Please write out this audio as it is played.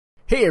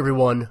Hey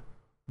everyone,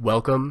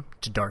 welcome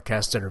to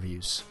Darkcast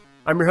Interviews.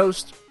 I'm your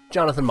host,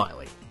 Jonathan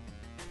Miley.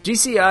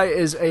 DCI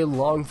is a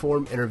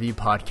long-form interview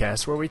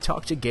podcast where we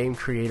talk to game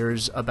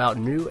creators about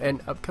new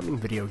and upcoming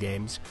video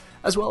games,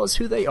 as well as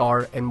who they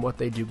are and what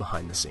they do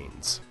behind the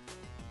scenes.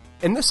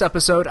 In this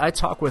episode, I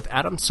talk with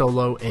Adam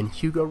Solo and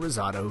Hugo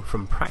Rosado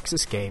from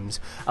Praxis Games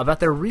about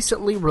their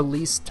recently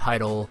released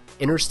title,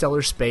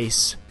 Interstellar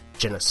Space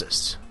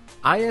Genesis.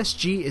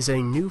 ISG is a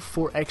new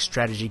 4X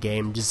strategy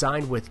game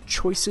designed with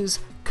choices,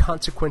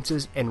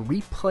 consequences, and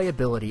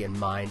replayability in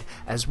mind,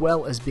 as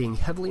well as being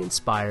heavily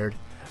inspired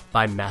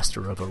by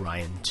Master of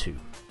Orion 2.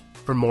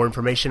 For more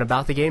information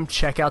about the game,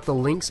 check out the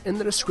links in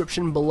the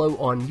description below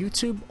on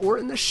YouTube or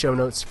in the show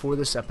notes for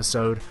this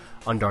episode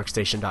on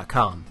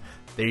darkstation.com.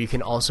 There you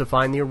can also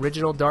find the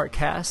original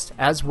Darkcast,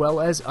 as well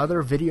as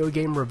other video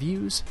game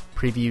reviews,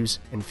 previews,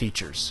 and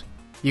features.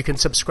 You can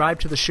subscribe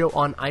to the show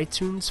on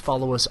iTunes,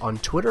 follow us on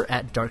Twitter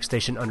at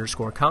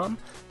darkstation_com,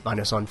 find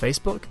us on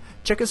Facebook,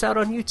 check us out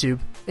on YouTube,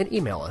 and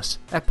email us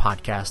at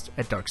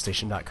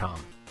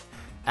podcast@darkstation.com.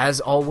 As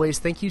always,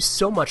 thank you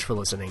so much for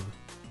listening.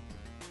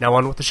 Now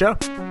on with the show.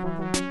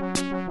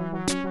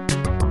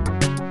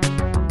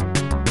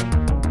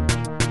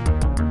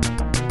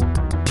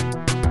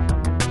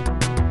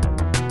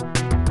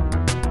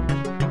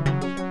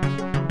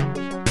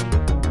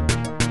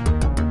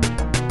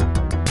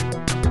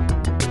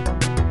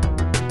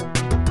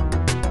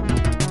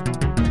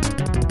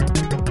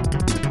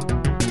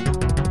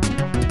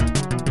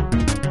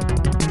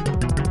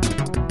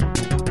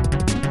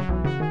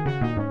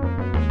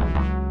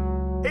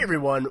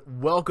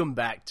 Welcome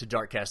back to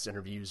Darkcast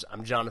Interviews.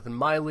 I'm Jonathan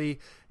Miley.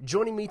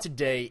 Joining me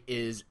today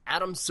is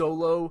Adam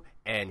Solo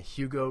and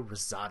Hugo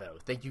Rosado.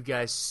 Thank you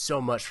guys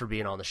so much for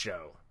being on the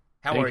show.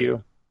 How are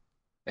you?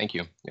 Thank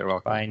you. You're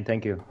welcome. Fine,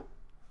 thank you.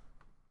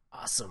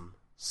 Awesome.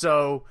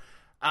 So,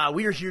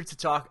 we are here to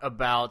talk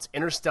about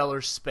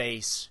Interstellar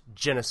Space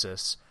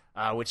Genesis,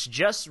 which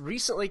just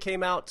recently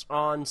came out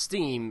on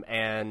Steam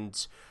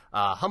and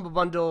Humble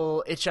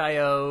Bundle,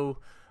 itch.io,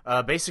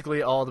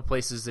 basically all the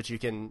places that you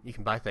can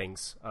buy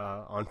things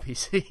on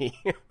PC.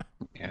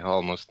 Yeah,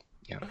 almost.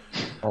 Yeah.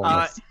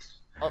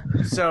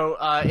 So,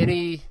 are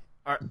you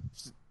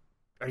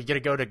gonna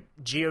go to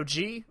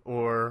GOG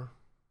or?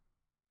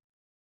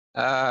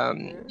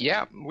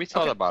 Yeah, we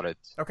thought about it.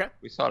 Okay.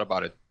 We thought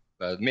about it,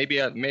 but maybe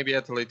at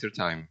a later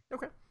time.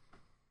 Okay.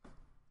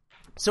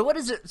 So what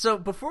is it? So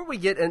before we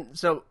get in,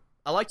 so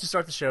I like to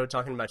start the show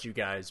talking about you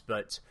guys,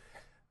 but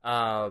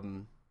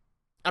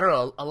I don't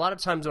know, a lot of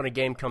times when a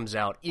game comes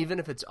out, even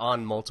if it's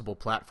on multiple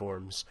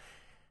platforms,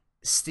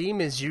 Steam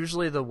is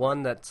usually the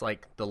one that's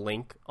like the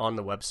link on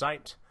the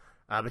website,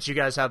 but you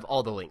guys have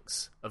all the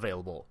links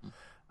available,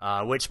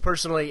 which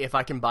personally, if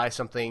I can buy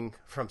something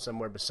from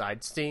somewhere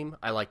besides Steam,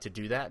 I like to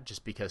do that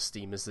just because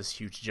Steam is this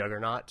huge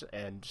juggernaut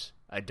and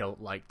I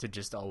don't like to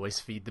just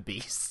always feed the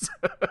beast.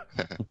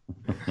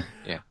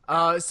 Yeah.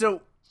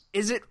 So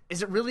is it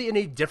really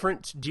any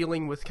different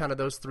dealing with kind of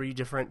those three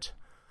different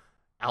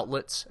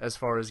outlets as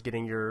far as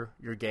getting your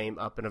game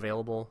up and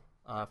available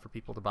for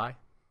people to buy?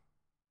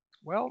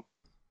 Well,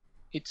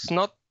 it's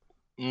not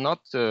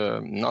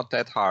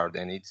that hard,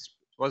 and it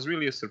was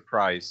really a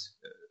surprise.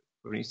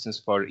 For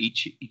instance, for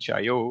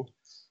itch.io,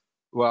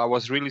 well, I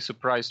was really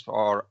surprised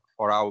for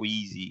how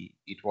easy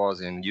it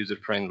was and user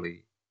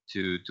friendly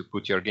to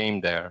put your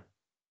game there,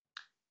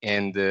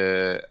 and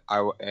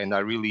I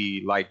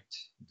really liked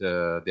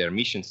their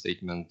mission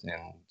statement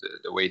and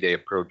the way they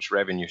approach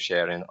revenue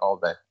share and all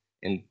that.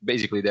 And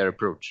basically their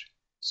approach.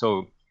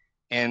 So,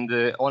 and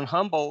on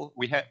Humble,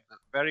 we had a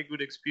very good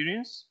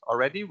experience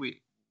already.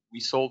 We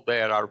sold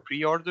there our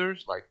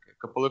pre-orders like a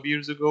couple of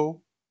years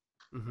ago.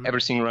 Mm-hmm.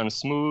 Everything runs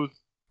smooth.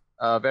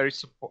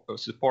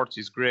 Support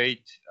is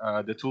great.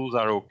 The tools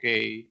are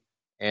okay,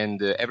 and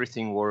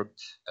everything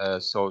worked.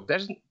 So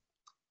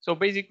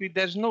basically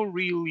there's no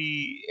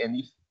really, and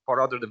if for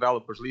other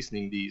developers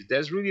listening these,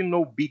 there's really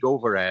no big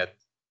overhead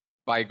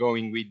by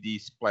going with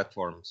these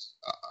platforms.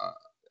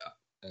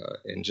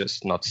 And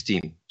just not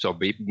Steam. So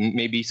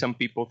maybe some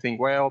people think,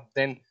 well,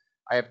 then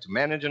I have to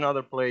manage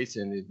another place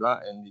and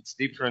it's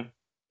different.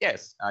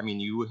 Yes, I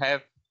mean,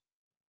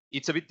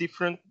 it's a bit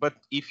different, but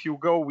if you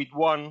go with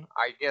one,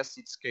 I guess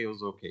it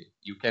scales okay.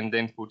 You can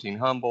then put in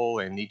Humble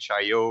and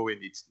itch.io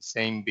and it's the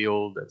same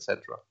build,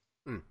 etc.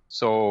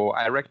 So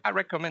I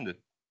recommend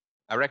it.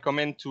 I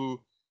recommend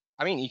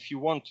if you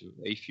want to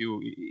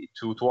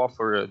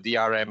offer a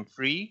DRM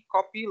free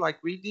copy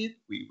like we did,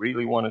 we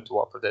really wanted to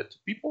offer that to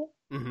people.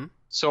 Mm-hmm.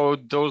 So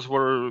those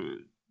were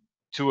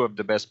two of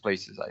the best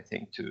places, I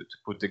think, to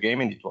put the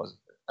game in. It was,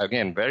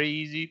 again, very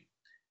easy,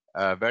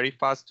 very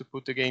fast to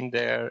put the game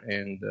there,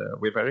 and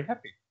we're very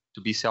happy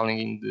to be selling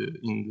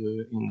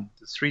in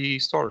the three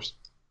stores.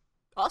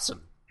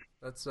 Awesome.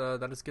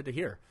 That is good to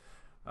hear.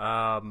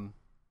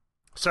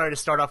 Sorry to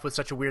start off with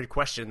such a weird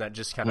question that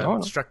just kind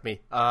of struck me.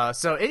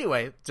 So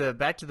anyway,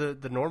 back to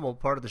the normal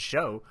part of the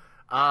show.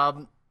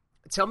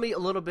 Tell me a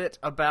little bit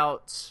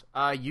about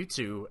you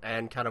two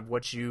and kind of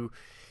what you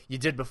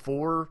did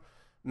before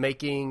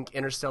making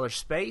Interstellar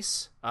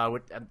Space.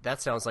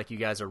 That sounds like you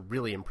guys are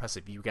really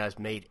impressive. You guys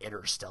made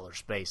Interstellar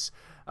Space.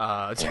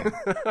 You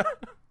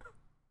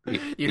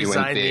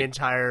designed the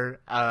entire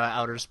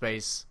outer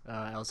space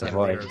outside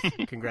of the Earth.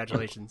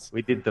 Congratulations.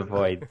 We did the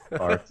void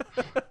part.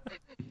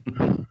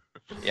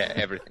 Yeah,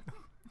 everything.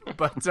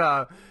 But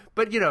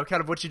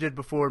kind of what you did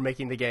before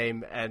making the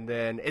game, and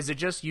then is it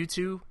just you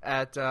two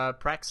at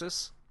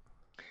Praxis?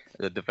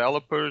 The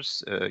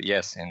developers,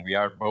 yes, and we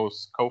are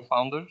both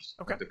co-founders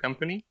of the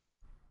company.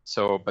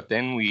 So, but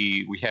then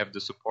we have the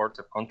support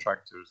of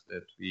contractors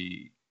that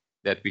we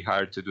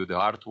hired to do the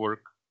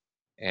artwork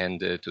and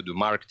to do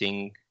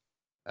marketing,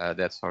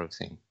 that sort of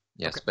thing.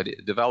 Yes, but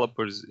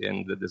developers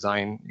and the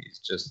design is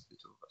just the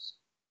two of us.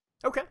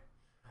 Okay.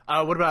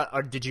 What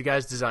about? Did you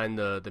guys design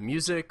the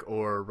music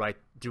or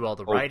do all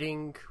the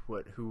writing?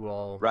 Who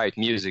all? Right,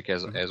 music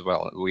as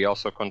well. We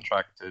also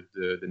contracted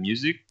the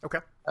music. Okay.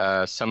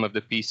 Some of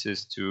the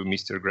pieces to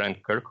Mr.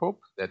 Grant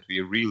Kirkhope that we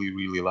really,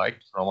 really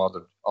liked from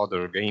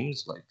other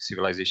games like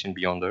Civilization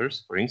Beyond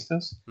Earth, for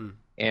instance,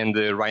 and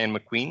Ryan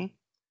McQueen,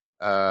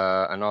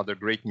 another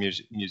great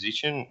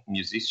musician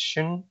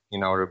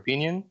in our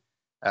opinion.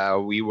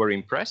 We were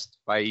impressed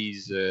by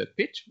his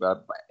pitch, by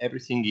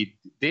everything he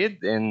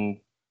did,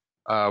 and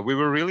we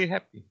were really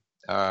happy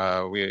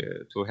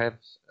to have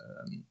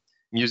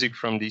music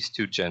from these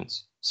two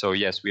gents. So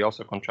yes, we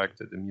also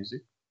contracted the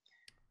music.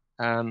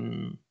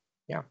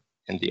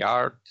 And the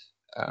art,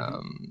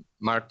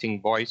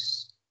 marketing,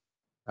 voice,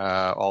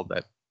 all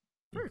that.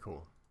 Very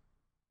cool.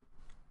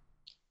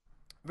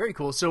 Very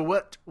cool. So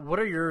what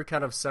are your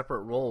kind of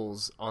separate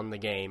roles on the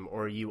game,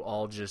 or you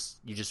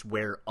just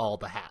wear all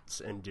the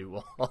hats and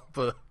do all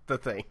the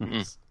things?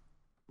 Mm-hmm.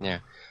 Yeah.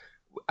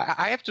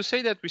 I have to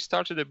say that we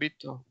started a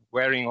bit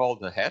wearing all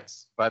the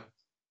hats, but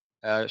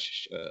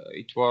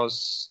it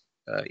was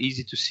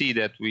easy to see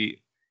that we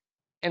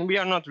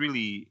are not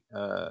really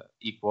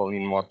equal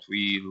in what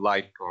we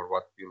like or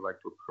what we like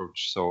to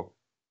approach. So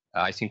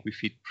I think we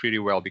fit pretty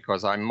well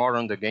because I'm more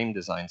on the game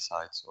design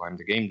side. So I'm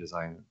the game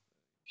designer,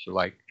 if you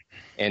like.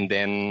 And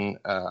then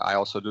I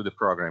also do the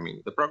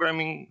programming. The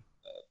programming,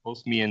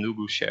 both me and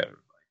Ugu share,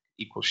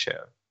 equal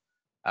share.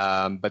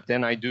 But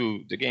then I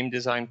do the game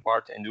design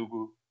part, and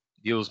Ugu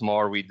deals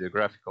more with the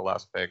graphical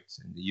aspects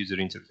and the user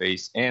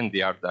interface and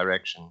the art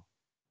direction.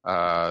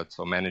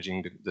 So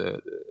managing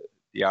the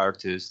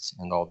artists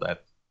and all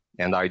that.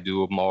 And I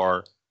do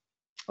more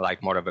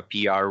of a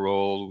PR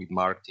role with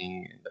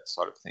marketing and that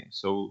sort of thing.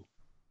 So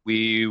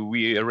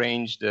we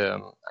arranged,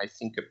 I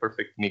think, a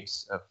perfect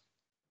mix of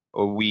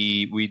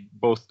we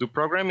both do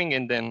programming,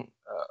 and then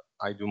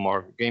I do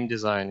more game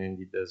design and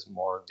he does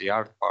more the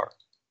art part.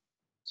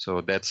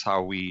 So that's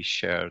how we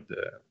share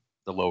the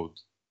load.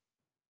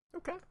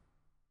 Okay.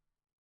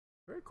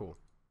 Very cool.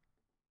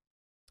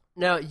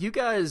 Now, you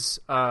guys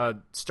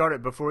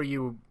started before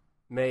you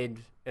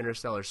made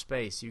Interstellar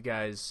Space. You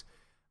guys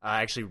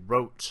actually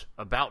wrote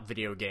about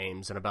video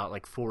games and about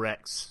like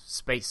 4X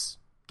space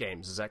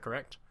games. Is that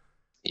correct?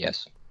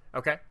 Yes.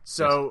 Okay.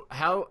 So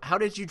yes. How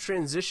did you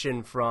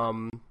transition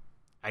from,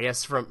 I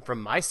guess,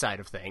 from my side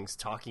of things,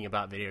 talking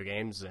about video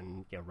games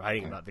and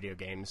writing about video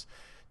games,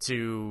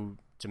 to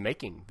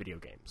making video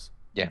games?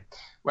 Yeah.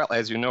 Well,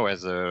 as you know,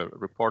 as a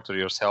reporter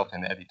yourself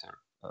and editor,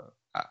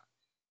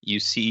 you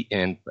see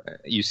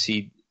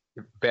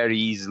very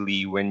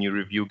easily when you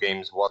review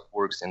games what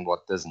works and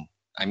what doesn't.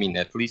 I mean,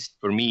 at least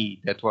for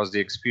me, that was the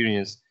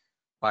experience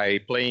by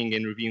playing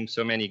and reviewing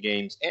so many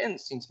games.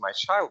 And since my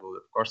childhood,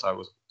 of course, I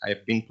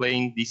have been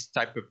playing these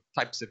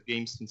types of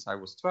games since I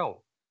was 12.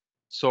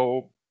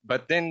 So,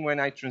 but then when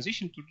I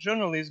transitioned to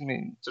journalism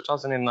in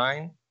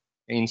 2009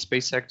 in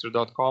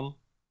spacesector.com,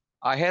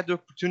 I had the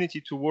opportunity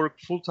to work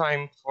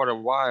full-time for a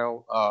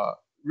while,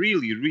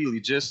 really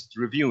just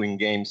reviewing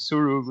games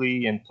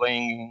thoroughly and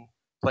playing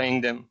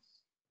them,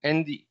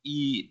 and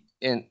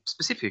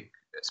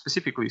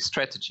specifically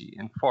strategy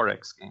and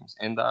 4X games.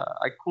 And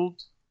I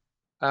could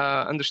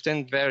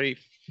understand very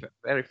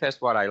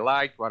fast what I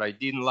liked, what I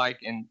didn't like,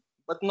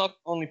 but not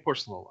only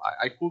personal.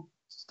 I could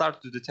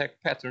start to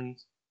detect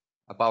patterns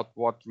about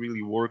what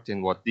really worked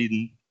and what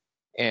didn't.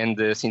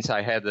 And since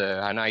I had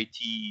an IT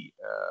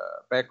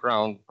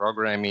background,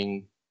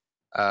 programming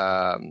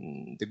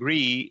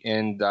degree,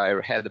 and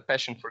I had a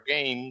passion for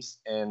games,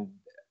 and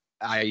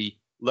I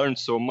learned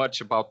so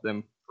much about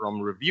them from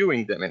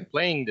reviewing them and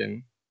playing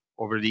them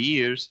over the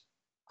years,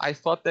 I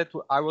thought that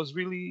I was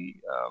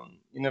really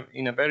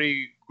in a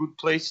very good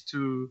place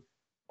to,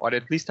 or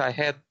at least I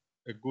had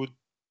a good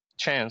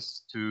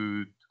chance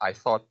to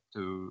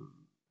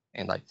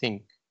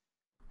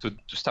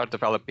start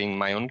developing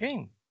my own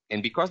game.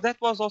 And because that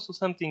was also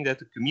something that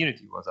the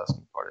community was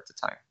asking for at the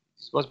time.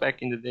 This was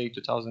back in the day,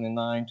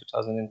 2009,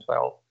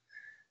 2012,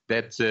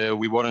 that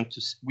we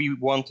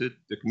wanted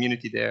the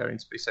community there in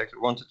Space Sector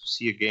wanted to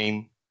see a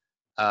game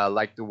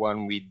like the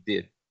one we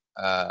did.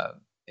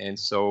 And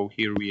so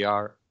here we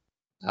are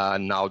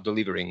now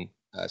delivering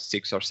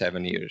 6 or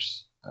 7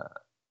 years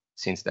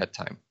since that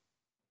time.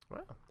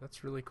 Wow,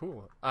 that's really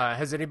cool.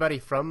 Has anybody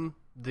from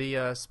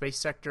the space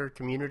sector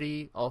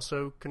community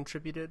also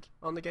contributed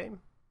on the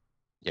game?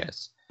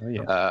 Yes. Oh,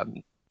 yeah.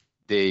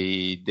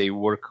 They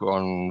work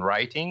on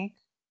writing.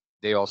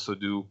 They also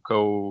do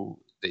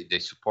they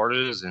support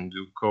us and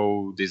do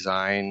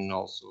co-design.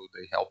 Also,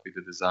 they help with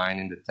the design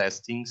and the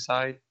testing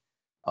side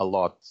a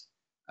lot.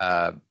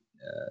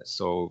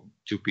 So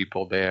 2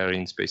 people there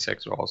in space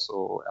sector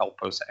also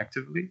help us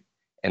actively,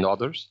 and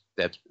others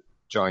that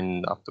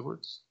join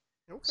afterwards.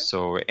 Okay.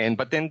 So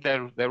but then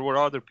there were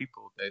other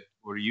people that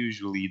were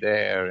usually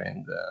there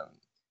and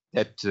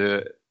that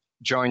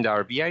joined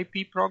our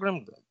VIP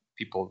program.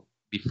 People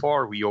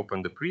before we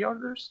opened the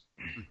pre-orders,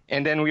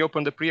 and then we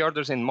opened the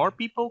pre-orders, and more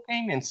people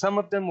came, and some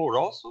of them were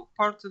also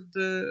part of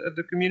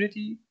the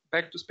community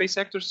back to Space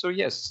Sector. So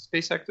yes,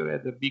 Space Sector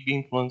had a big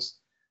influence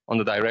on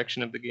the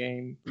direction of the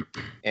game,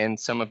 and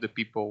some of the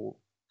people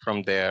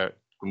from their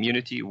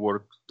community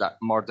work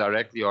more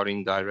directly or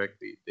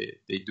indirectly.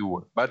 They do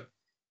work, but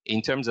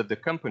in terms of the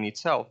company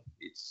itself,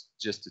 it's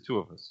just the 2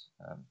 of us.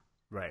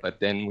 Right. But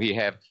then we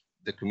have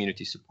the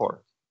community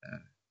support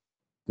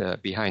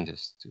behind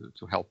us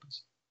to help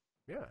us.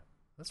 Yeah,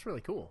 that's really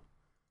cool.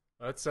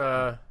 That's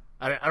I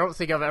don't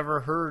think I've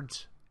ever heard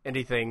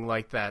anything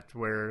like that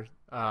where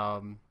I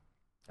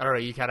don't know,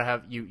 you kind of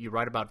have you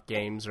write about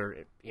games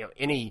or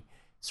any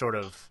sort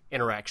of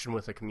interaction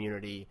with a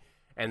community,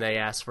 and they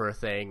ask for a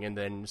thing, and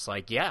then it's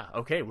like, yeah,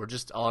 okay, we're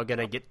just all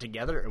gonna get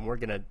together and we're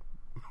gonna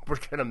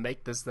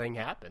make this thing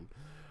happen.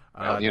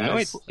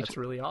 That's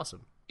really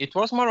awesome. It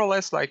was more or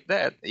less like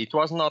that. It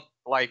was not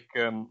like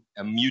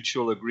a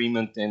mutual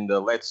agreement and a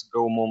let's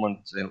go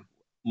moment.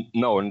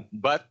 No,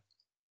 but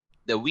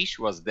the wish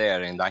was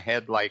there, and I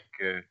had like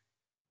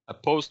a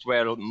post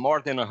where more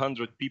than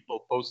 100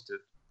 people posted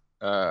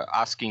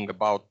asking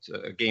about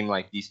a game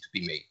like this to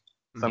be made.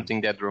 Mm-hmm.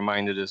 Something that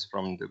reminded us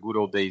from the good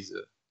old days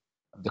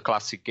of the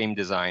classic game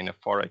design of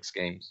 4X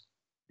games,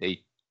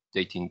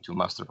 dating to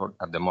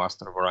the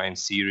Master of Orion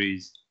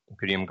series,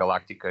 Imperium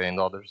Galactica, and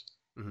others.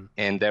 Mm-hmm.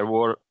 And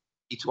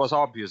it was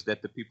obvious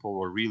that the people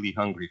were really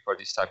hungry for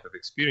this type of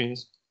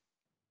experience.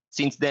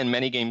 Since then,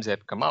 many games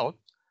have come out.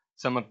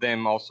 Some of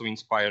them also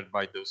inspired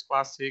by those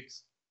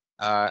classics.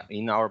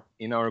 In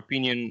our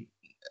opinion,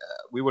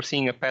 we were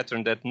seeing a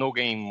pattern that no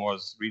game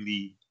was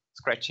really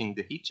scratching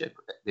the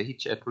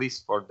hitch at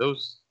least for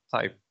those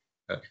type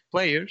of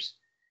players.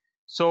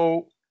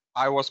 So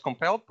I was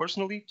compelled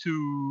personally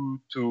to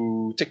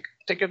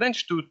take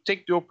advantage, to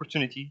take the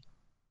opportunity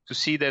to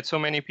see that so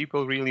many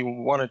people really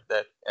wanted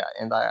that.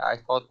 And I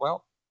thought,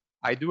 well,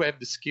 I do have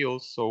the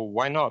skills, so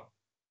why not?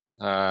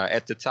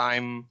 At the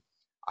time,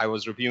 I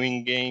was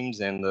reviewing games,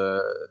 and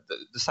the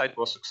site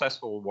was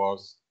successful,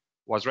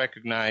 was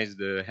recognized,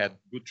 had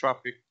good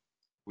traffic.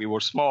 We were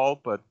small,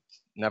 but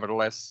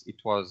nevertheless, it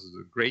was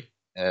great.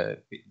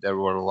 There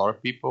were a lot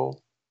of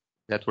people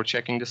that were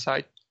checking the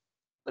site.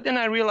 But then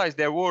I realized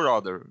there were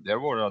other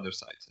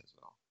sites as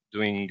well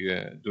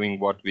doing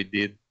what we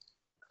did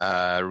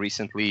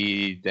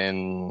recently.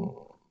 Then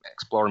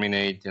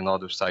Explorminate and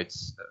other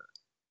sites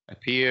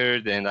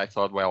appeared, and I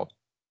thought, well,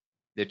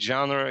 the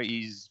genre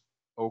is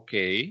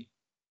okay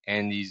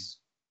and is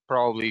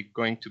probably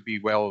going to be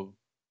well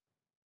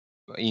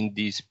in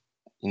these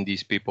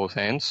people's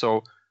hands.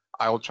 So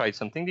I'll try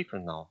something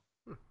different now,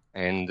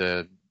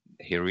 and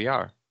here we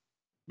are.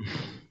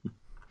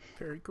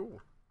 Very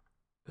cool.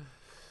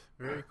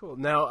 Very cool.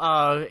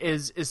 Now,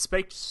 is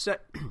space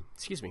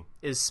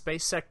is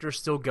Space Sector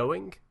still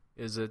going?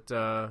 Is it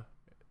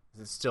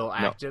still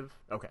active?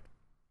 No. Okay.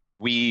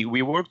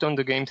 We worked on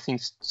the game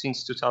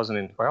since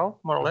 2012,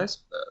 more or less.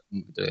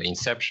 The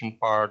inception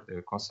part,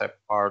 the concept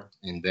part,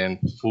 and then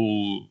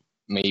full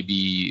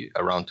maybe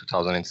around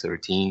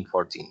 2013,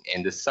 14.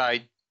 And the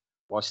site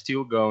was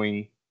still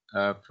going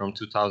from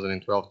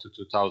 2012 to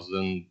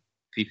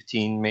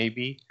 2015,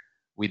 maybe,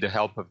 with the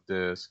help of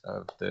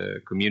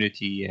the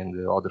community and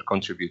the other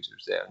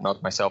contributors there.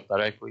 Not myself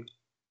directly,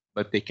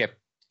 but they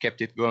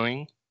kept it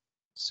going.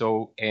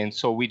 So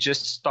we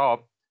just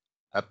stopped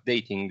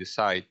updating the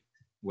site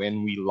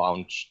when we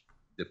launched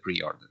the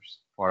pre-orders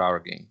for our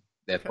game.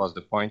 That was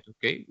the point.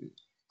 Okay,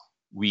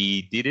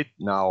 we did it.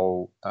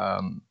 Now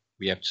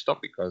we have to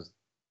stop because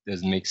it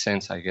doesn't make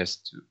sense, I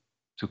guess,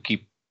 to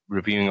keep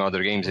reviewing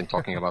other games and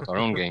talking about our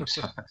own games.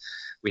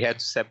 We had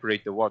to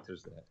separate the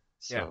waters there.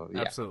 So,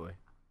 yeah, absolutely.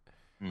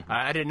 Mm-hmm.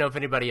 I didn't know if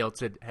anybody else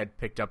had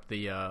picked up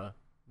the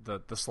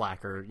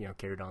slack or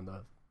carried on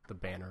the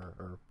banner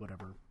or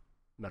whatever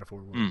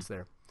metaphor was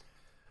there.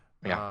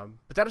 Yeah,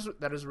 but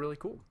that is really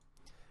cool.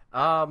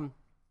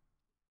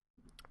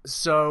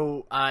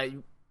 So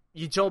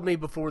you told me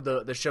before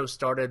the show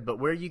started, but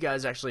where are you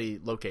guys actually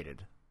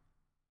located?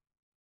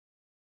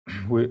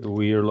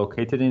 We are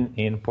located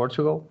in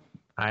Portugal.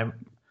 I'm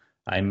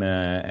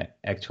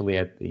actually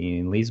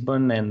in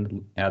Lisbon,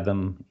 and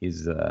Adam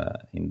is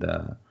in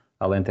the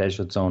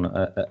Alentejo zone,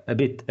 a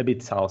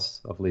bit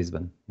south of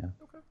Lisbon. Yeah.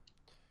 Okay.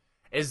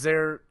 Is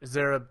there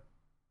a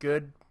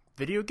good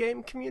video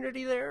game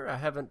community there? I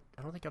don't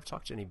think I've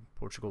talked to any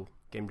Portugal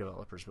game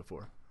developers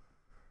before.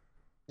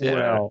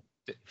 There are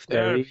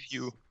a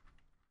few.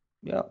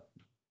 Yeah,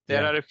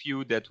 there are a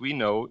few that we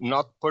know,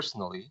 not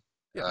personally,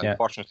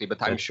 unfortunately,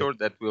 but I'm sure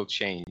that will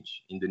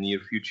change in the near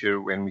future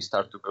when we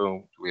start to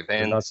go to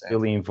events. We're not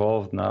really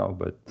involved now,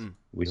 but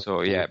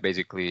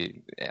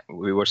basically,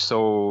 we were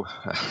so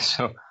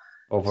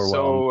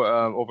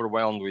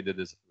overwhelmed with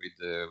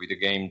the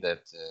game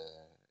that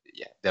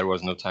there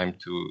was no time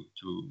to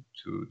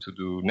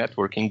do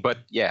networking. But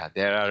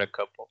there are a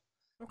couple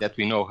that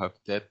we know have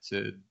that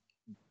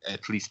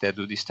at least that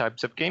do these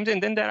types of games,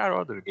 and then there are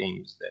other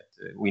games that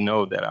we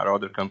know there are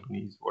other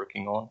companies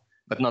working on,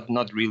 but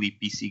not really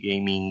PC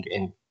gaming,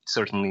 and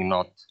certainly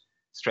not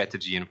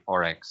strategy and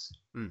forex.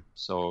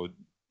 So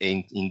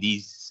in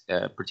these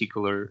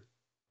particular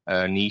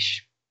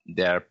niche,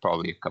 there are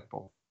probably a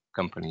couple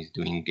companies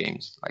doing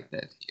games like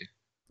that here.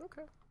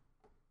 Okay.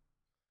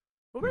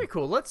 Well, very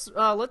cool. Let's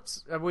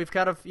we've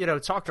kind of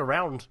talked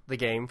around the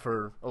game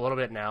for a little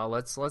bit now.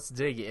 Let's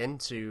dig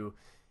into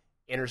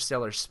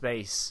Interstellar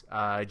Space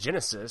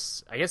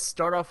Genesis. I guess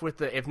start off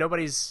with if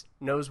nobody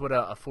knows what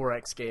a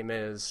 4X game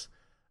is,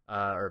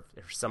 or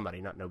if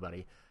somebody, not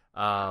nobody,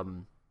 but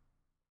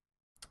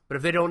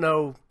if they don't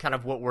know kind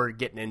of what we're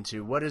getting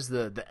into, what is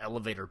the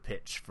elevator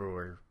pitch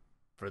for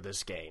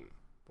this game?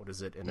 What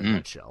is it in a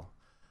nutshell?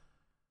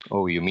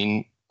 Oh, you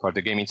mean for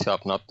the game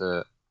itself, not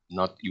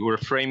you were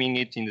framing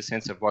it in the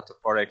sense of what the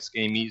 4X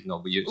game is? No,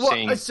 but you're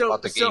saying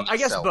about the game itself. I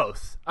guess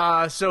both.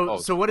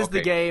 So what is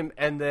the game?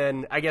 And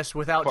then I guess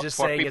without just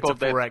saying it's a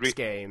 4X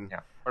game. Yeah.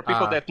 For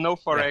people that know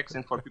 4X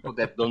and for people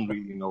that don't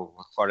really know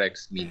what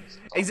 4X means.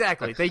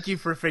 Exactly. Thank you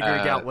for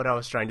figuring out what I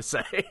was trying to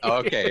say.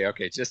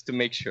 Okay. Just to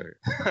make sure.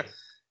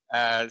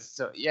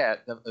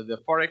 The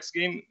 4X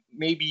game,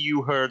 maybe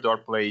you heard or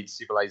played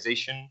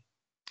Civilization.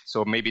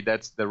 So maybe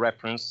that's the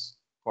reference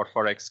for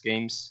 4X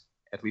games,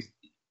 at least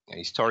a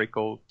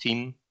historical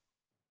theme.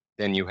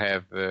 Then you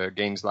have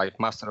games like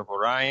Master of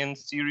Orion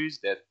series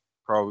that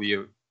probably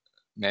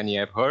many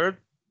have heard,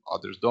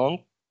 others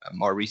don't.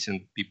 More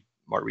recent,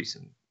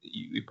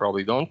 you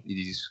probably don't. It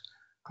is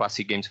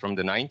classic games from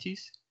the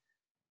 90s.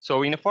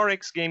 So in a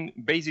 4X game,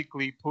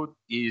 basically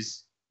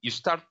is you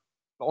start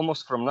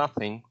almost from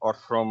nothing or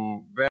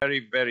from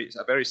a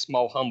very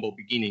small, humble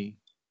beginning,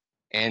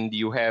 and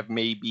you have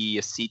maybe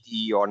a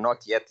city or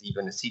not yet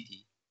even a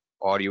city,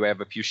 or you have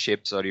a few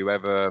ships, or you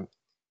have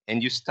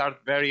and you start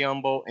very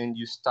humble and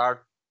you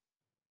start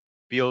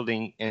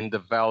building and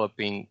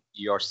developing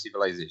your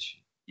civilization,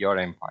 your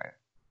empire.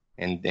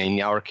 And in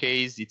our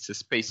case, it's a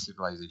space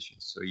civilization.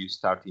 So you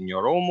start in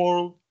your home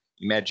world.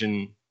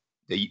 Imagine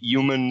the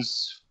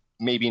humans,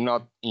 maybe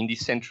not in this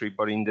century,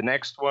 but in the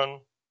next one,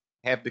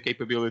 have the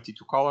capability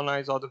to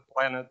colonize other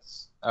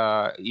planets,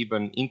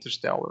 even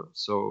interstellar.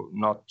 So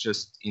not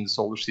just in the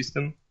solar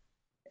system.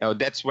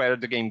 That's where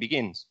the game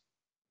begins.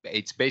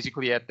 It's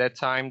basically at that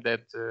time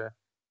that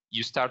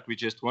you start with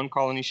just one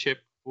colony ship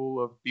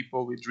full of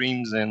people with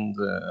dreams and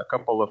a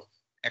couple of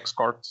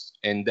escorts,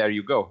 and there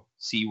you go.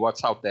 See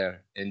what's out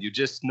there. And you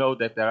just know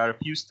that there are a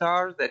few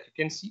stars that you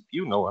can see.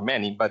 You know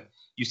many, but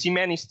you see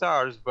many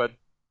stars, but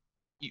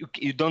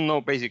you don't know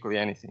basically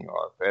anything,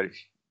 or very,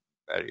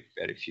 very,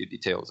 very few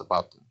details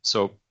about them.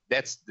 So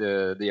that's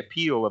the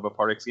appeal of a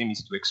 4X game,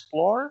 is to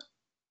explore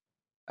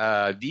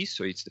these.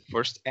 So it's the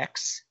first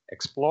X,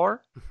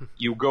 explore.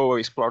 You go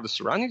explore the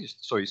surroundings.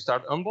 So you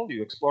start humble,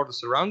 you explore the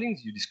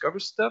surroundings, you discover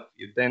stuff,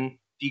 you then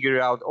figure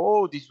out,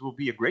 this will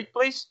be a great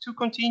place to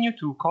continue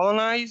to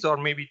colonize, or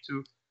maybe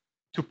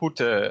to put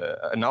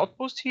an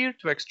outpost here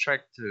to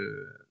extract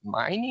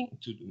mining,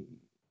 to do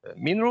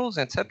minerals,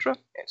 etc.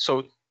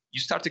 So you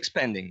start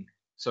expanding.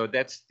 So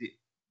that's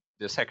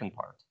the second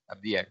part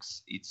of the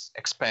X. It's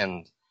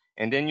expand.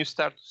 And then you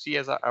start to see,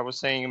 as I was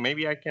saying,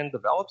 maybe I can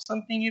develop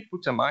something here,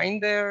 put a mine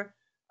there,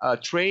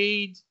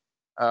 trade.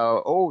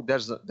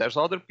 There's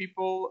other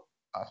people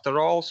after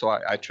all, so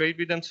I trade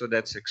with them. So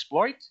that's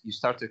exploit. You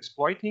start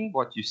exploiting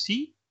what you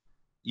see.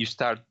 You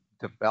start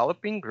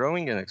developing,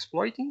 growing, and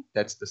exploiting.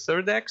 That's the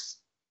third X.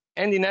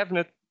 And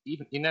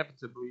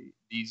inevitably,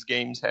 these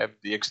games have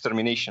the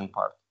extermination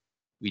part,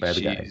 which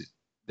is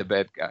the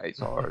bad guys,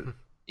 or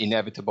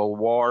inevitable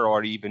war,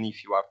 or even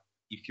if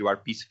you are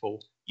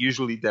peaceful,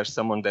 usually there's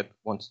someone that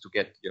wants to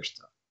get your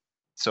stuff.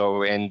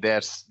 So, and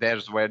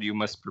there's where you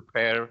must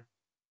prepare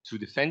to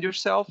defend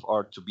yourself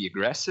or to be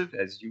aggressive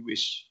as you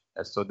wish.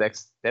 So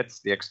that's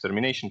the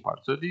extermination part.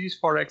 So this is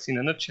 4X in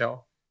a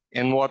nutshell,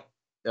 and what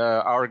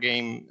our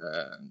game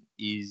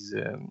is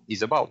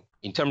about.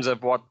 In terms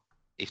of what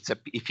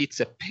if it's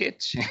a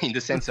pitch, in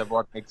the sense of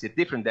what makes it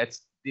different,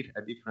 that's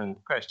a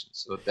different question.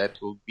 So that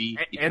will be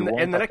and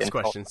the next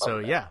question.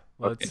 So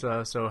let's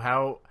so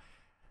how.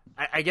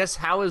 I guess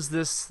how is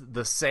this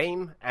the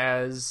same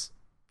as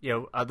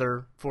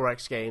other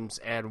 4X games,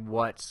 and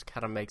what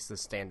kind of makes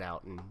this stand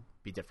out and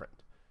be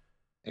different?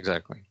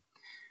 Exactly.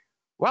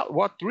 Well,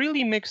 what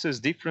really makes us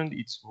different,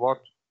 it's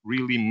what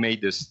really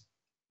made us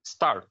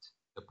start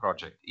the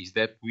project, is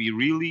that we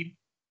really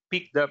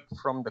picked up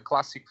from the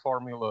classic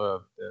formula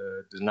of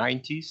the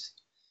 90s,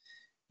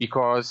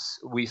 because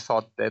we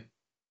thought that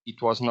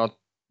it was not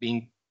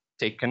being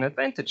taken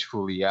advantage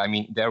fully. I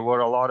mean, there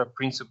were a lot of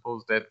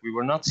principles that we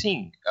were not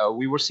seeing.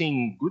 We were seeing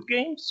good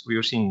games. We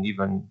were seeing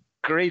even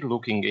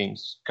great-looking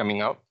games coming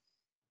out,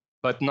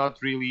 but not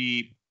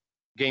really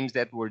games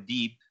that were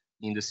deep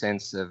in the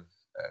sense of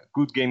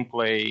good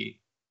gameplay,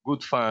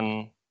 good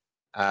fun.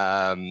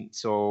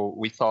 So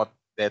we thought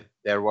that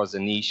there was a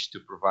niche to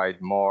provide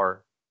more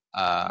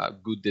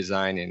good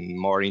design and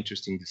more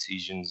interesting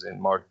decisions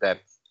and more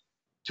depth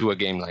to a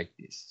game like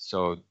this.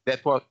 So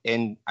that was,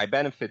 and I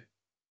benefit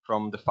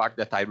from the fact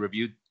that I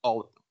reviewed all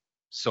of them.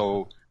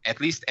 So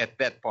at least at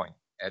that point,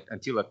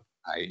 until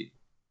I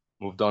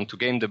moved on to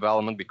game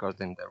development, because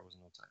then there was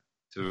no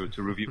time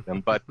to review them.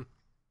 But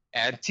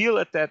until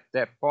at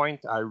that point,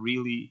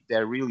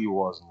 there really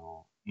was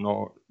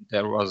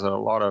there was a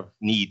lot of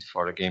need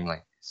for a game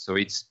like this. So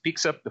it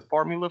picks up the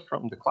formula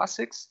from the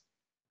classics,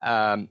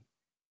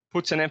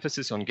 puts an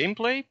emphasis on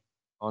gameplay,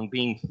 on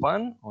being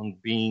fun, on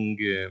being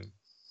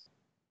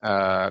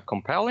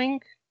compelling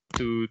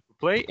to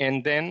play,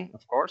 and then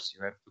of course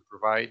you have to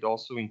provide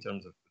also in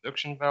terms of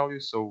production value.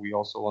 So we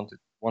also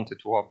wanted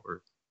to offer.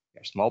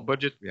 We are small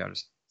budget. We are a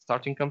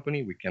starting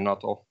company. We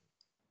cannot offer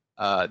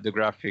the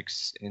graphics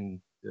and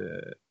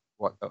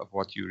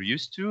what you're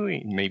used to,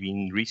 maybe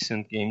in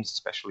recent games,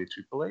 especially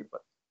AAA.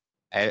 But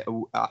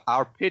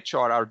our pitch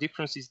or our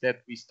difference is that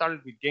we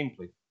started with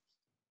gameplay,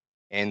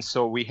 and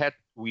so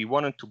we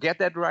wanted to get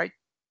that right,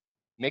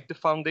 make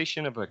the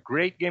foundation of a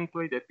great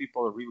gameplay that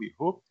people are really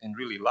hooked and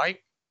really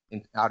like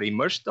and are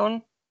immersed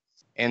on,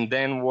 and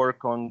then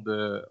work on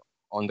the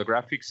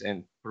graphics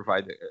and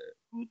provide a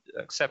good,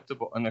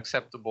 an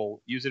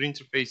acceptable user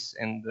interface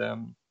and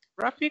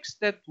graphics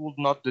that would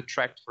not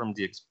detract from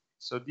the experience.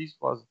 So this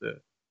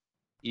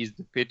is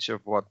the pitch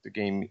of what the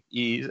game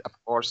is. Of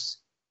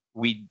course,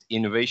 with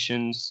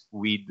innovations,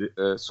 with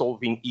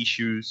solving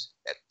issues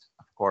that,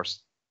 of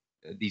course,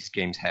 these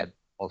games had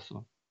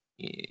also.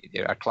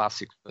 They are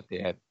classics, but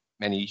they had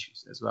many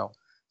issues as well.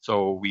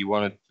 So we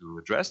wanted to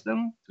address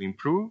them, to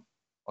improve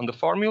on the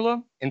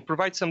formula, and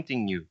provide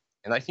something new.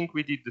 And I think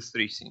we did the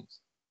three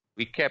things.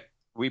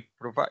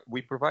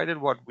 We provided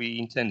what we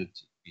intended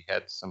to. We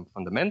had some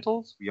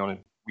fundamentals. We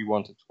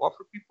wanted to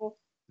offer people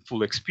the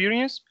full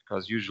experience,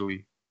 because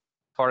usually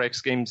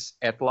 4X games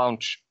at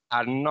launch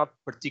are not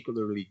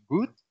particularly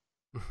good.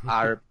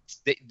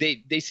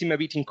 They seem a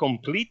bit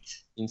incomplete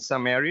in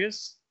some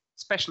areas,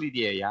 especially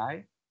the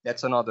AI.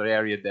 That's another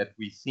area that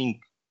we think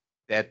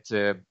that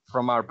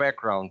from our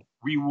background,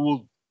 we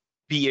will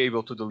be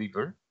able to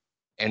deliver.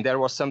 And there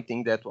was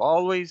something that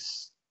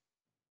always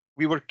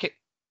we were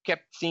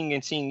kept seeing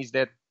is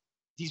that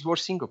these were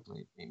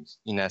single-player games,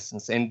 in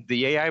essence, and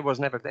the AI was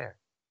never there.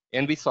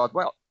 And we thought,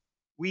 well,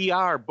 we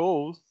are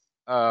both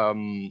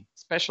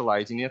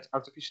specialized in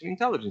artificial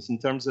intelligence in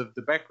terms of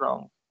the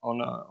background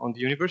on the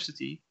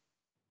university,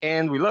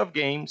 and we love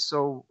games,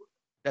 so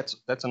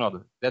that's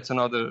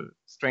another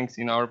strength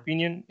in our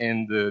opinion.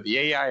 And the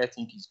AI, I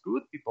think, is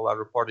good. People are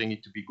reporting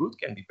it to be good.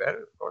 Can be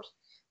better, of course,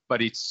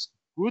 but it's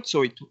good.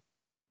 So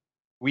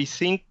we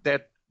think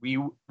that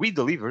we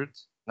delivered.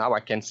 Now I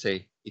can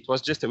say it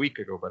was just a week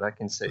ago, but I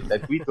can say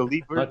that we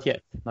delivered. Not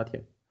yet.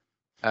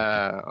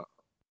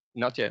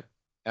 Not yet.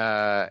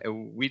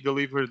 We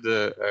delivered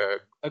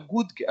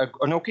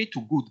an okay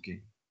to good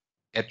game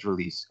at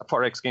release, a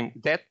 4X game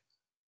that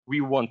we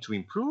want to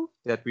improve,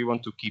 that we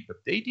want to keep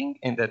updating,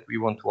 and that we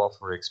want to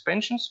offer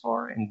expansions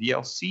for and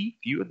DLC,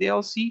 fewer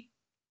DLC,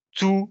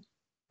 to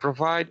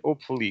provide,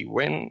 hopefully,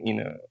 when in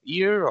a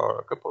year or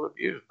a couple of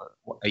years,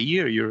 a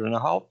year and a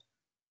half,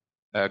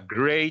 a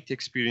great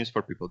experience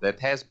for people that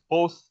has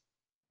both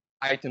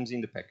items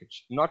in the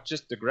package, not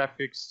just the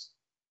graphics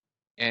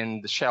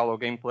and the shallow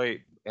gameplay,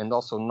 and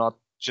also not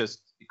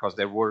just because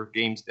there were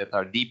games that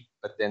are deep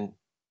but then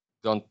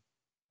don't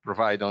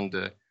provide on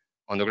the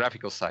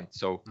graphical side.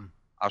 So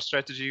our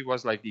strategy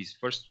was like this: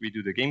 first, we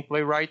do the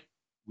gameplay right,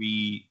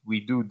 we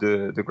do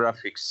the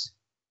graphics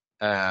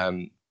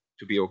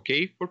to be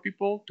okay for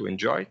people to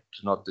enjoy,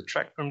 to not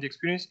detract from the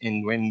experience,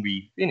 and when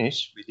we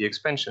finish with the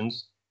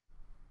expansions,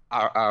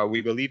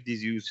 we believe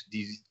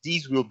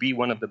these will be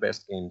one of the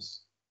best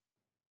games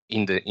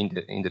in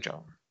the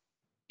genre,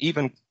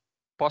 even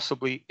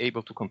possibly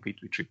able to compete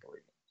with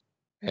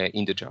AAA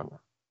in the genre.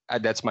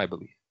 That's my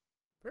belief.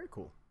 Very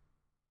cool.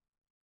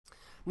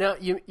 Now,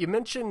 you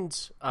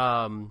mentioned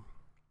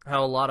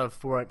how a lot of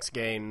 4X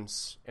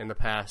games in the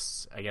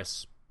past, I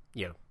guess,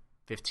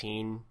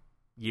 15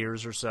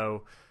 years or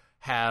so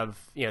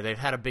have, they've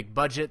had a big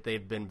budget,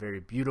 they've been very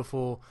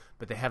beautiful,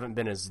 but they haven't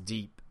been as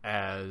deep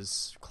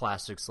as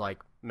classics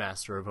like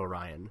Master of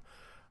Orion.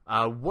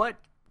 What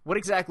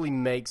exactly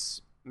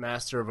makes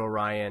Master of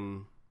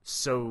Orion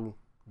so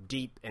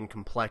deep and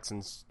complex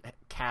and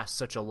cast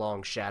such a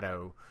long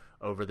shadow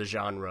over the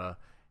genre?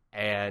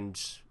 And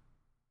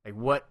like,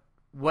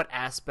 what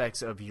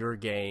aspects of your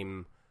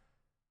game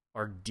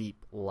are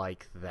deep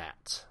like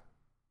that,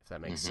 if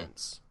that makes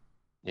sense?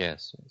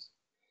 Yes.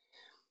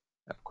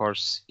 Of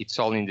course, it's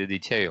all in the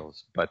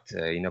details, but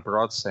in a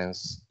broad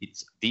sense,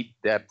 it's deep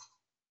depth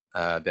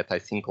that I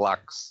think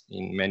lacks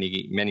in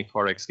many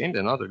 4X games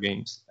and other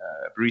games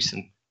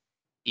recent.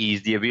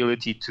 is the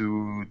ability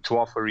to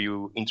offer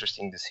you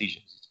interesting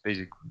decisions. It's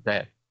basically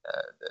that.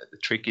 The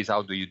trick is,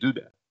 how do you do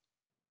that?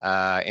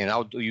 And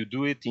how do you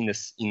do it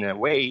in a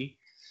way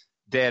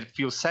that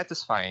feels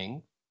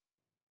satisfying,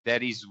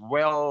 that is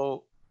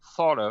well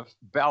thought of,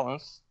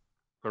 balanced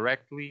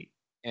correctly,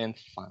 and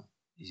fun.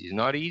 This is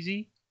not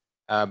easy,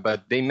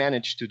 but they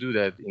managed to do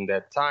that in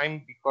that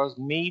time, because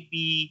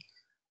maybe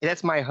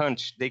that's my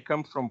hunch. They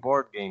come from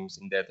board games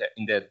in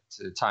that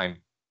time,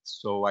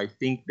 so I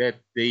think that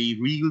they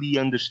really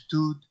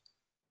understood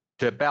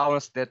the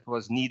balance that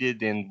was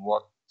needed and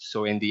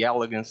the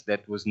elegance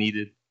that was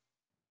needed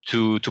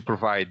to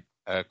provide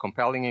a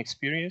compelling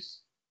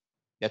experience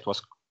that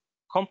was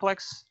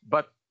complex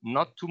but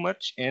not too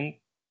much, and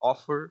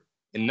offer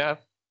enough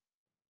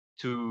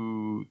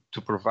to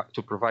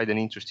provide an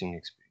interesting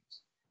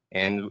experience.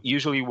 And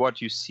usually what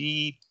you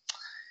see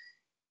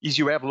is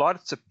you have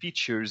lots of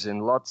features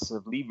and lots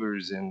of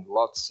levers and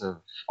lots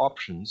of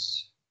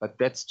options, but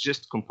that's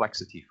just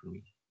complexity for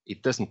me.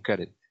 It doesn't cut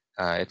it,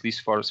 at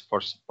least for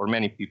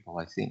many people,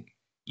 I think.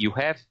 You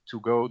have to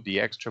go the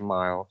extra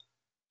mile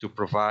to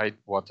provide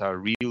what are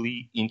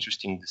really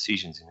interesting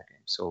decisions in a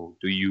game. So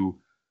do you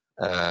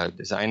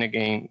design a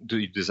game? Do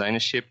you design a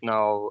ship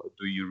now?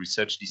 Do you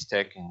research this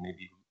tech and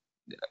maybe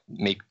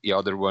make the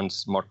other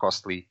ones more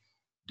costly?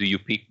 Do you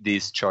pick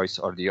this choice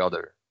or the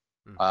other?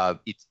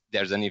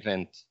 There's an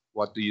event.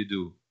 What do you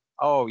do?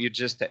 Oh,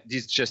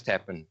 this just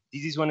happened.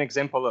 This is one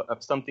example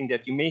of something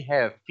that you may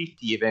have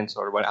 50 events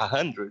or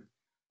 100,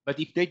 but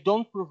if they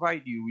don't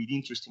provide you with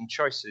interesting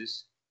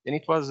choices, then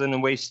it was a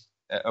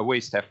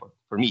waste effort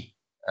for me.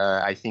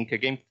 I think a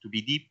game, to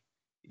be deep,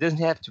 it doesn't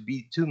have to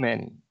be too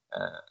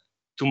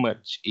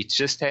much. It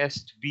just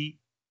has to be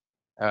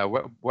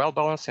well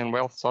balanced and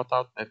well thought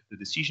out, that the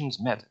decisions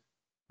matter.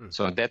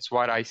 So that's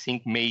what I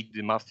think made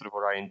the Master of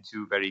Orion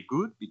 2 very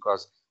good,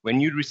 because when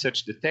you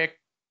research the tech,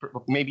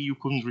 maybe you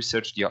couldn't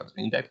research the other.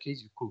 In that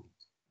case, you couldn't.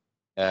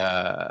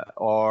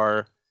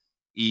 Or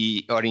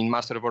in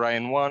Master of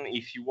Orion 1,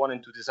 if you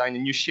wanted to design a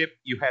new ship,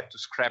 you had to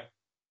scrap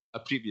a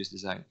previous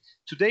design.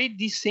 Today,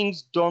 these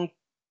things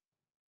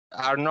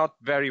are not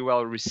very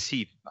well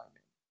received by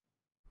me,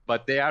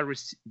 but they are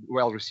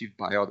well received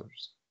by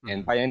others.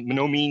 And by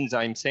no means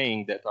I'm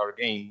saying that our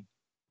game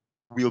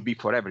will be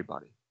for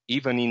everybody,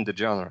 even in the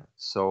genre.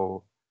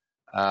 So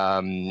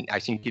I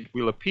think it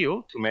will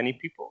appeal to many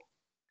people,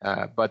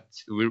 but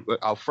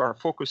our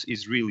focus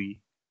is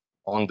really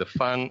on the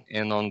fun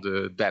and on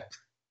the depth,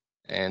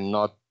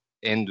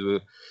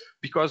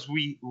 because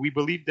we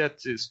believe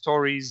that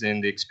stories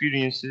and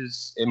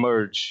experiences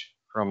emerge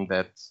from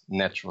that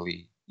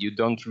naturally. You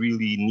don't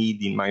really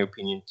need, in my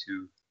opinion,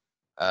 to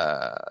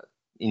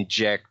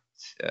inject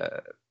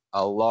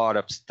a lot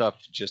of stuff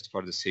just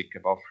for the sake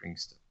of offering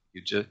stuff.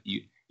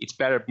 It's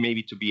better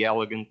maybe to be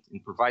elegant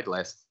and provide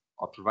less,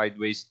 or provide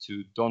ways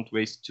to don't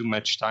waste too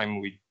much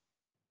time with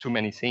too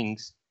many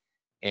things,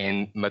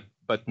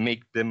 but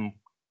make them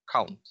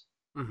count.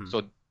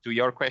 So to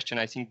your question,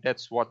 I think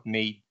that's what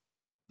made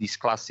these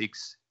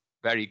classics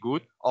very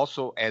good.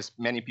 Also, as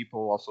many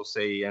people also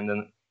say, and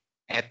then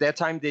at that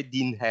time they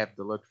didn't have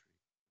the luxury.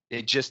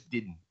 They just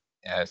didn't.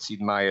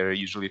 Sid Meier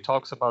usually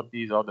talks about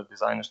this. Other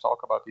designers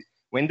talk about this.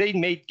 When they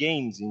made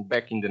games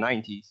back in the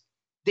 90s,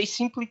 they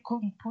simply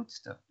couldn't put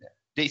stuff there.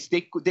 They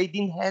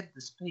didn't have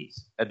the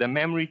space, the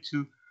memory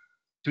to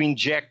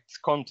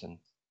inject content.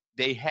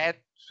 They had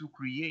to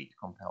create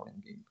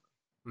compelling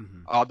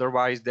gameplay.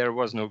 Otherwise, there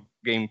was no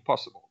game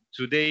possible.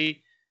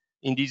 Today,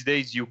 in these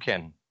days, you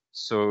can.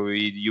 So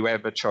you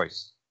have a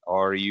choice,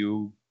 or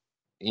you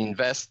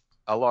invest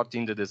a lot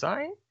in the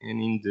design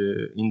and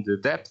in the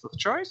depth of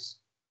choice,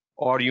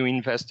 or you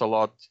invest a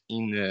lot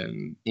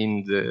in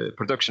the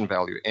production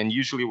value. And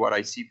usually, what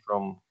I see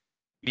from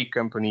big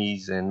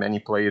companies and many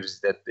players,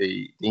 that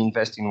they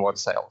invest in what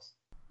sells.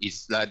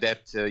 It's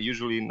that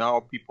usually now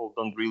people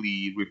don't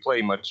really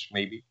replay much,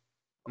 maybe,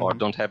 or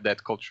don't have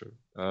that culture.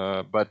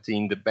 But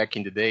back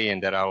in the day,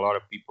 and there are a lot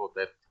of people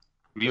that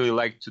really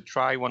like to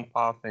try one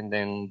path and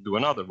then do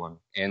another one.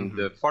 And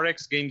the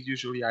 4X games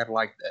usually are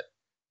like that.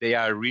 They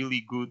are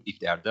really good, if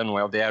they are done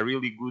well, they are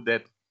really good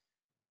at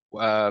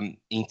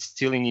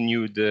instilling in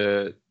you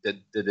the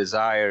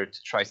desire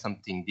to try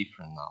something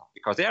different now.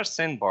 Because they are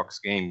sandbox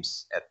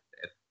games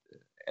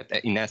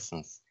in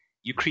essence.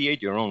 You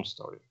create your own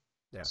story.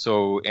 Yeah.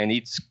 So, and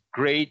it's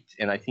great,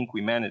 and I think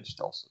we managed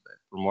also that,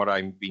 from what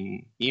I've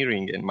been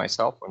hearing and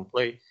myself when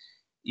play,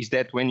 is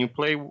that when you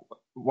play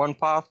one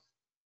path,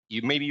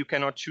 maybe you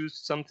cannot choose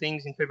some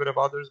things in favor of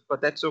others,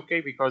 but that's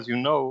okay, because you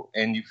know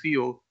and you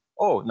feel,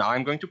 oh, now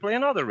I'm going to play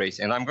another race,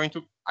 and I'm going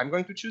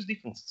to choose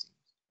different things.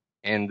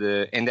 And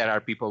there are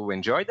people who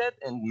enjoy that,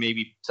 and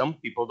maybe some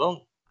people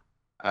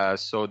don't.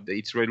 So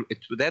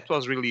that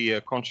was really a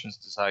conscious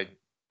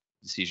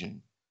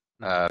decision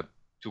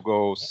to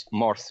go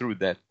more through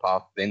that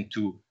path than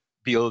to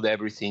build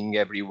everything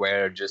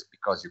everywhere just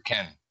because you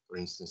can, for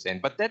instance.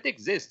 But that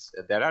exists.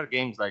 There are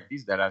games like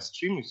this that are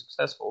extremely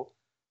successful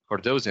for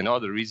those and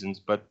other reasons,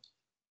 but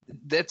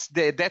that's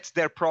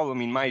their problem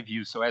in my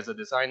view. So as a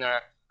designer,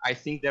 I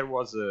think there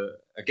was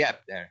a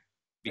gap there.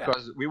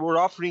 because we were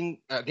offering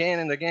again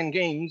and again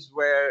games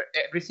where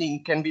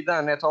everything can be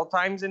done at all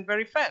times and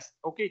very fast.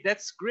 Okay,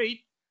 that's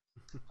great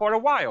for a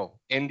while,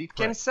 and it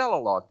can sell a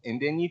lot,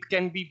 and then it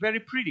can be very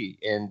pretty.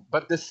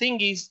 But the thing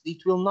is,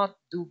 it will not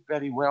do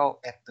very well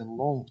at the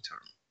long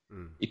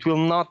term. It will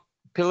not.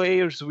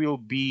 Players will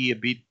be a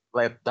bit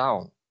let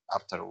down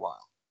after a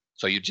while.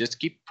 So you just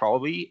keep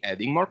probably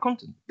adding more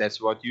content.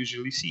 That's what you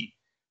usually see.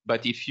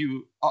 But if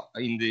you,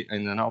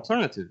 in an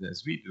alternative,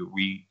 as we do,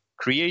 we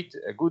create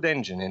a good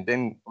engine and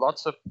then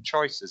lots of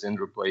choices and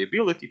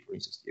replayability, for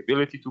instance, the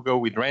ability to go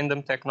with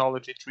random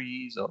technology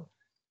trees or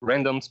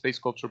random space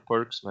culture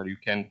perks where you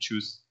can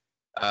choose,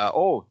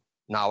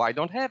 now I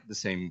don't have the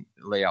same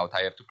layout,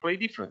 I have to play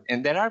different.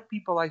 And there are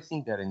people, I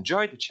think, that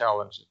enjoy the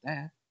challenge of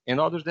that, and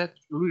others that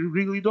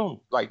really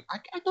don't. Like,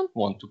 I don't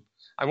want to.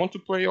 I want to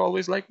play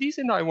always like this,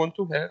 and I want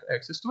to have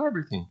access to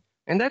everything,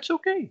 and that's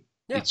okay.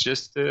 Yeah, it's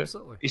just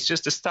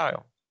a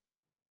style.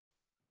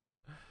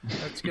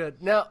 That's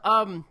good. Now,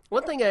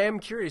 one thing I am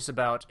curious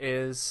about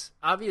is,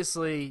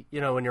 obviously,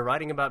 when you're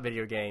writing about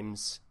video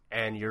games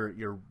and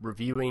you're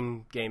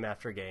reviewing game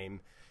after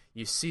game,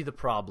 you see the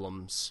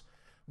problems,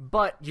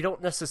 but you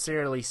don't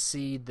necessarily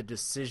see the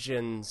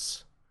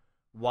decisions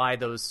why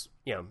those,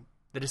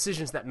 the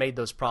decisions that made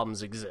those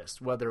problems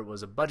exist, whether it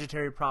was a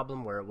budgetary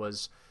problem, where it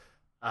was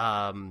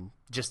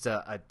just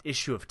a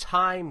issue of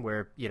time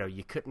where,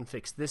 you couldn't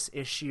fix this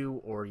issue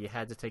or you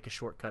had to take a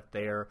shortcut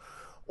there,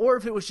 or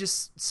if it was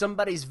just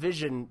somebody's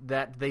vision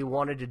that they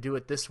wanted to do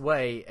it this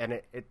way and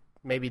it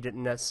maybe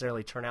didn't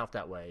necessarily turn out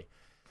that way.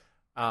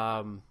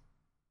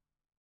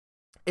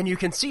 And you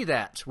can see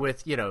that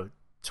with,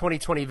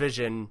 2020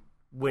 vision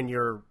when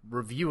you're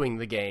reviewing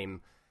the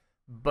game.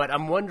 But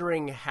I'm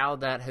wondering how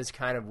that has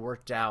kind of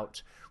worked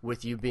out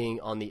with you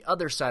being on the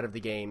other side of the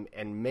game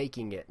and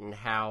making it, and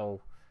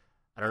how,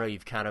 I don't know,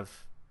 you've kind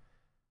of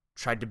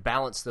tried to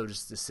balance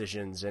those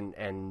decisions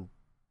and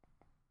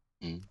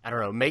I don't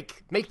know,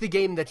 make the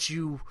game that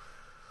you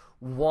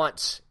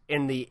want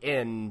in the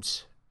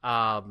end,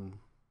 and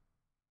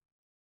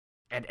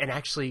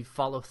actually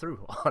follow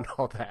through on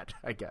all that,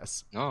 I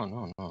guess.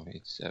 No.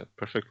 It's a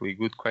perfectly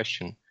good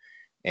question.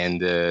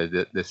 And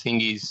the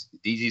thing is,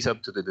 this is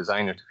up to the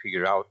designer to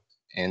figure out.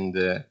 And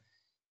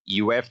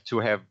you have to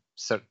have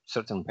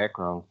certain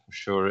background, for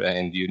sure,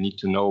 and you need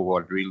to know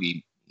what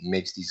really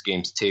makes these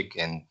games tick.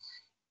 And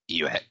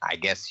I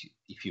guess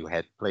if you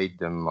had played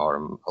them,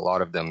 or a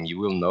lot of them, you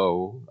will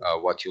know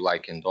what you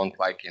like and don't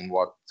like, and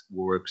what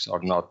works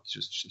or not,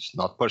 just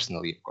not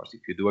personally, of course.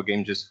 If you do a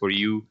game just for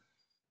you,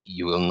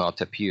 you will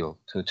not appeal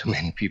to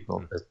many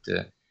people.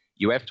 But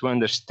you have to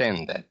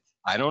understand that.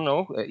 I don't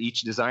know,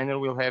 each designer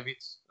will have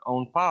its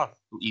own path,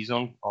 his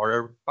own or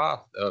her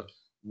path,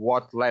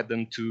 what led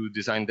them to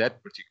design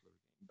that particular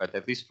game. But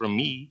at least for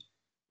me,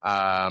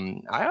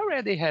 I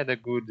already had a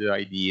good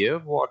idea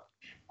of what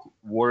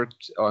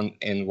worked on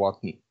and what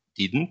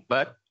didn't.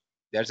 But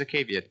there's a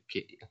caveat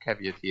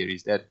here,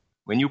 is that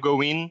when you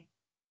go in,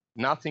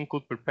 nothing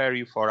could prepare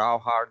you for how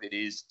hard it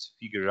is to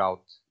figure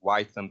out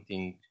why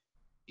something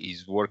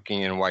is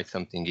working and why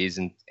something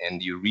isn't.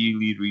 And you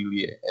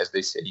really, as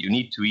they say, you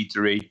need to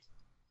iterate.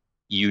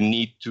 You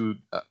need to,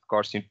 of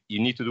course, you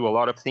need to do a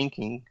lot of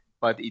thinking,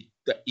 but it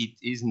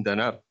isn't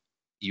enough.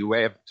 You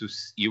have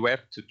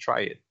to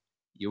try it.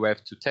 You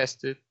have to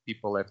test it.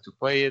 People have to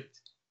play it.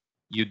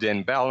 You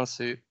then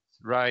balance it,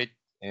 right?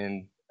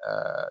 And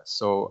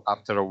so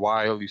after a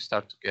while, you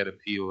start to get a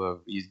feel of,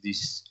 is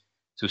this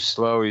too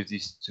slow? Is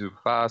this too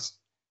fast?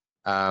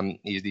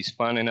 Is this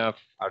fun enough?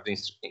 Are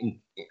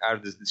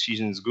the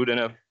decisions good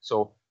enough?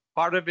 So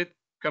part of it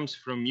comes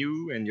from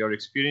you and your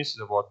experiences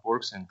of what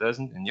works and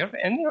doesn't, and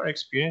your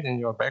experience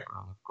and your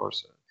background, of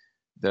course,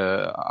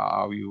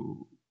 how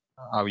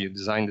you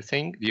design the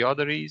thing. The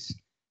other is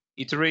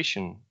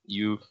iteration.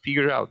 You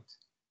figure out.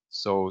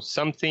 So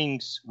some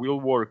things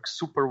will work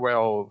super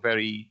well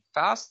very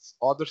fast.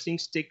 Other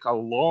things take a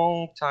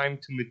long time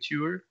to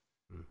mature.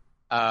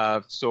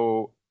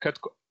 So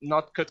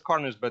not cut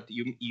corners, but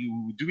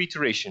you do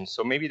iteration.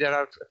 So maybe there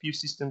are a few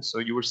systems. So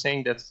you were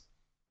saying that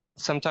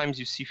sometimes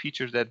you see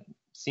features that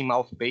seem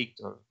half-baked,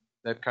 or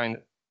that kind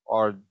of,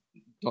 or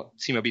not,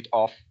 seem a bit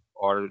off,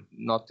 or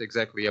not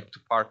exactly up to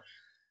par.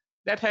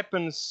 That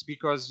happens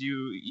because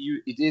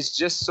it is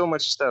just so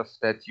much stuff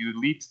that you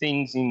leave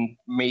things in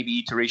maybe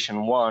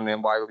iteration 1,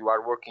 and while you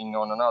are working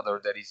on another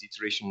that is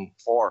iteration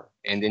 4,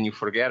 and then you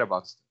forget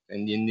about stuff,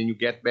 and then you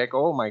get back,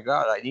 oh my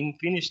god, I didn't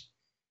finish.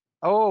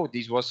 Oh,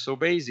 this was so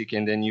basic,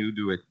 and then you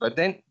do it. But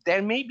then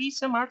there may be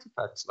some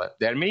artifacts left.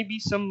 There may be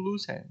some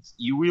loose ends.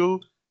 You will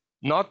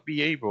not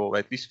be able,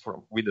 at least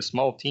with a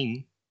small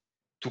team,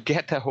 to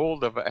get a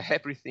hold of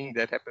everything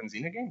that happens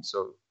in a game.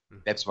 So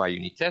that's why you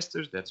need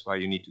testers. That's why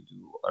you need to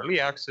do early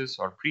access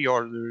or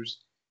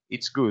pre-orders.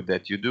 It's good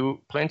that you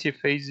do plenty of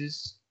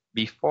phases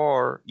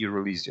before you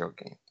release your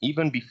game,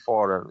 even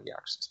before early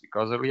access,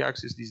 because early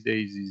access these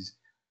days is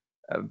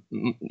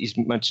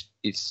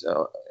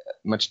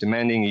much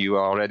demanding. You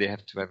already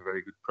have to have a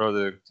very good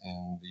product,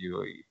 and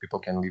people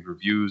can leave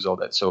reviews, all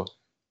that. So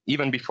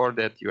even before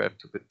that, you have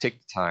to take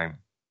the time.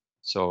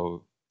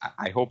 So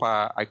I hope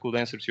I could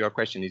answer to your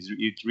question.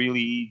 It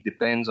really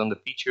depends on the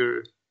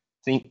feature.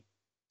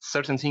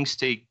 Certain things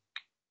take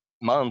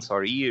months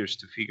or years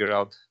to figure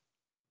out,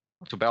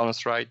 to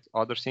balance right.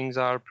 Other things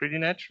are pretty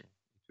natural.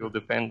 It will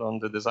depend on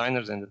the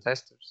designers and the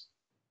testers.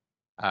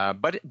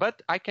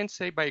 But I can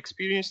say by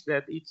experience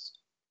that at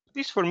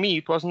least for me,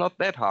 it was not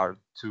that hard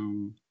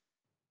to,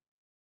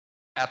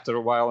 after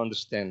a while,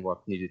 understand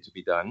what needed to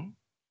be done.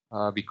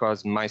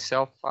 Because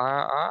myself,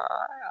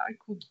 I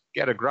could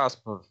get a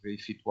grasp of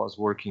if it was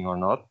working or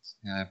not.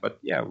 But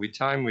yeah, with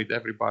time, with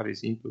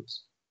everybody's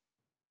inputs,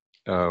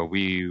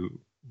 we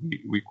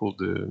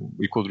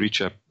could reach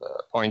a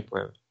point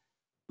where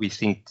we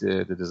think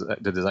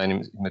the design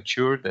is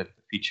mature, that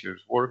the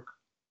features work.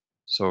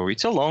 So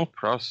it's a long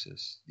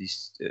process.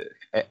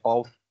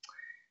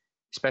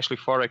 Especially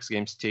Forex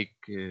games take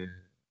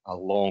a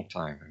long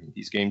time. I mean,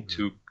 this game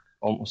took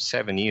almost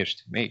 7 years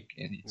to make,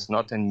 and it's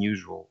not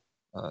unusual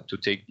to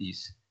take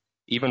these.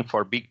 Even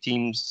for big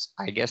teams,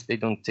 I guess they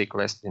don't take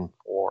less than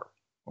 4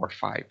 or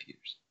 5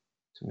 years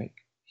to make.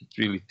 It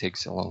really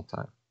takes a long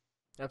time.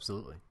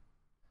 Absolutely.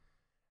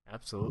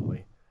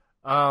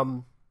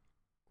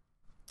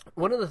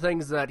 One of the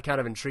things that kind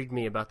of intrigued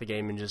me about the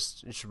game, and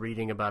just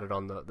reading about it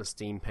on the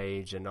Steam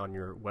page and on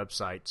your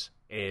website,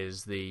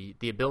 is the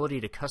ability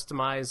to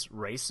customize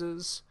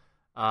races.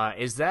 How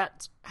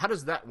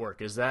does that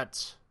work? Is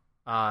that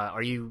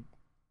are you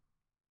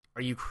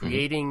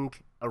creating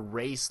a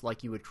race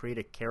like you would create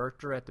a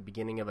character at the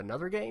beginning of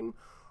another game,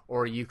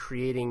 or are you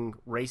creating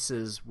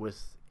races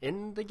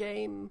within the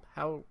game?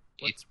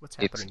 What's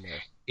happening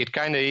there? It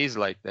kind of is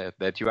like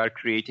that you are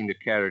creating the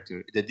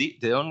character.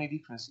 The only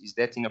difference is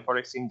that in a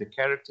Forex game, the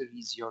character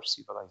is your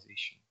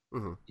civilization.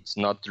 Mm-hmm. It's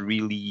not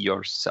really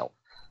yourself.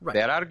 Right.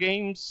 There are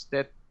games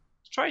that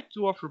try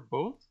to offer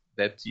both,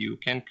 that you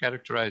can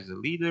characterize the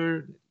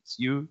leader, that it's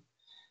you,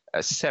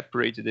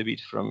 separated a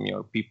bit from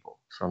your people,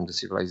 from the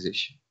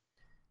civilization.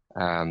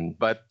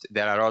 But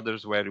there are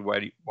others where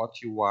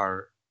what you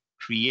are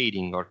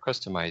creating or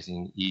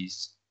customizing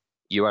is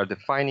you are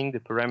defining the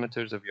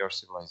parameters of your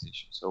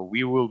civilization. So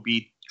we will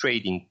be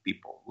trading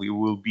people, we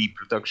will be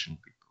production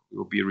people, we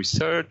will be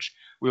research,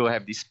 we will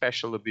have these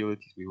special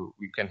abilities,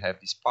 we can have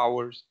these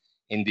powers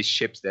and these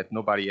ships that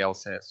nobody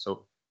else has.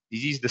 So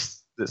this is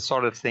the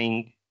sort of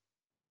thing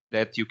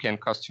that you can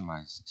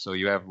customize. So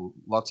you have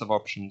lots of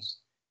options.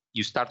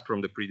 You start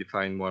from the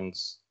predefined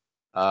ones,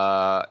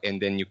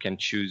 and then you can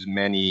choose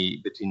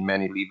between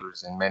many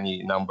levers and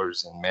many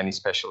numbers and many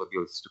special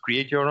abilities to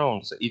create your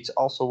own. So it's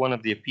also one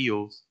of the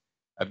appeals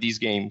of these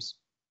games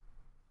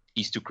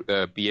is to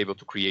be able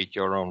to create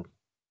your own,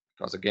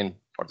 because again,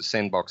 for the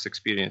sandbox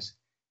experience.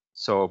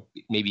 So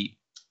maybe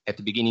at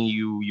the beginning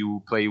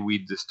you play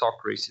with the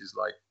stock races,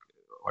 like,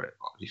 or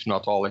if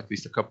not all, at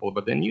least a couple,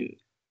 but then you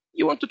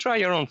want to try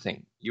your own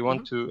thing. You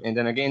want to, and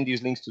then again,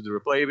 these links to the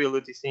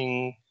replayability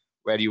thing,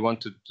 where you want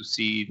to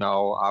see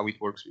now how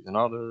it works with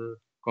another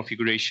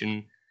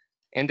configuration.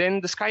 And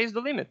then the sky is the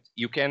limit.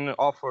 You can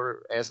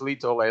offer as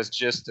little as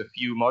just a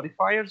few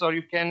modifiers, or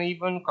you can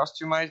even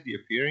customize the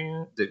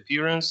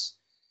appearance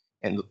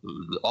and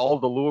all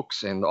the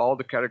looks and all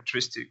the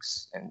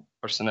characteristics and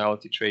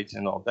personality traits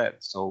and all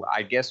that. So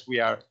I guess we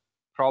are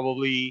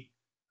probably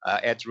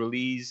at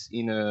release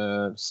in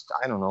a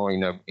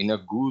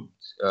good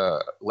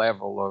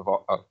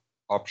level of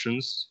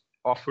options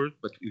offered,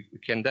 but we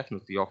can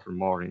definitely offer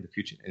more in the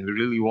future. And we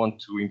really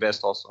want to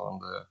invest also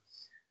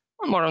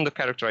more on the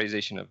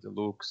characterization of the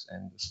looks,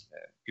 and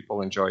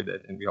people enjoy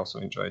that, and we also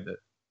enjoy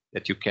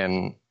that you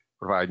can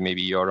provide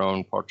maybe your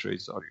own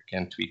portraits, or you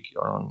can tweak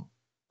your own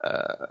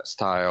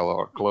style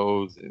or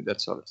clothes and that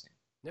sort of thing.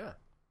 Yeah,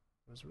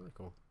 it was really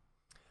cool.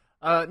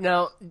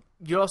 Now,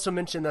 you also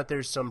mentioned that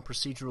there's some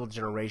procedural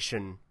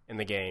generation in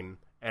the game,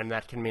 and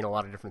that can mean a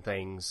lot of different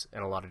things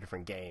in a lot of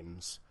different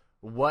games.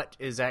 What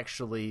is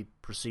actually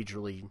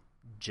procedurally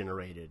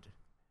generated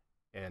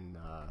in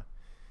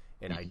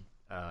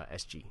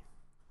SG?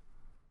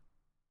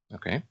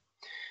 Okay.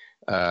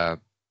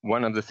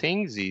 One of the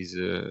things is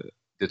the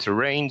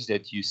terrains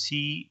that you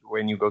see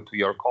when you go to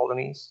your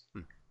colonies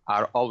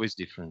are always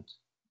different.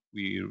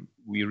 We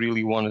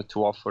really wanted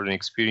to offer an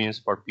experience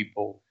for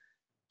people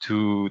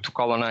to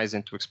colonize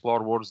and to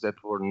explore worlds that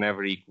were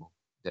never equal.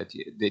 That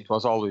it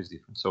was always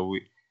different. So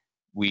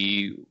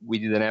we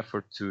did an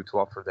effort to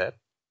offer that.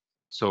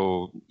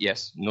 So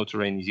yes, no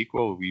terrain is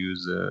equal. We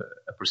use a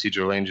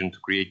procedural engine to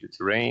create the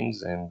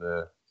terrains, and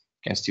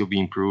can still be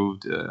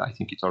improved. I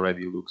think it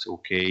already looks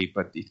okay,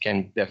 but it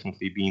can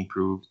definitely be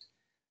improved,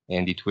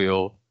 and it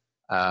will.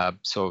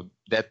 So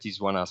that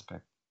is one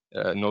aspect.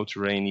 No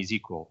terrain is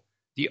equal.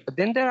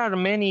 Then there are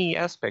many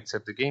aspects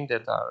of the game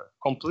that are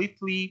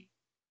completely,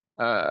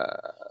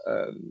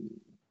 I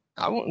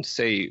won't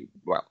say,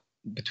 well,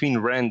 between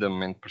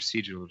random and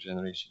procedural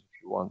generation,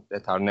 if you want,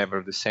 that are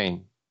never the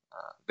same.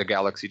 The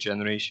galaxy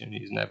generation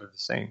is never the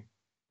same.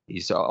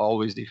 It's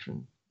always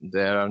different.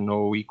 There are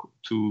no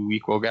two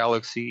equal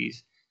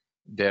galaxies.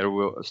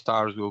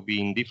 Stars will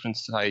be in different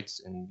sites,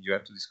 and you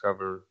have to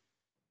discover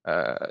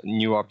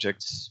new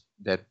objects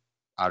that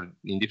are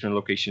in different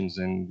locations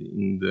and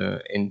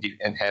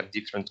and have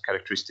different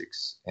characteristics,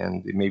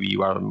 and maybe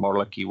you are more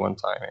lucky one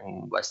time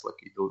and less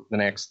lucky the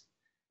next.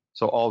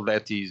 So all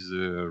that is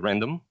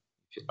random,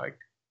 if you like,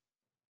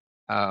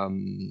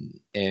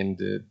 and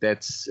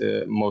that's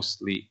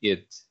mostly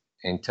it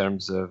in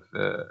terms of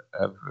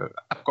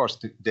course.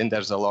 Then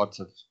there's a lot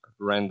of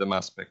random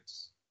aspects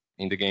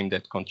in the game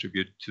that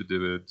contribute to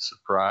the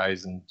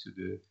surprise and to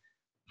the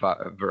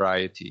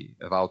variety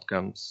of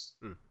outcomes.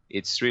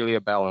 It's really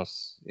a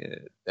balance.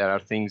 There are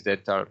things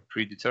that are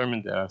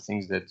predetermined. There are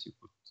things that you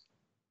put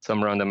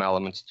some random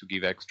elements to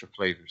give extra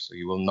flavor. So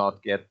you will not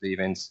get the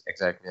events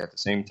exactly at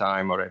the same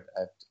time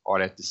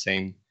or at the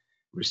same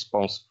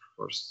response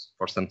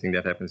for something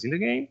that happens in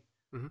the game.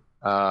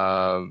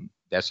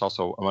 That's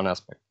also one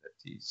aspect that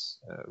is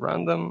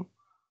random.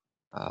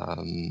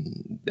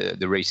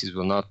 The races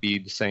will not be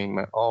the same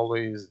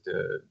always.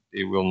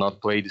 They will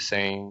not play the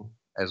same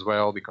as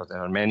well because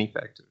there are many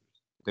factors.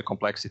 The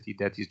complexity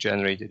that is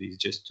generated is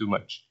just too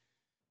much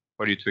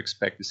for you to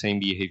expect the same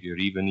behavior,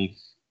 even if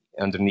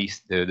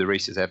underneath the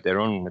races have their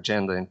own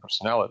agenda and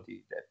personality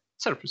that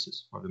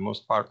surfaces for the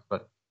most part.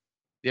 But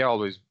they are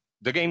always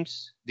the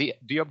games.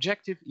 The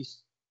objective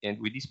is, and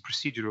with this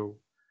procedural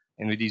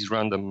and with this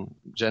random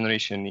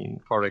generation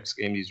in 4X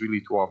games, is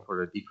really to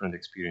offer a different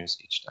experience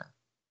each time.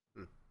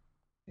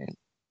 And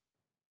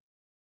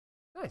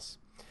nice.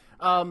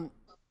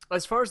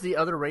 As far as the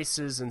other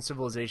races and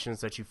civilizations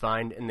that you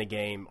find in the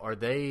game, are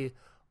they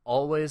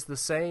always the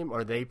same?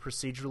 Are they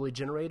procedurally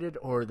generated,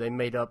 or are they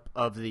made up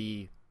of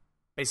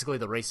basically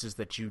the races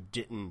that you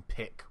didn't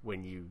pick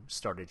when you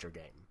started your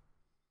game?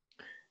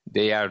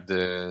 They are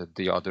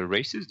the other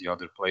races, the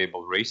other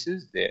playable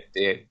races.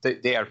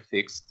 They are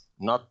fixed,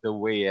 not the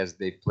way as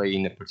they play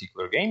in a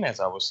particular game, as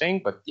I was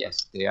saying, but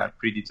yes, they are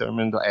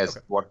predetermined as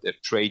what their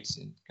traits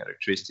and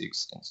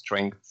characteristics and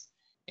strengths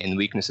and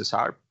weaknesses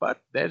are.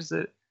 But there's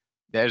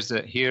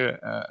here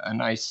a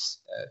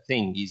nice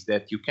thing is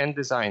that you can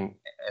design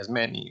as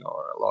many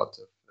or a lot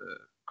of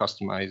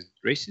customized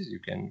races. You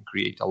can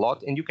create a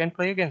lot and you can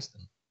play against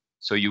them.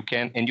 So you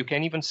can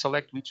even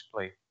select which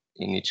play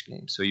in each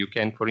game. So you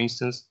can, for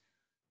instance,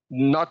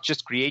 not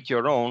just create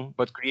your own,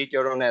 but create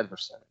your own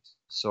adversaries.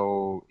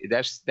 So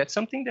that's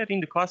something that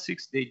in the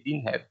classics they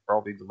didn't have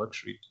probably the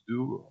luxury to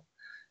do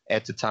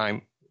at the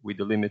time with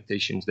the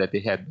limitations that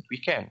they had, but we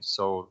can.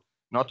 So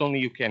not only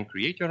you can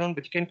create your own,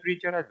 but you can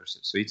create your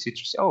adversaries. So it's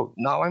interesting. Oh,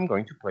 now I'm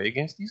going to play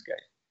against these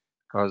guys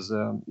because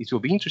it will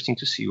be interesting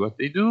to see what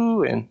they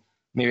do. And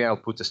maybe I'll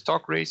put a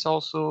stock race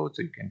also,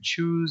 so you can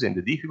choose, and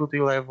the difficulty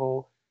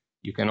level.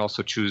 You can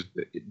also choose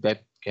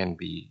that can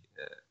be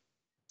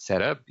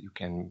set up. You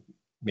can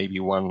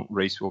maybe one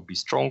race will be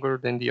stronger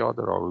than the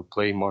other, or will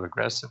play more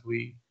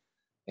aggressively.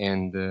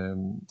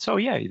 And so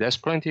yeah, there's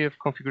plenty of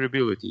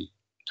configurability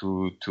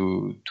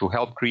to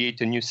help create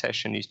a new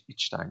session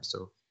each time.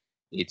 So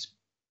it's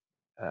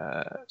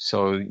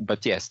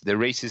but yes,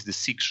 the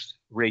 6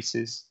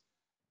 races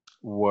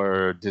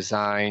were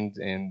designed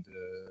and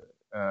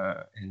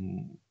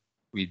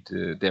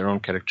with their own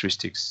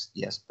characteristics.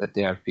 Yes, but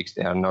they are fixed.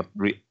 They are not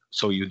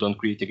so you don't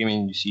create a game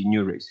and you see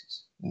new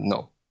races.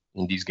 No,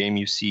 in this game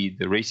you see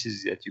the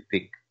races that you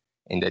pick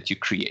and that you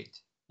create.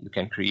 You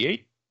can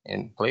create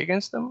and play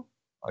against them,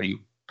 or you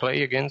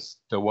play against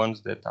the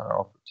ones that are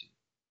offered to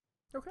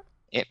you.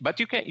 Okay. But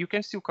you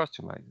can still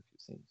customize a few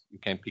things. You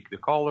can pick the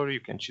color,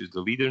 you can choose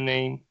the leader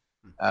name,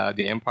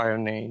 the empire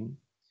name,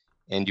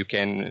 and you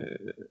can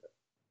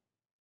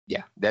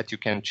that you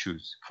can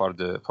choose for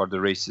the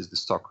races, the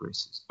stock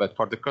races. But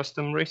for the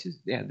custom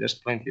races, there's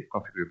plenty of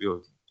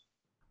configurability.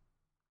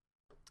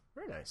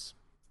 Very nice.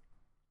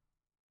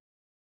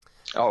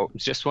 Oh,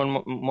 just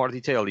one more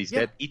detail is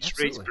that each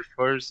absolutely. race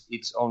prefers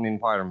its own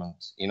environment.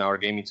 In our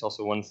game, it's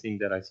also one thing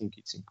that I think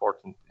it's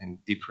important and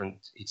different.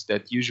 It's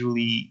that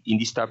usually in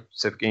these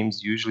types of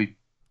games, usually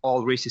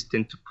all races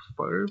tend to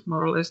prefer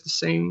more or less the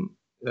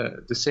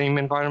same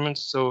environment.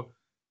 So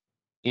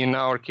in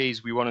our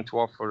case, we wanted to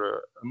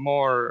offer a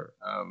more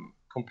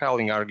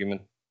compelling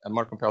argument, a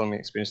more compelling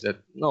experience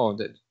that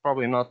that's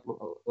probably not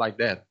like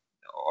that.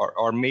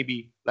 Or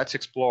maybe let's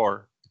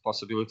explore the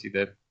possibility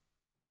that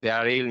there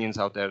are aliens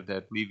out there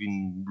that live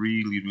in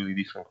really, really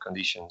different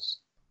conditions.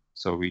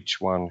 So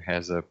each one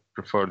has a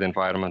preferred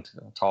environment,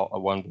 a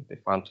one that they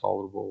found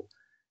tolerable,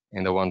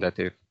 and the one that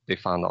they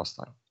found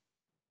hostile.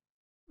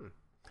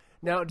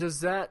 Now, does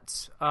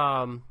that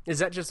is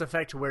that just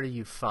affect where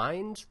you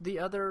find the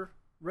other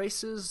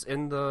races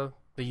in the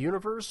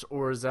universe,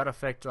 or does that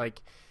affect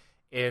like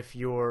if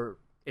your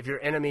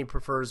enemy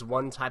prefers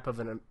one type of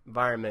an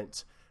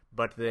environment,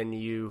 but then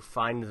you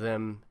find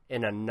them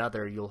in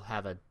another, you'll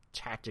have a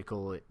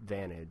tactical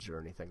advantage or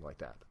anything like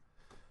that?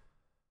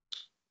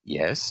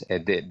 Yes,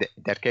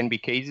 there can be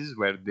cases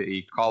where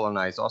they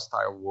colonize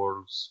hostile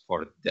worlds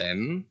for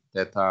them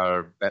that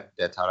are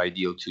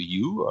ideal to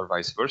you, or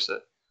vice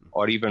versa,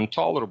 or even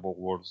tolerable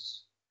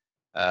worlds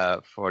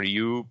for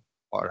you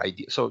or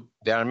ideal. So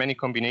there are many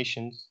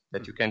combinations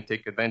that you can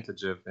take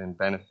advantage of and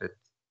benefit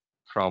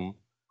from.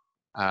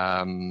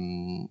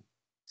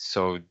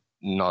 So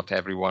not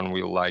everyone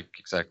will like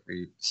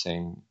exactly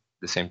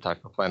the same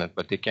type of planet,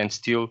 but they can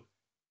still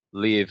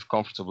live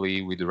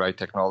comfortably with the right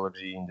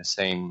technology in the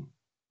same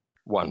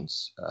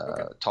ones.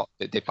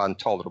 They find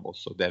tolerable,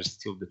 so there's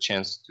still the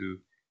chance to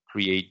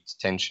create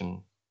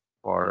tension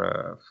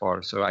for.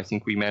 So I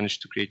think we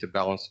managed to create a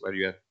balance where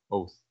you have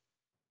both.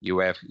 You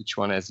have each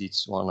one has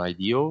its one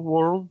ideal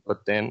world,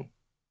 but then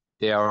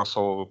they are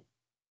also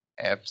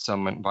have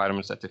some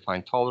environments that they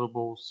find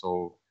tolerable.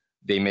 So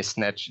they may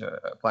snatch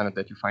a planet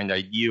that you find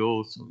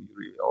ideal. So you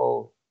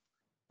really,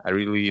 I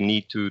really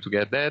need to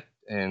get that,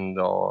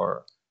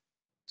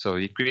 so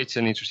it creates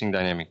an interesting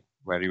dynamic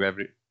where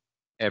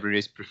every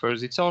race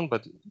prefers its own,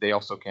 but they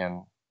also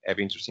can have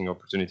interesting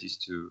opportunities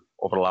to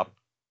overlap.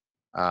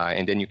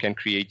 And then you can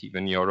create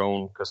even your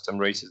own custom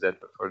races that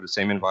prefer the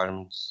same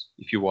environments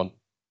if you want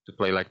to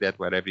play like that,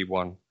 where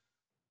everyone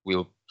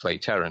will play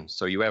Terran.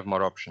 So you have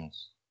more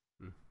options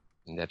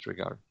in that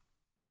regard.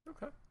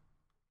 Okay.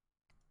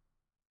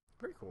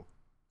 Very cool.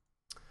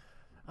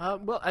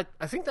 Well,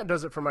 I think that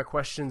does it for my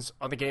questions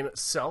on the game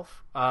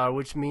itself,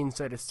 which means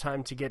that it's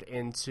time to get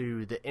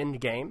into the end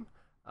game,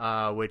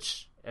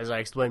 which, as I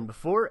explained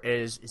before,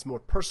 is more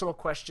personal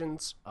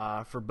questions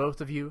for both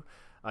of you.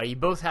 You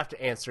both have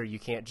to answer. You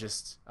can't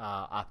just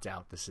opt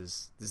out. This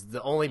is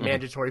the only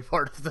mandatory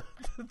part of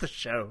the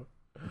show.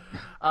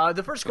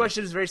 The first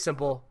question is very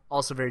simple,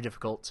 also very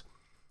difficult.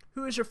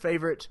 Who is your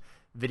favorite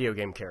video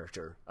game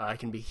character? It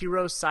can be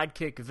hero,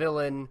 sidekick,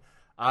 villain,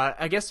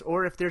 I guess,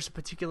 or if there's a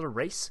particular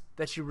race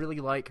that you really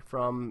like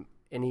from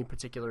any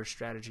particular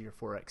strategy or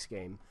 4X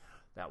game,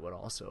 that would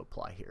also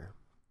apply here.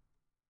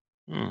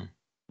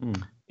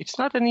 It's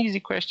not an easy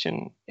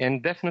question,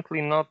 and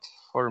definitely not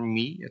for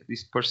me, at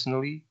least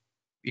personally,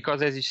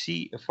 because as you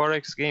see, a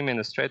 4X game and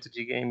a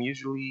strategy game,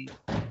 usually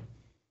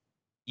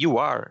you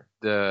are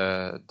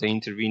the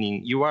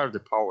intervening, you are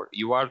the power,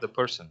 you are the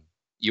person,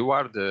 you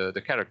are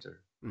the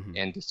character,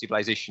 and the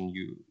civilization,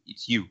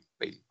 it's you,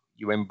 basically.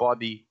 You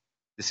embody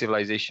the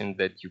civilization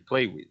that you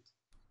play with.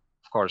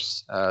 Of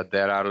course,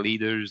 there are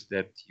leaders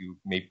that you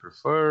may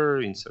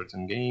prefer in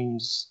certain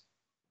games.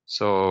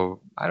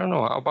 So I don't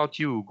know. How about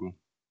you,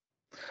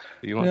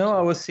 Hugo?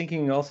 I was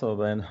thinking also,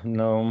 Ben.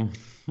 No,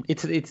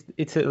 it's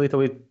a little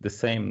bit the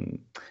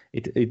same.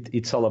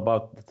 It's all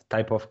about the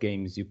type of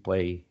games you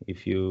play.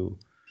 If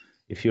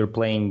you're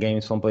playing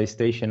games on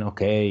PlayStation,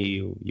 okay,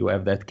 you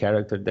have that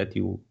character that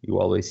you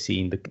always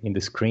see in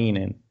the screen,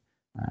 and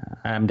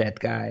I'm that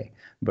guy.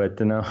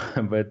 But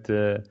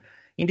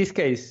in this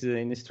case,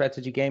 in the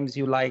strategy games,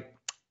 you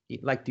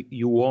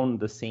you own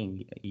the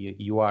thing.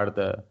 You are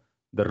the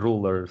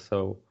ruler.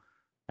 So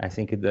I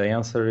think the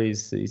answer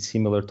is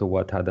similar to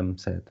what Adam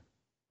said.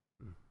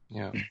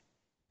 Yeah.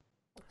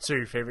 So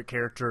your favorite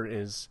character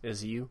is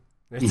you?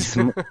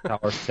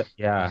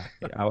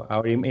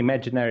 Our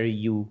imaginary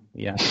you,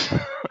 yeah.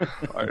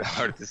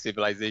 or the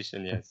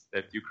civilization, yes,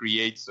 that you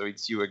create, so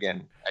it's you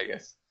again, I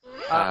guess.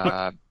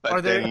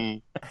 Are there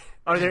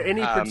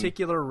any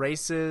particular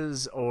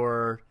races,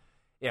 or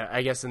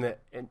I guess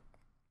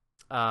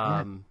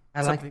I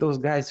like those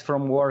guys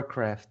from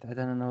Warcraft. I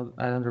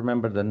don't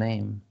remember the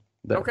name.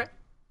 Okay.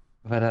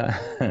 But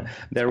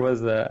there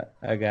was a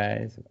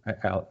guy.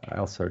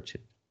 I'll search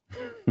it.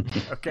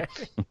 Okay.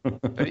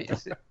 But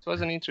it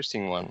was an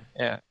interesting one.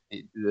 Yeah.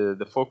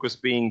 The focus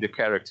being the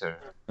character,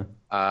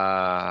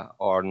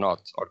 or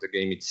not, or the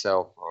game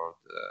itself, or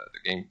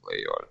the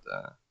gameplay, or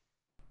the.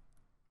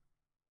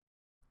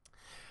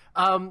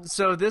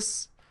 So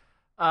this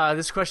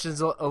question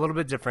is a little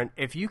bit different.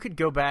 If you could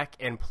go back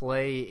and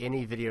play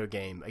any video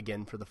game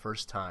again for the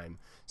first time,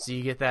 so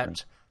you get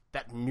that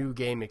new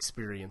game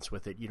experience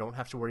with it, you don't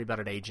have to worry about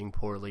it aging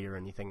poorly or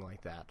anything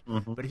like that.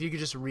 But if you could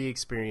just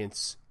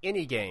re-experience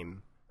any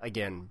game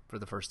again for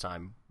the first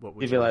time, what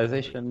would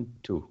Civilization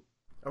 2.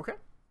 Okay.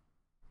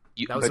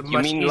 That was a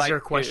much easier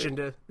question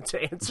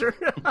to answer.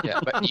 Yeah,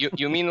 but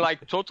you mean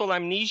like total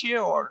amnesia,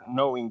 or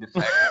knowing the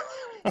fact?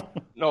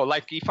 No,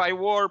 like if I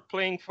were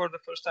playing for the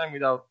first time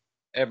without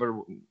ever,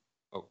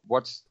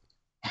 what's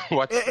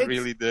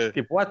really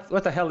the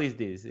what the hell is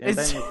this? And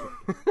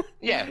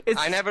then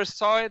I never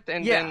saw it,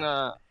 and then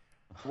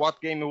what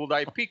game would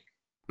I pick?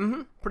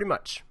 Pretty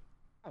much.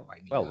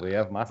 We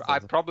have Masters. I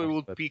probably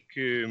would pick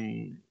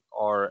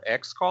or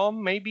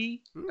XCOM,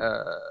 maybe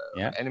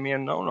Enemy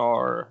Unknown,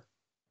 or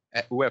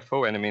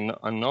UFO Enemy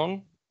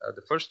Unknown,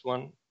 the first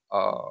one,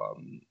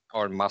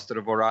 or Master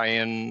of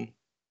Orion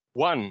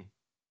 1,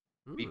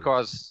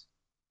 because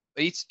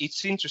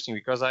it's interesting,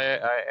 because I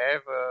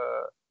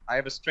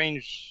have a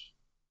strange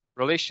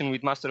relation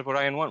with Master of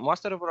Orion 1.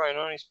 Master of Orion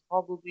 1 is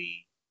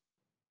probably,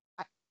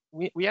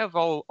 we have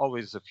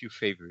always a few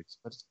favorites,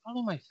 but it's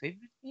probably my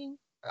favorite game.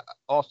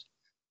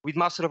 With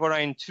Master of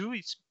Orion 2,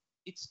 it's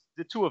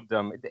the two of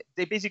them.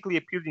 They basically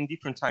appeared in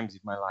different times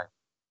in my life.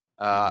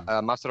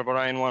 Master of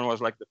Orion 1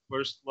 was like the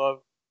first love,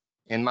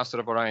 and Master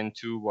of Orion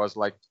 2 was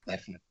like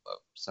definite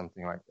love,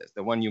 something like this,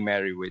 the one you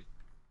marry with.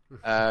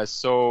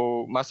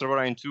 So Master of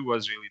Orion 2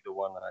 was really the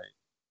one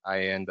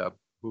I end up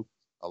hooked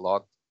a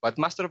lot. But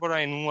Master of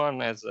Orion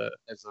 1 as a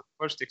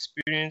first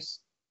experience,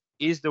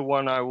 is the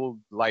one I would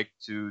like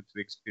to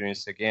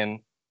experience again,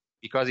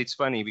 because it's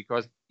funny,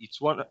 because it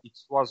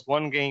was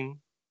one game,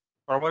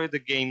 probably the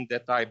game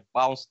that I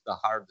bounced the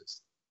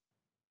hardest.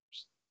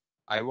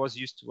 I was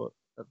used to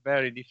a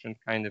very different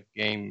kind of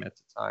game at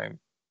the time.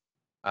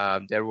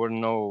 There were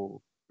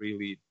no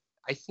really.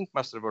 I think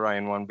Master of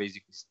Orion 1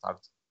 basically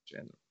started the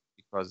genre,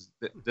 because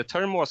the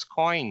term was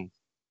coined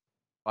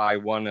by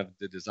one of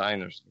the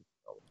designers.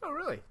 Oh,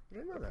 really? I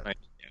didn't know that.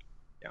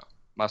 Yeah.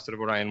 Master of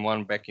Orion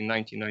 1 back in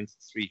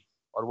 1993.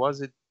 Or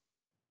was it?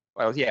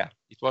 Well, yeah,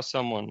 it was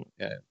someone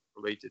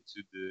related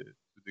to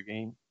the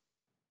game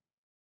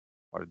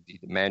or the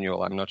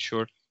manual. I'm not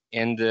sure.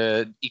 And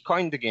he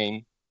coined the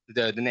game,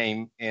 the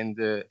name, and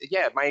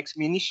my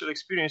initial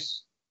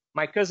experience.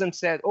 My cousin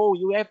said, "Oh,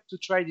 you have to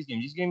try this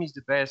game. This game is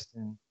the best."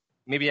 And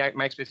maybe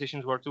my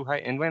expectations were too high.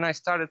 And when I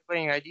started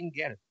playing, I didn't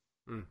get it.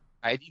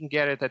 I didn't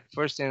get it at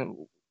first.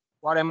 And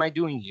what am I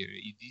doing here?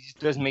 It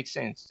doesn't make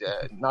sense.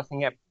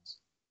 Nothing happens.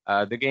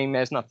 The game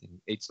has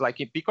nothing. It's like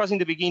because in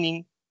the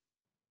beginning,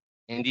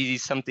 and this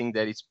is something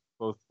that is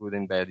both good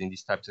and bad in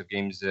these types of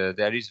games,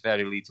 there is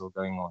very little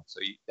going on. So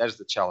there's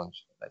the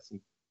challenge. I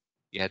think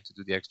you had to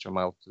do the extra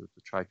mile to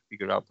try to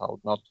figure out how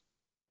not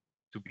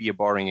to be a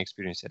boring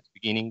experience at the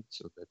beginning,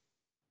 so that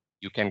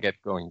you can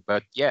get going.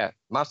 But yeah,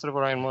 Master of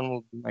Orion 1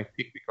 will be my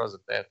pick because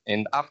of that.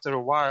 And after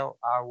a while,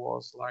 I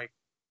was like,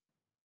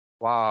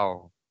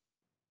 wow.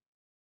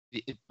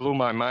 It blew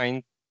my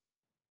mind,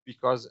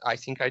 because I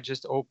think I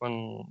just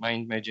opened my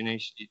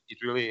imagination. It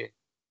really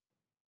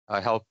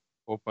helped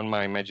open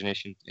my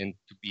imagination and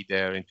to be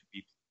there and to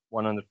be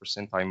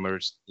 100%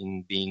 immersed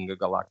in being a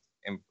galactic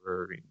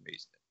emperor in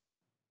ways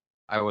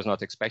that I was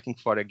not expecting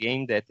for a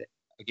game that,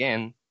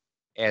 again,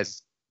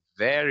 has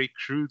very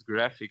crude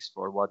graphics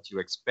for what you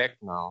expect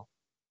now.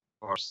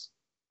 Of course,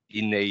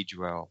 didn't age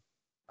well.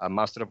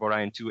 Master of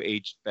Orion 2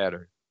 aged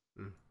better,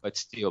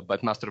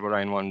 but Master of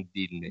Orion 1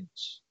 didn't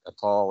age at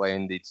all,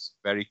 and it's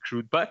very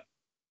crude, but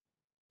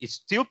it's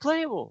still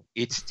playable.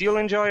 It's still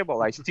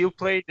enjoyable. I still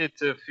played it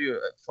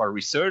for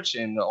research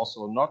and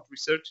also not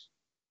research.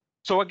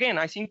 So again,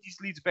 I think this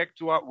leads back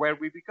to where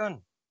we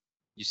began.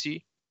 You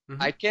see,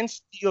 I can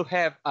still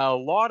have a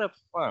lot of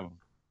fun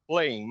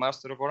playing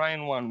Master of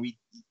Orion 1 with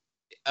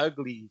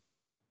ugly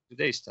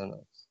today's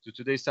standards. To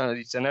today's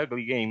standards, it's an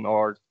ugly game,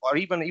 or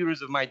even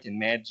Heroes of Might and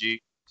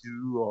Magic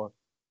 2, or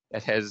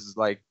that has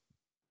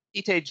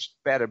it aged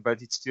better,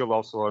 but it's still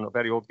also a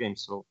very old game.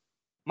 So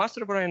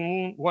Master of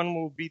Orion 1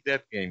 will be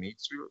that game.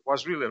 It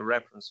was really a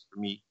reference for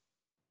me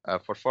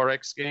for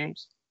 4X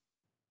games.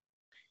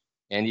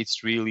 And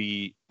it's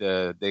really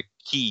the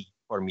key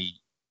for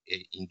me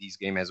in this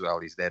game as well,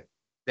 is that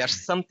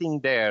there's something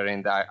there,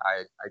 and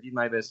I did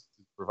my best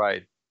to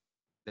provide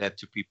that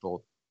to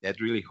people that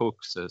really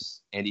hooks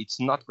us. And it's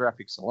not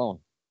graphics alone.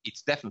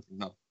 It's definitely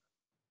not.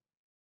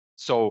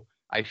 So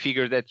I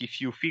figured that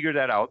if you figure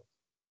that out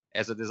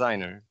as a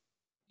designer,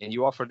 and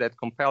you offer that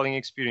compelling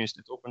experience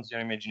that opens your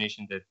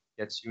imagination, that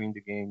gets you in the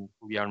game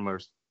fully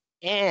immersed,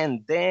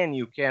 and then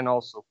you can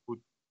also put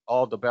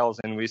all the bells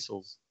and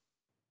whistles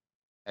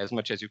as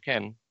much as you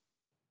can,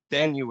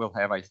 then you will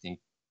have, I think,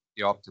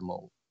 the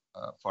optimal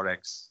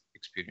 4X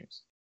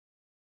experience.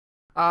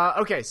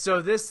 Okay,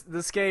 so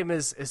this game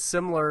is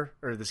similar,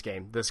 or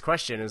this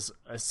question is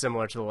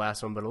similar to the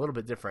last one, but a little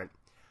bit different.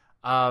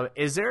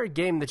 Is there a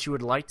game that you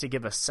would like to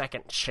give a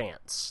second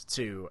chance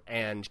to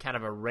and kind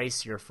of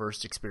erase your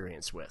first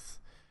experience with?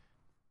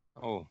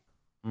 Oh.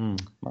 Well,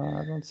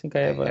 I don't think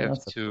I have an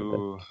answer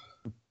to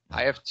that.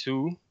 I have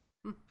two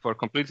for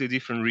completely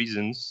different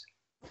reasons.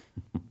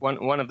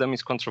 One of them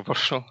is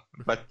controversial,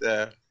 but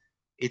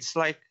it's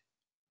like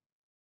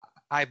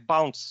I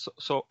bounced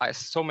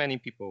so many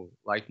people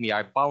like me.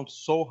 I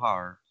bounced so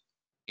hard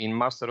in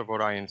Master of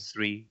Orion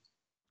 3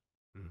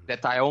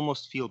 that I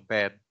almost feel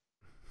bad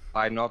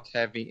by not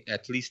having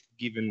at least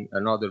given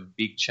another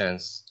big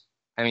chance.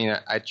 I mean,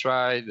 I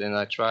tried, and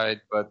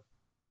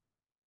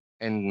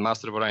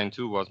Master of Orion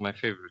 2 was my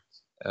favorite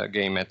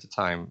game at the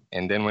time.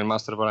 And then when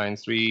Master of Orion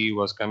 3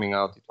 was coming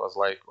out, it was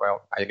like,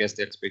 well, I guess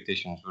the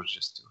expectations were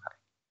just too high.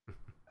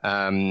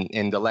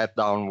 And the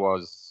letdown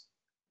was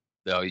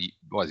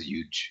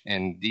huge.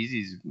 And this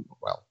is,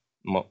 well,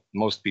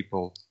 most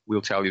people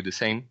will tell you the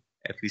same,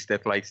 at least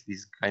that likes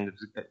these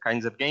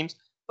kinds of games.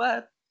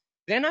 But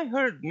then I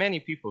heard many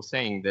people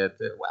saying that,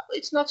 well,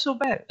 it's not so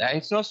bad.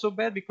 It's not so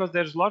bad because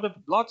there's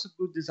lots of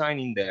good design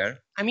in there.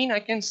 I mean, I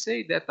can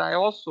say that I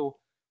also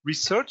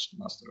researched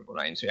Master of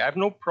Orion, so I have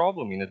no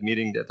problem in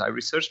admitting that I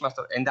researched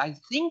Master, and I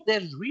think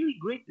there's really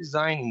great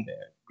design in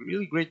there,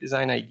 really great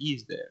design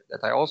ideas there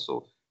that I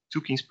also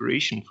took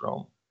inspiration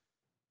from.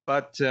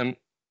 But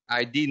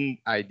I didn't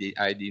give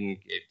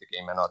the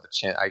game another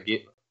chance.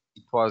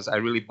 I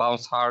really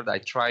bounced hard. I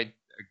tried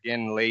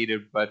again later,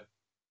 but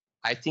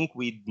I think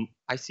with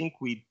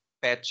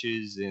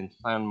patches and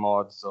fan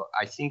mods,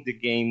 I think the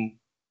game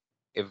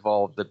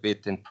evolved a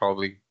bit and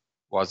probably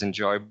was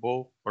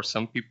enjoyable for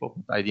some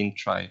people, but I didn't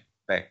try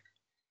back.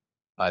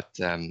 But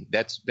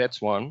that's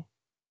one.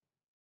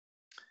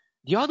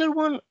 The other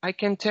one I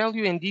can tell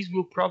you, and this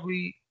will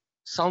probably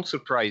sound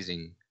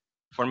surprising,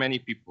 for many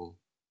people.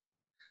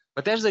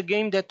 But there's a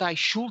game that I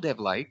should have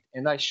liked,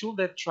 and I should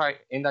try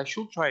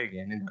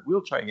again, and I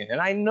will try again.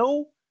 And I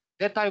know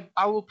that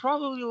I will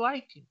probably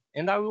like it,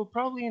 and I will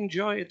probably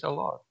enjoy it a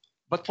lot.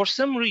 But for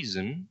some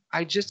reason,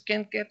 I just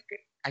can't get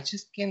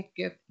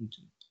into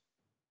it,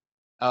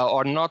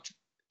 or not,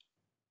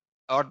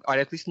 or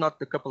at least not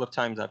the couple of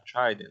times I've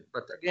tried it.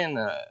 But again,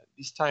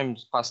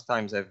 past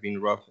times have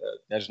been rough.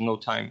 There's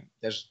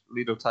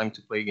little time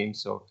to play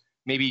games. So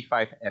maybe if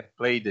I have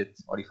played it,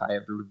 or if I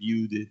have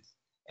reviewed it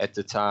at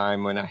the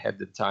time when I had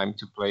the time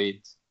to play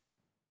it,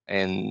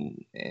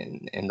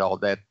 and all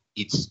that,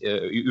 it's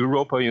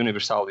Europa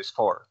Universalis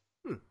 4.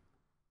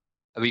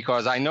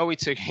 Because I know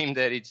it's a game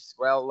that it's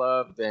well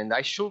loved, and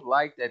I should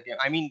like that game.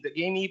 I mean, the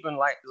game even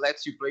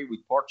lets you play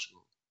with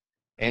Portugal,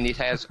 and it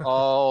has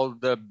all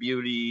the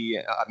beauty.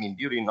 I mean,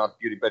 beauty, not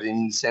beauty, but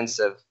in the sense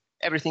of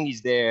everything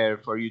is there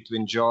for you to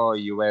enjoy.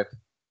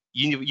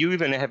 You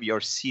even have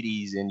your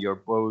cities and your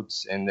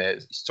boats, and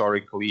as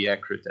historically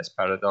accurate as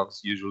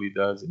Paradox usually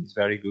does, and it's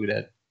very good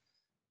at.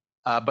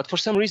 But for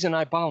some reason,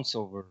 I bounce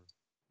over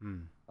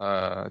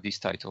these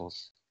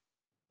titles.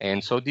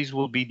 And so this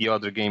will be the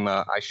other game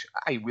I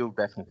will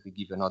definitely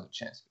give another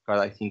chance, because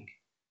I think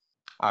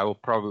I will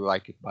probably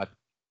like it. But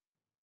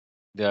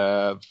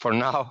for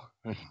now,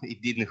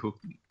 it didn't hook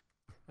me.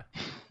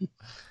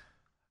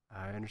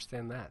 I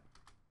understand that.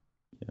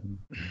 Yeah.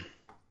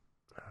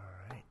 All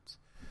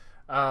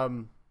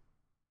right.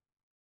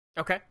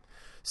 Okay.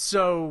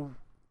 So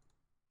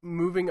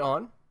moving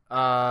on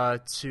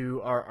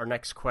to our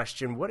next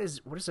question. What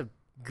is a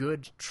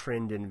good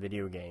trend in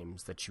video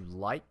games that you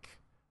like?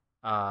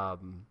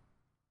 And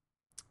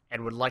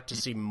would like to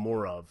see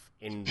more of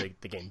in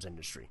the games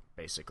industry,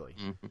 basically.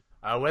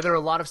 Mm-hmm. Whether a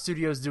lot of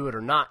studios do it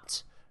or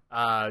not,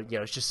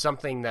 it's just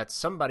something that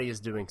somebody is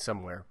doing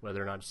somewhere,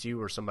 whether or not it's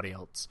you or somebody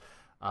else.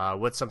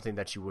 What's something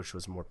that you wish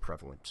was more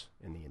prevalent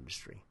in the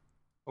industry?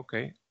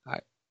 Okay.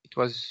 It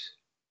was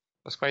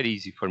quite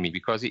easy for me,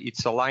 because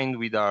it's aligned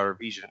with our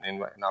vision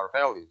and our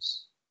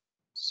values.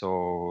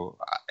 So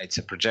it's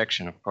a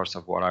projection, of course,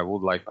 of what I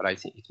would like, but I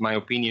think it's my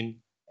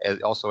opinion,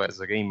 also as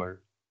a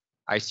gamer.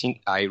 I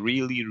think I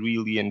really,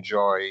 really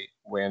enjoy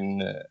when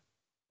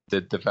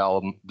the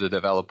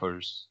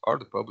developers or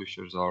the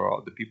publishers or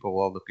all the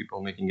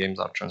people making games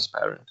are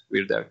transparent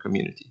with their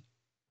community,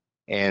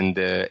 and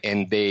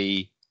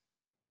they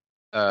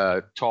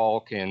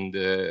talk and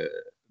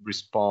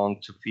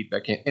respond to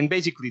feedback and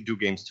basically do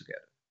games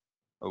together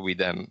with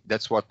them.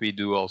 That's what we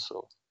do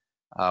also.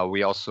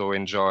 We also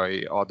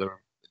enjoy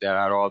there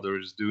are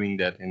others doing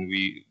that, and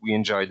we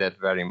enjoy that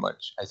very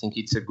much. I think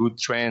it's a good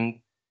trend,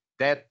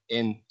 that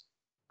and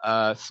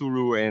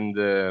through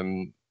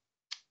and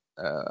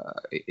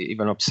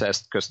even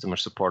obsessed customer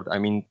support. I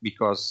mean,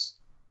 because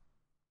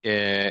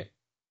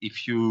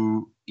if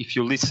you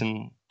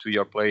listen to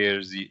your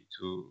players,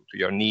 to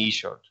your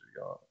niche or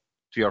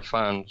to your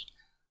fans,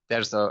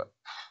 there's a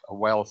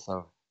wealth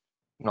of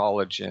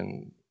knowledge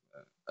and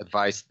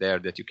advice there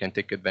that you can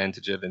take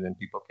advantage of, and then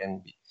people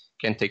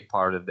can take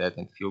part of that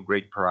and feel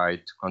great pride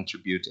to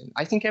contribute. And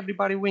I think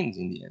everybody wins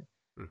in the end.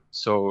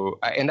 So,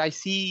 and I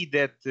see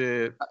that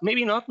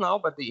maybe not now,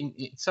 but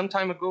some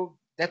time ago,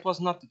 that was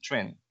not the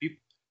trend.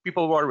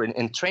 People were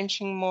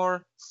entrenching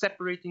more,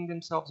 separating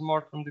themselves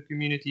more from the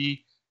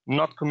community,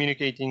 not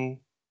communicating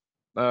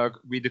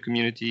with the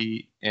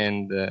community,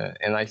 and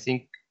I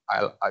think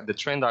the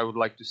trend I would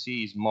like to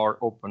see is more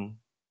open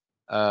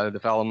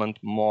development,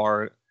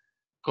 more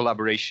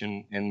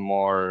collaboration, and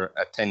more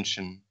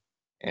attention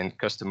and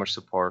customer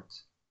support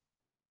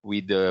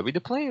with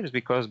the players,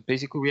 because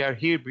basically we are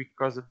here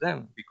because of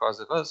them, because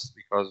of us,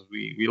 because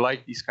we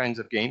like these kinds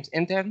of games,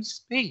 and there is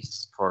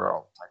space for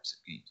all types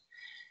of games.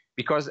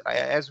 Because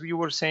as we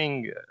were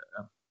saying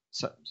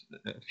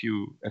a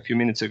few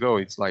minutes ago,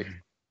 it's like,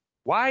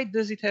 why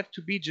does it have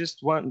to be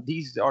just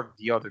these or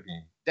the other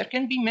game? There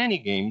can be many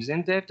games,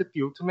 and that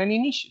appeal to many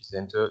niches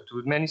and to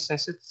many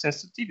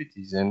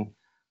sensitivities, and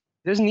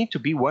it doesn't need to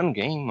be one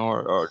game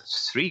or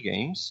 3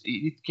 games.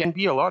 It can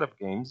be a lot of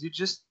games. You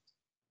just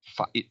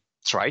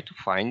try to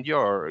find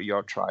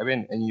your tribe,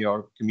 and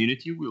your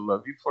community will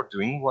love you for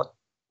doing what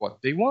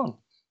they want.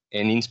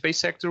 And in Space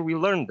Sector, we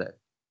learned that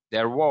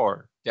there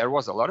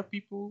was a lot of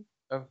people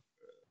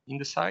in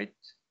the site,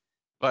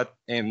 but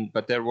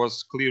there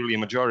was clearly a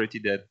majority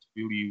that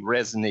really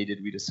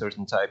resonated with a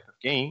certain type of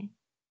game.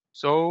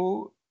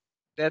 So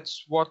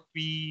that's what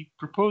we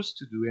proposed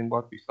to do, and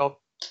what we felt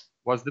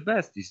was the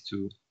best is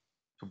to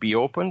be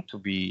open,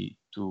 to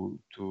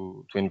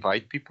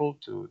invite people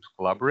to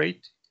collaborate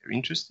if they're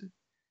interested,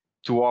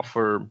 to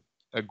offer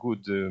a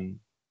good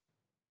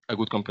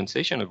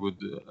compensation, a good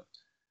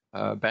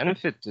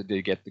benefit.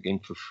 They get the game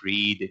for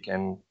free.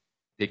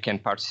 They can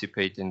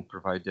participate and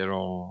provide their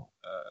own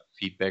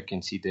feedback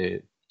and see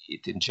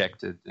it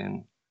injected,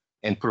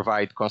 and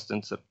provide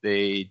constant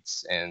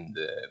updates and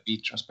be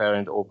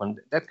transparent, open,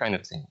 that kind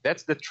of thing.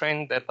 That's the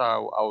trend that I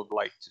would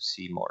like to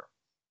see more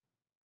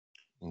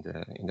in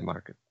the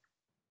market.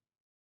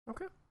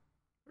 Okay,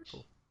 very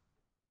cool.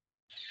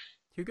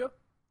 Hugo?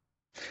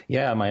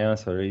 Yeah, my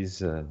answer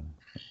is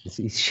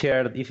It's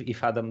shared.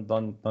 If Adam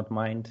don't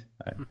mind,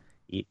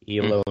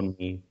 he loan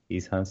me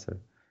his answer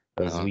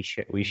because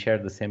we share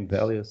the same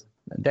values.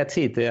 That's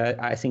it.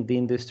 I think the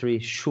industry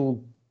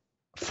should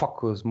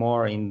focus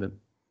more in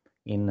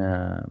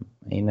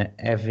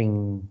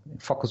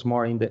focus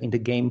more in the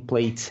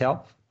gameplay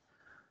itself,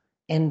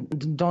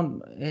 and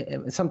don't.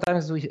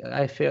 Sometimes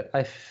I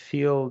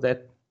feel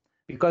that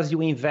because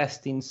you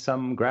invest in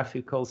some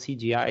graphical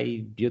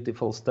CGI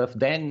beautiful stuff,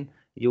 then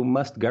you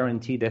must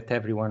guarantee that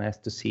everyone has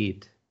to see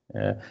it.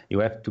 You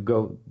have to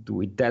go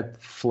with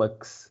that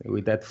flux,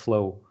 with that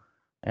flow,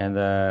 and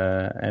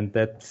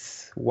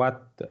that's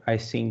what I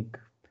think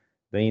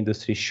the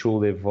industry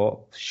should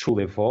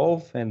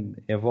evolve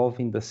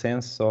in the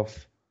sense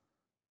of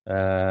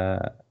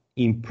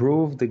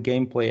improve the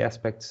gameplay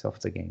aspects of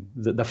the game,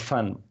 the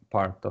fun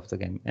part of the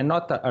game, and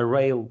not a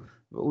rail.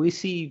 We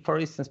see, for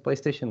instance,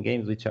 PlayStation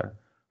games which are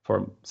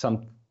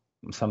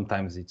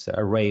sometimes it's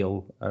a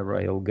railway.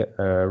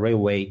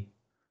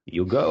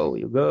 You go,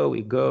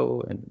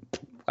 and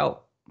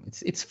well,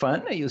 it's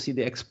fun. You see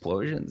the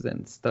explosions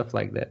and stuff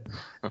like that,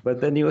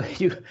 but then you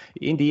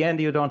in the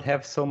end you don't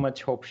have so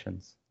much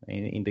options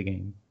in the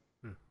game,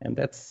 and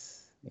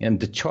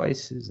the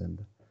choices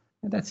and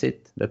that's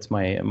it. That's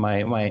my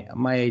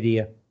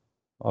idea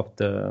of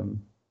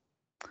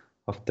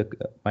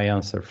my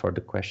answer for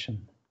the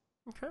question.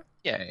 Okay.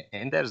 Yeah,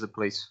 and there's a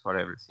place for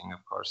everything,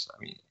 of course. I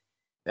mean,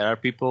 there are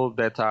people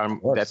that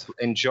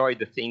enjoy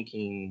the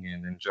thinking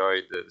and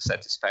enjoy the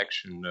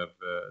satisfaction of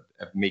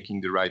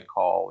making the right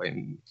call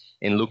and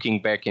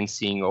looking back and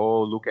seeing,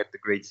 oh, look at the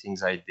great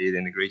things I did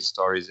and the great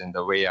stories and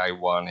the way I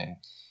won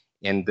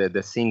and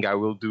the thing I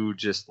will do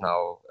just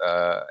now.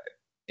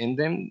 And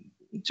then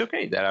it's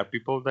okay. There are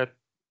people that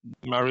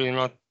are really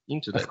not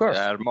into that. Of course.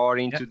 They are more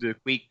into the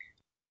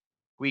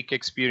quick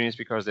experience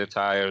because they're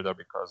tired or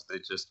because they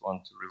just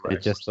want to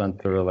relax. They just want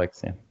to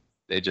relax, yeah.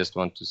 They just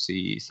want to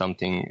see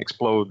something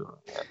explode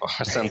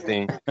or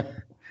something.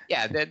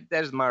 Yeah,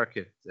 there's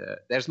market.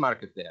 There's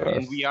market there,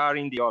 and we are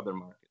in the other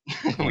market.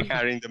 We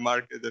are in the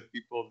market of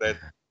people that,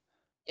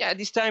 in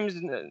these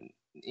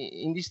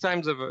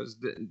times of us,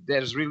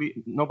 there's really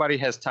nobody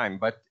has time.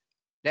 But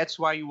that's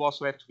why you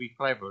also have to be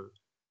clever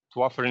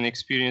to offer an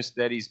experience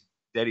that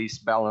is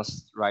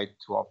balanced, right?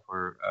 To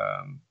offer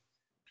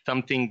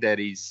something that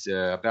is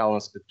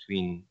balanced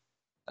between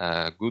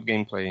good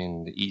gameplay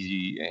and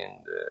easy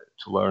and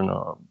to learn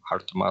or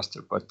hard to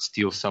master, but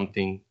still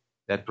something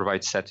that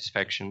provides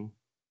satisfaction.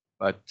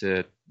 But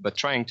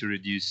trying to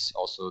reduce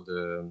also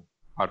the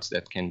parts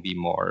that can be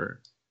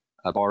more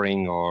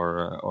boring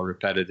or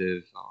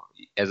repetitive.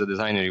 As a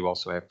designer, you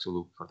also have to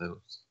look for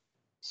those.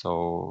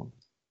 So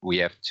we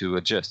have to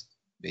adjust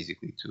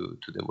basically to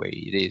the way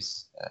it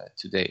is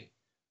today.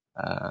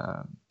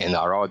 And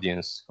our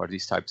audience for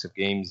these types of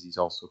games is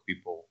also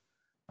people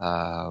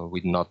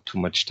with not too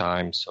much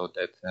time, so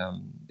that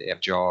they have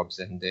jobs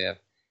and they have.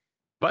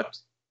 But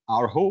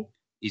our hope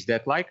is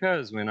that, like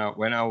us, when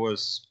I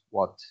was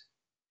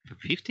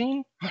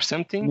 15 or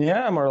something,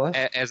 yeah, more or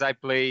less, as I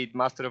played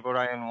Master of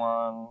Orion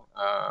 1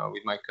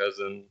 with my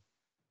cousin,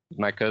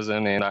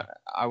 and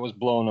I was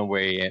blown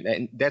away.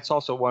 And that's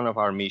also one of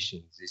our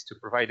missions, is to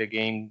provide a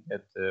game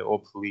that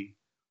hopefully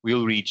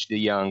will reach the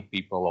young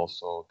people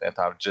also that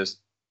are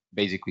just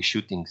basically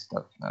shooting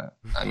stuff.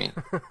 I mean,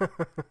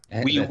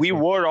 we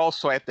were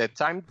also at that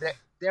time.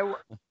 There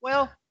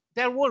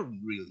were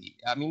really.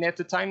 I mean, at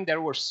the time there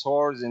were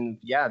swords and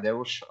there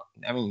were.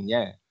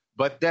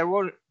 But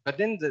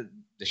then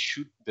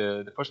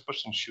the first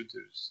person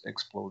shooters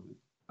exploded.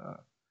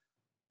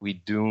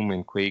 With Doom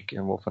and Quake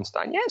and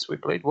Wolfenstein. Yes, we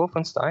played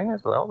Wolfenstein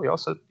as well. We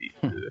also did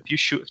a few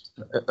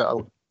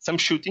some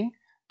shooting.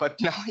 But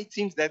now it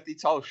seems that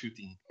it's all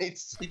shooting.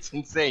 It's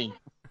insane.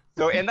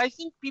 So, and I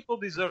think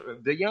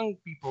the young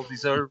people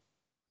deserve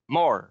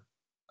more.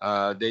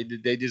 They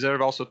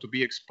deserve also to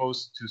be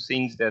exposed to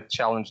things that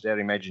challenge their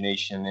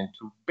imagination and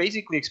to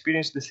basically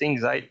experience the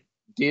things I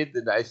did.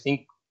 That I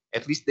think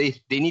at least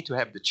they need to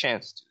have the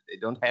chance to. They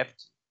don't have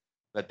to,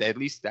 but at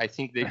least I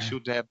think they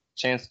should have the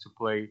chance to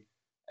play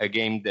a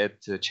game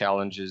that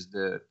challenges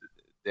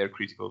their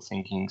critical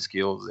thinking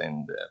skills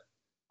and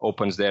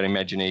opens their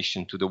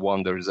imagination to the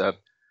wonders of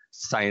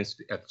science,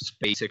 of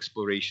space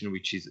exploration,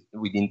 which is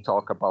we didn't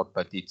talk about,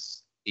 but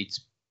it's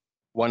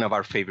one of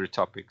our favorite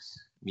topics.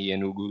 Me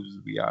and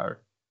Ugus, we are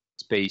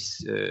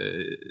space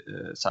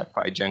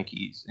sci-fi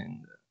junkies,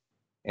 and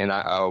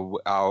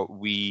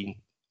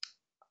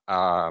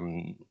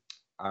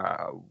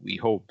we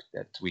hope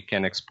that we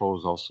can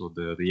expose also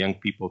the young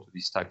people to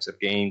these types of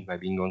games by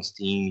being on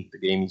Steam. If the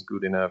game is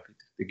good enough, if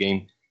the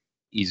game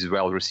is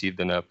well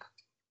received enough,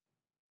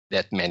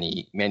 that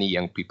many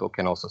young people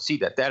can also see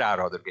that there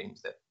are other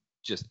games that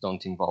just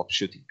don't involve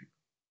shooting people.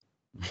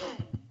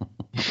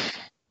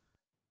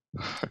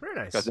 Very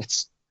nice. Because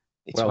it's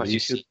what you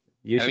see.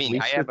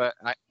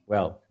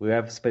 We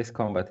have space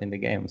combat in the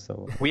game,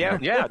 so we have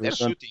they're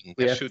shooting.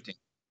 They're shooting.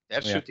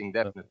 They're shooting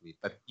definitely,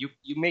 but you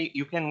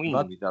can win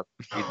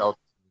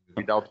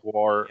without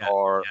war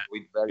or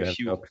with very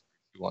few if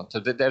you want. So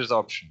there's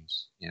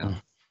options. Yeah.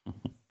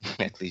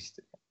 at least.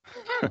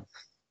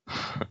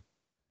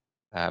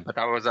 But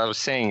I was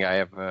saying I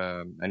have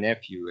a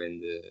nephew,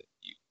 and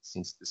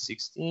since the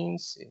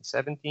 16th,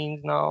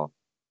 17th now.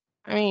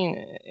 I mean,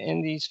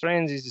 and his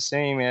friends is the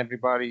same.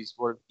 Everybody's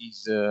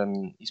he's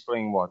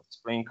playing what? He's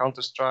playing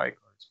Counter Strike,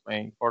 or he's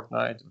playing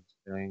Fortnite, or he's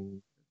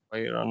playing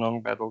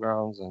PlayerUnknown's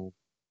Battlegrounds, and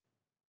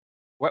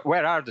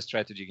where are the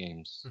strategy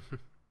games?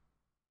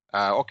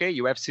 Okay,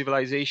 you have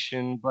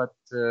Civilization, but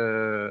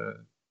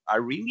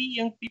are really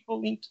young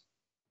people into?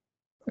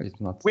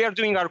 It's not. We are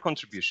doing our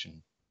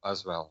contribution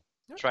as well.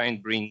 Try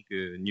and bring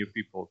new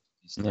people to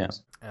these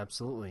things.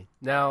 Absolutely.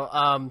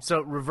 Now,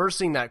 so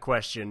reversing that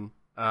question,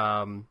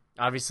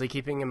 obviously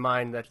keeping in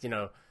mind that,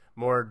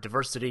 more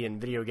diversity in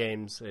video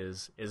games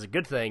is a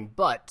good thing,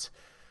 but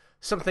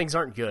some things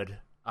aren't good.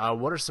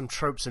 What are some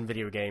tropes in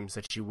video games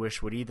that you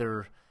wish would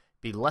either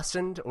be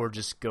lessened or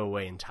just go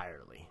away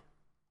entirely?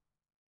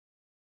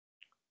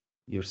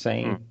 You're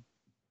saying...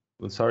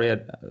 Sorry,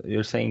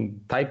 you're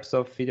saying types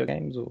of video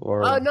games,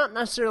 or not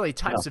necessarily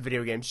types of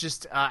video games,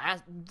 just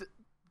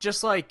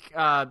like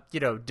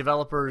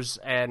developers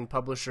and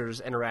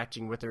publishers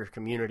interacting with their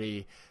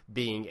community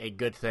being a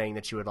good thing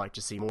that you would like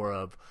to see more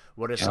of.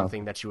 What is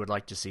something that you would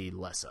like to see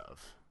less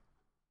of?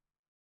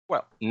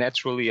 Well,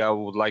 naturally, I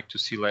would like to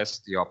see less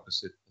the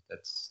opposite.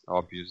 That's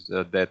obvious.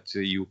 That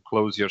you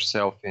close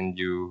yourself and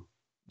you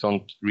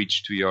don't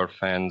reach to your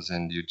fans,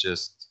 and you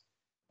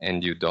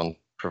don't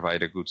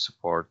provide a good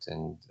support,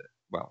 and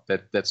well,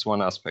 that's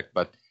one aspect.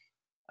 But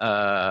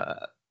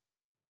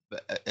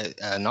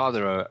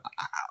another,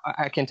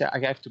 I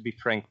have to be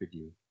frank with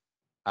you.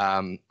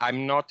 I'm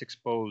not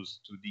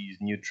exposed to these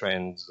new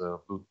trends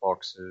of loot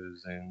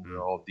boxes and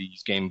all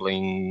these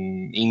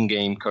gambling,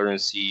 in-game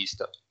currency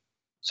stuff.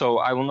 So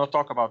I will not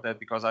talk about that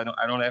because I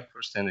don't have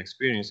first-hand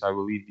experience. I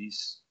will leave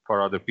these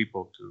for other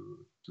people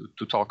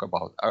to talk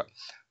about.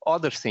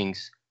 Other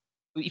things,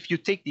 if you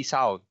take this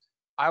out,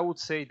 I would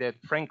say that,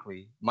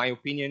 frankly, my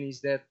opinion is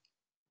that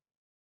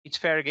it's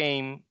fair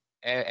game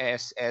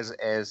as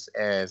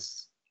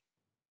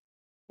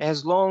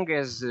long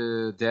as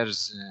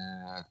there's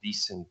a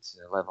decent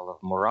level of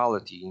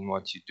morality in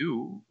what you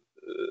do.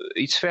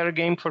 It's fair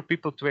game for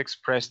people to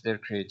express their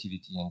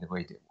creativity in the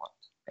way they want,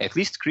 at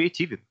least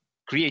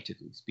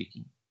creatively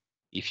speaking.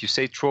 If you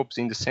say tropes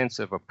in the sense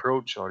of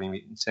approach or in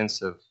the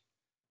sense of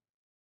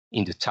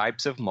in the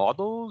types of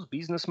models,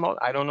 business model,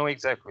 I don't know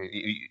exactly.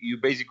 You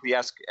basically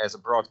ask as a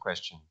broad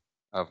question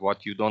of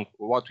what you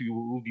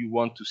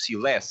want to see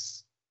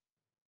less.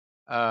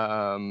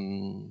 I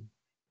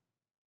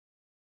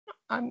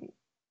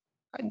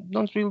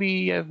don't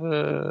really have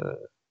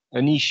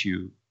an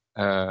issue.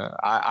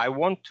 I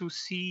want to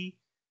see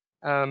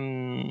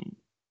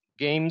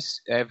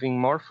games having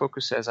more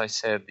focus, as I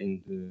said,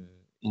 in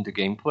the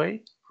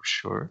gameplay for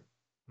sure,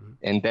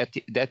 and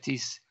that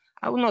is,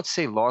 I would not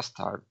say lost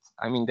art.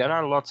 I mean, there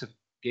are lots of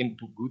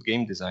good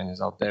game designers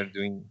out there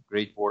doing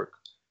great work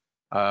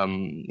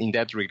in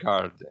that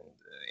regard,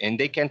 and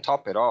they can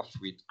top it off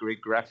with great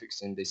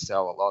graphics, and they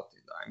sell a lot.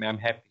 I mean, I'm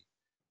happy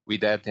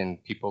with that,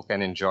 and people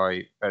can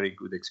enjoy very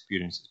good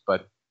experiences.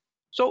 But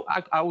so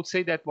I would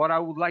say that what I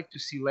would like to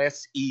see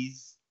less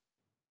is,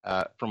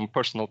 from a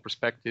personal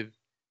perspective,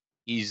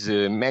 is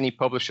many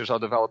publishers or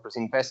developers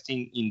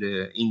investing in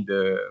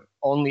the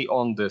only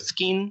on the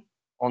skin,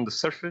 on the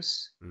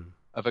surface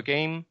of a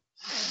game,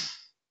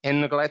 and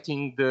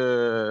neglecting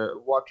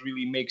what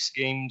really makes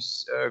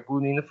games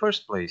good in the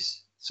first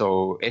place.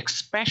 So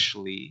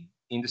especially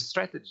in the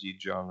strategy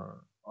genre,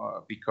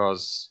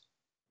 because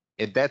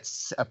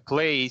that's a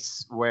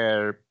place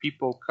where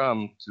people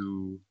come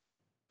to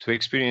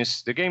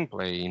experience the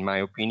gameplay. In my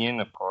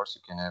opinion, of course,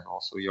 you can have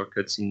also your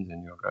cutscenes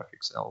and your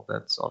graphics, all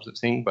that sort of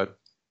thing. But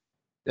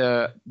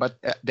there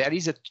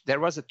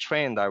was a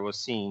trend I was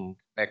seeing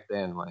back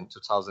then in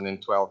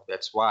 2012.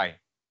 That's why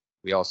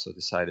we also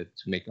decided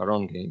to make our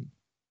own game.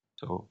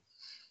 So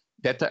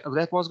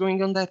that was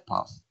going on that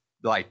path,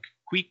 like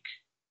quick,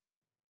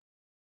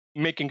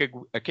 making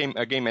a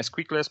game as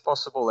quickly as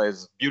possible,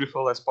 as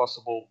beautiful as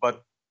possible,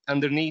 but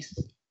underneath,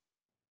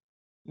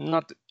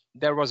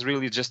 there was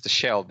really just a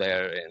shell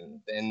there,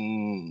 and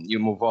then you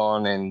move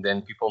on, and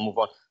then people move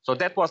on. So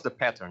that was the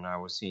pattern I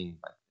was seeing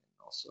back then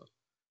also.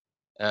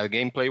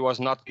 Gameplay was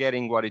not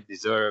getting what it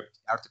deserved.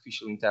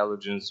 Artificial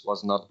intelligence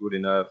was not good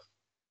enough.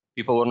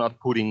 People were not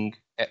putting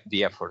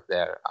the effort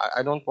there.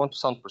 I don't want to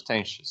sound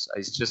pretentious.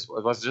 It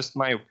was just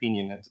my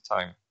opinion at the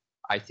time.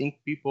 I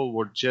think people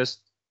were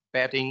just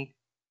betting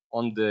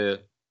on the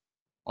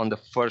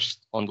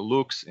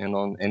looks and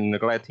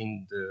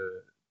neglecting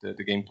the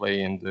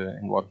gameplay and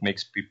what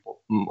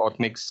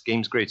makes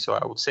games great. So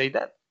I would say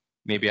that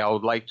maybe I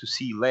would like to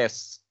see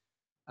less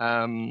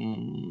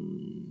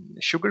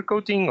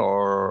sugarcoating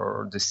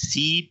or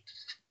deceit,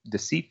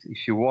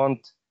 if you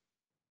want.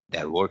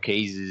 There were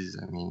cases,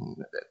 I mean,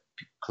 that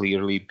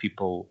clearly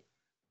people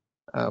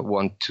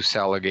want to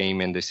sell a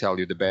game and they sell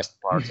you the best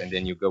parts and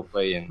then you go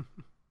play and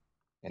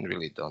it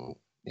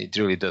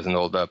really doesn't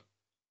hold up.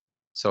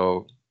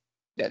 So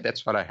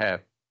that's what I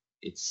have.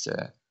 It's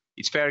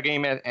it's fair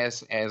game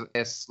as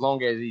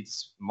long as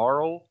it's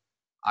moral.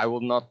 I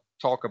will not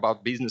talk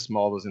about business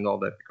models and all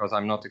that because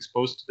I'm not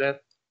exposed to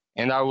that.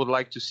 And I would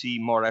like to see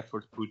more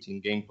effort put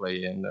in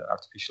gameplay and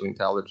artificial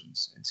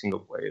intelligence in single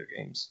player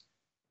games.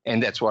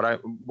 And that's what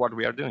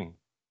we are doing.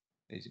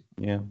 Basically.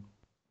 Yeah.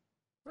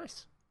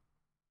 Nice.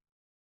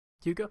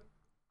 Hugo?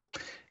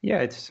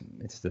 Yeah, it's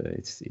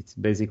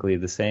basically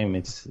the same.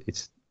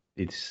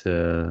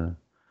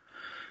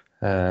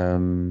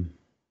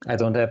 I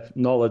don't have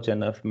knowledge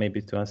enough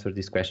maybe to answer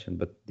this question,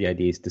 but the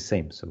idea is the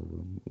same. So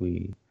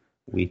we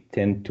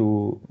tend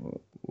to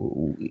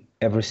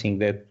everything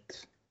that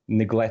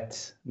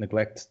neglects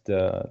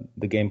the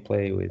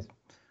gameplay with.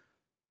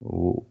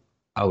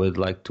 I would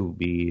like to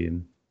be.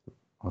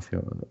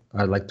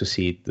 I'd like to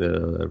see it.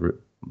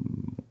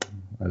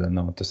 I don't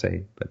know what to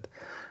say, but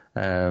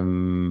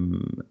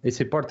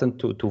it's important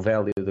to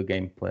value the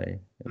gameplay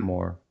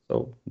more.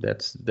 So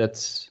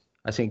that's.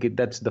 I think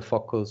that's the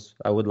focus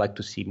I would like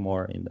to see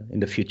more in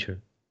the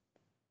future.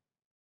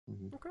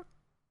 Okay,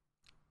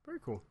 very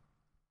cool.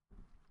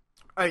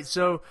 All right,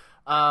 so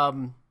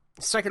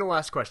second to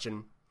last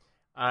question.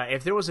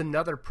 If there was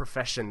another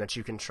profession that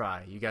you can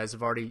try,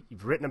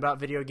 you've written about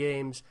video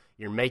games,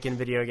 you're making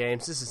video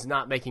games. This is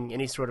not making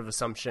any sort of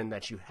assumption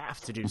that you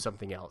have to do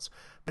something else.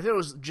 But if there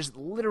was just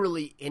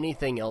literally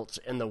anything else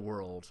in the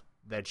world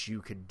that you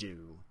could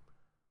do,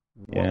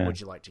 what would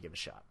you like to give a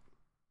shot?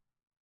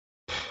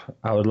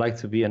 I would like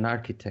to be an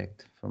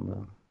architect I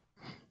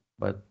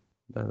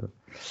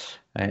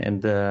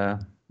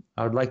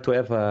would like to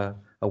have a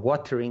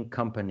watering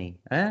company.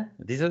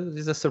 This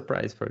is a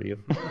surprise for you.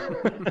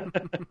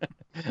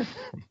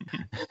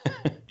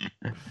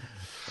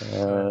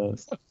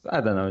 I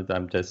don't know.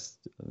 I'm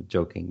just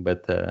joking,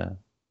 but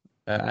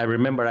I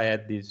remember I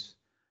had this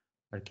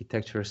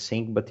architecture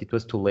thing, but it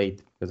was too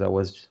late because I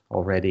was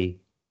already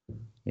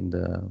in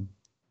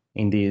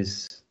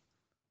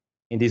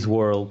this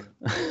world,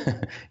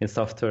 in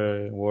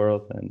software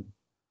world, and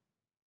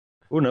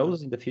who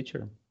knows in the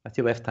future? I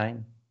still have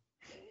time.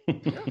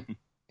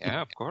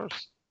 Yeah, of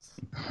course.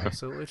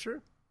 Absolutely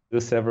true. Do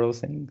several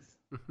things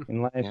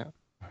in life. Yeah.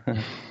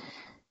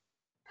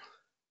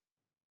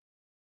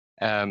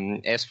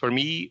 As for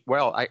me,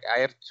 well, I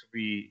have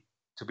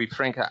to be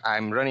frank.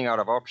 I'm running out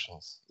of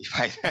options.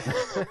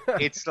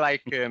 It's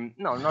like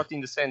no, not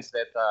in the sense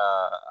that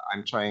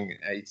I'm trying.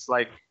 It's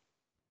like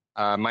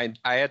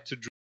I had to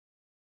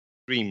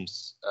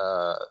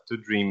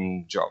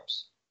dream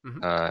jobs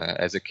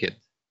as a kid.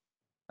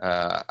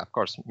 Of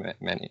course,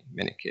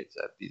 many kids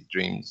have these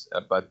dreams,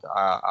 but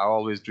I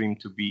always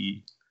dreamed to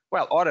be,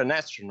 well, or an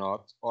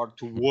astronaut or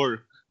to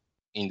work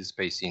in the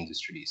space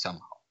industry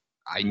somehow.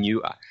 I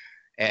knew,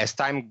 as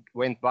time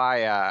went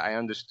by, I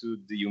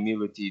understood the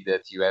humility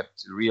that you have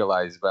to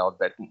realize, well,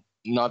 that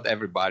not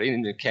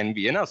everybody can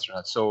be an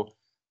astronaut. So,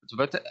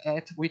 but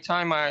with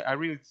time, I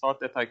really thought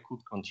that I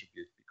could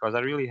contribute because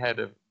I really had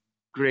a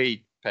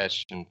great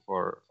passion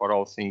for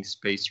all things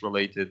space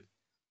related,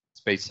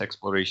 space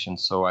exploration.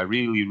 So I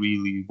really,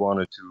 really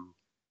wanted to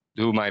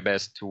do my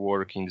best to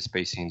work in the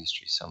space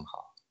industry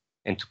somehow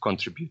and to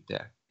contribute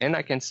there. And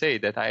I can say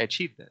that I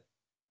achieved that.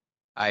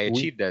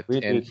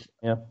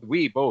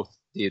 We both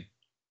did.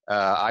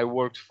 I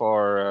worked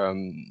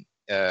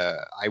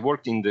I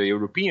worked in the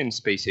European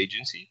Space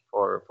Agency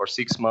for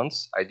 6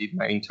 months. I did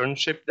my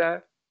internship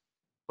there.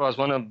 It was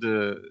one of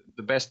the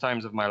best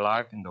times of my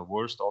life and the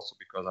worst also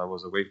because I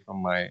was away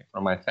from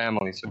my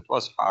family. So it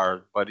was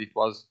hard, but it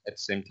was at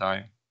the same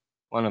time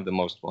one of the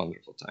most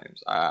wonderful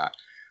times.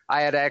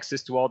 I had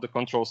access to all the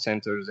control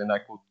centers and I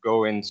could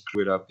go and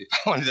screw it up if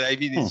I wanted. I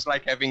mean, it's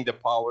like having the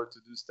power to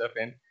do stuff,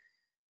 and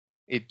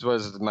it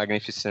was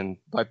magnificent,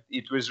 but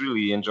it was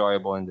really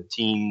enjoyable, and the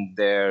team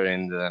there,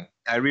 and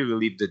I really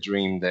lived the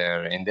dream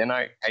there. And then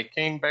I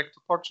came back to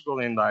Portugal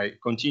and I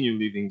continued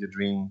living the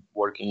dream,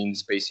 working in the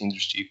space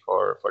industry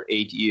for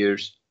 8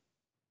 years.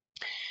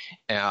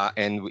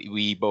 And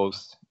we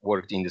both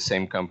worked in the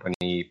same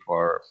company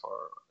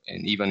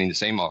and even in the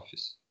same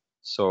office.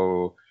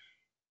 So,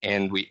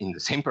 and we in the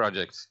same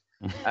projects.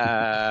 It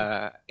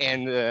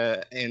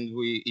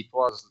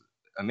was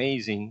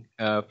amazing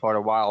for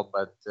a while,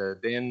 but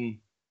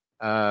then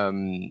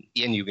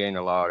you gain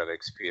a lot of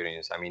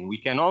experience. I mean, we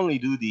can only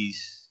do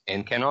this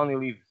and can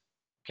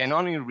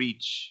only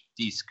reach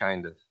this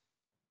kind of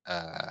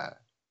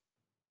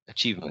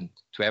achievement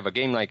to have a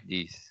game like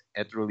this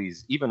at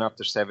release, even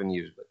after 7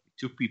 years, but with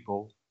 2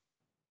 people,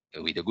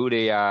 with a good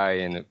AI,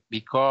 and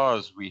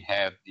because we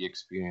have the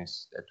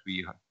experience that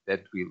we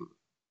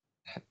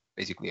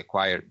basically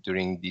acquired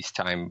during this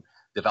time,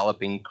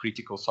 developing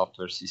critical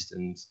software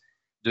systems,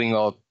 doing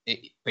all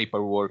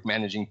paperwork,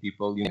 managing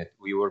people.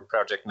 We were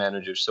project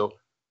managers,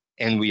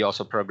 and we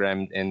also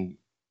programmed, and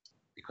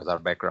because our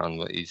background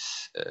is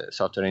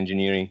software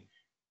engineering.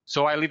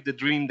 So I lived the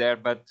dream there,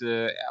 but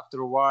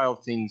after a while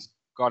things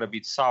got a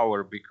bit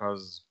sour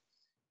because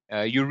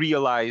you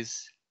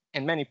realize,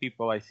 and many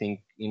people I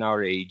think in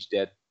our age,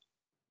 that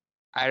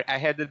I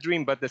had the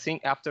dream, but the thing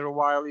after a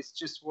while it's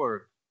just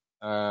work.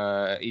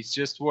 It's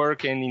just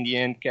work, and in the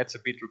end gets a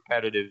bit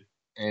repetitive.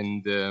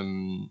 and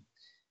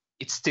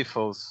it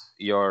stifles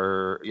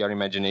your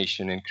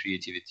imagination and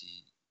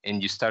creativity,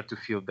 and you start to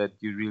feel that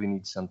you really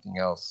need something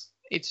else.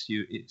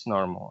 It's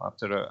normal.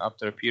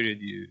 After a period,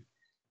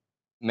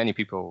 many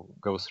people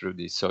go through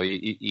this. So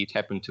it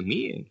happened to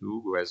me and to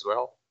Hugo as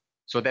well.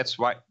 So that's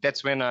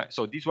when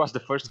so this was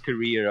the first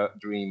career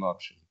dream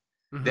option.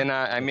 Mm-hmm. Then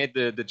I made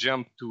the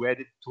jump to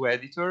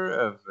editor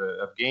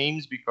of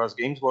games, because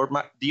games were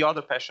the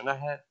other passion I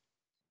had.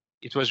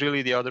 It was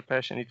really the other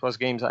passion. It was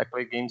games. I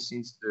played games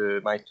since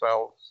my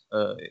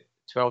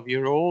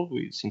 12-year-old,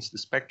 since the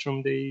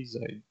Spectrum days.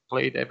 I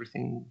played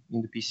everything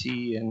in the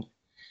PC,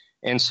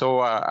 and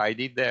so I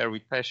did there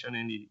with passion,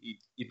 and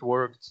it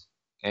worked,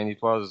 and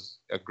it was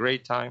a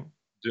great time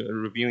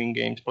reviewing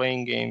games,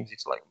 playing games.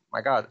 It's like,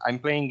 my God, I'm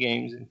playing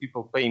games and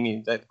people pay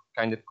me. That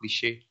kind of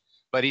cliche,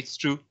 but it's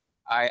true.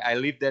 I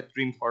lived that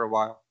dream for a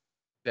while,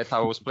 that I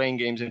was playing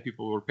games and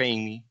people were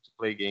paying me to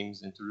play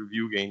games and to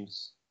review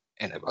games.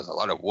 And it was a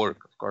lot of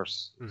work, of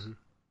course, mm-hmm.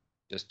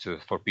 just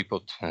for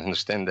people to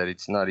understand that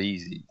it's not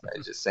easy.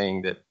 I'm just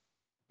saying that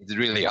it's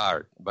really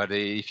hard. But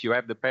if you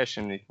have the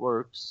passion, it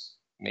works,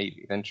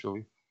 maybe,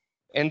 eventually.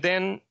 And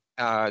then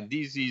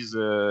this is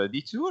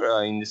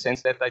Detour, in the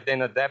sense that I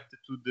then adapted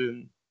to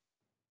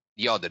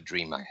the other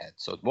dream I had.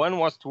 So one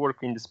was to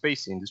work in the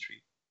space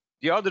industry.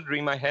 The other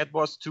dream I had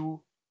was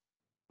to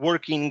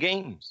work in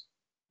games,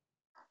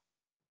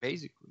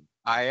 basically.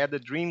 I had a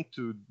dream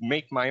to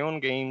make my own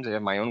games,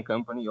 have my own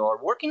company,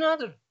 or work in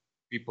other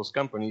people's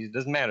companies. It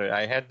doesn't matter.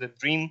 I had the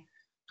dream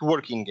to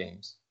work in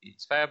games.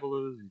 It's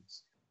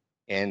fabulous.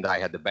 And I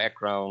had the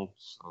background,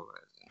 so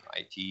as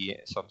an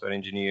IT software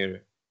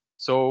engineer.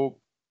 So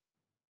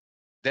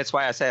that's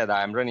why I said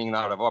I'm running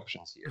out of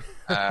options here.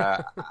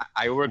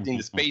 I worked in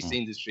the space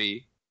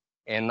industry,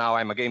 and now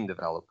I'm a game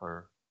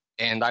developer,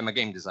 and I'm a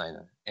game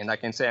designer. And I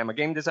can say I'm a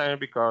game designer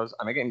because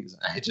I'm a game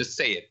designer. I just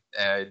say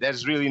it.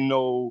 There's really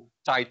no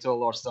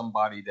title or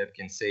somebody that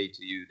can say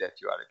to you that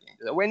you are a game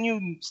designer. When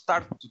you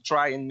start to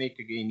try and make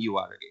a game, you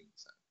are a game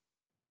designer.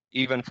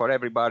 Even for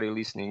everybody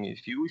listening,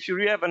 if you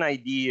have an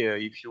idea,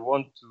 if you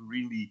want to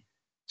really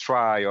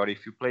try, or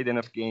if you played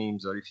enough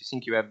games, or if you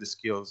think you have the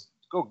skills,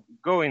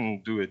 go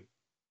and do it.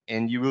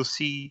 And you will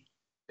see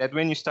that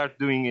when you start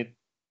doing it,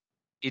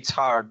 it's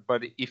hard.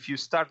 But if you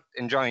start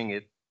enjoying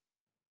it,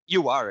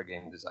 you are a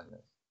game designer.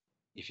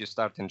 If you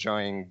start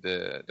enjoying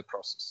the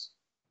process.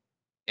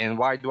 And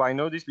why do I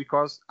know this?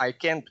 Because I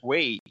can't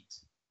wait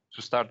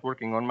to start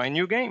working on my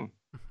new game.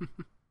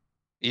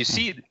 You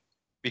see,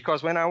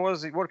 because when I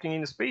was working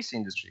in the space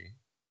industry,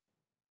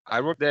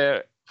 I worked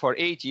there for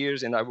 8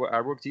 years, and I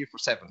worked here for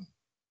 7.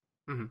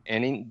 Mm-hmm.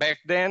 And back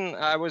then,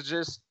 I was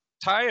just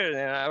tired,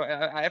 and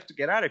I have to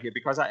get out of here,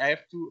 because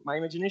my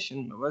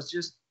imagination was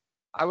just,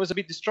 I was a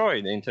bit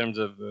destroyed in terms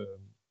of,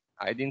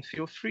 I didn't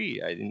feel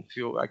free. I didn't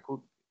feel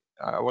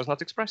I was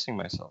not expressing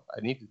myself.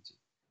 I needed to.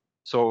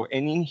 So,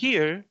 and in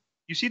here,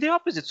 you see the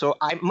opposite. So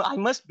I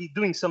must be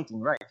doing something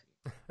right,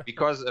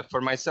 because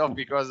for myself,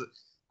 because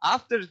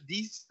after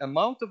this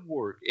amount of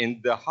work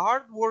and the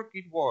hard work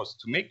it was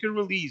to make a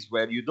release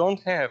where you don't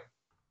have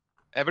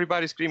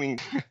everybody screaming,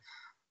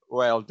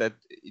 well, that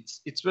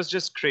it was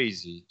just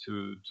crazy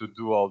to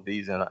do all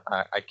these, and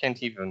I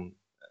can't even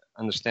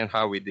understand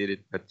how we did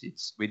it, but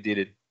we did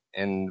it,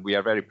 and we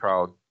are very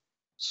proud.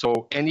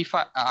 So, and if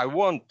I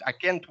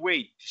can't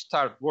wait to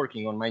start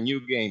working on my new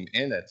game,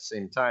 and at the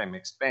same time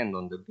expand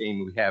on the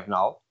game we have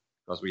now,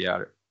 because we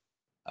are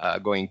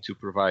going to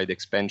provide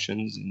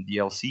expansions and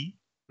DLC.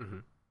 Mm-hmm.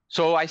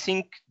 So I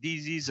think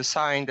this is a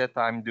sign that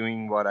I'm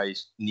doing what I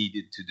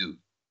needed to do.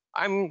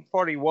 I'm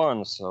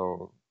 41,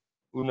 so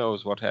who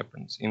knows what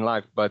happens in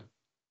life. But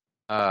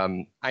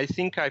I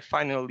think I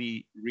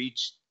finally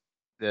reached,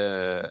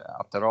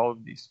 after all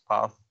this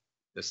path,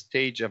 the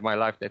stage of my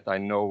life that I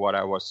know what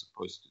I was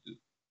supposed to do,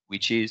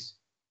 which is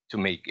to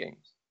make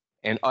games.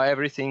 And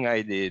everything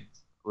I did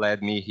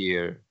led me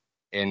here,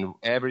 and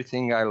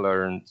everything I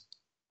learned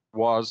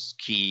was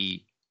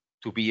key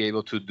to be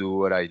able to do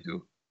what I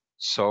do.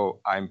 So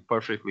I'm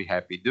perfectly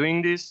happy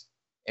doing this.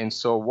 And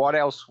so what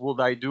else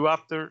would I do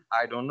after?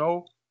 I don't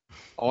know.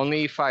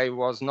 Only if I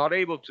was not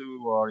able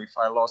to, or if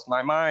I lost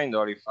my mind,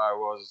 or if I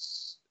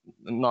was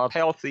not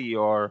healthy,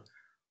 or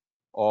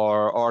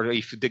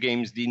if the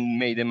games didn't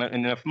make them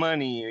enough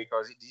money,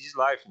 because this is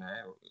life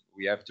now.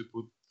 We have to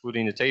put food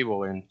in the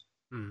table, and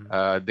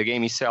the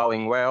game is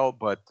selling well,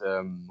 but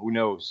who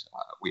knows?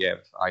 We have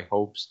high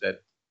hopes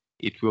that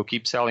it will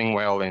keep selling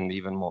well and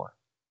even more.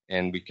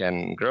 And we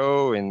can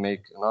grow and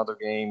make another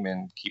game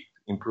and keep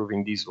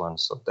improving this one.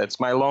 So that's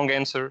my long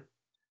answer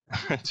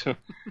to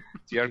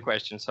your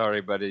question. Sorry,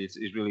 but it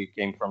really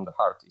came from the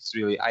heart. It's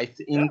really,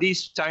 in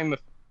this time,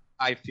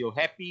 I feel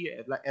happy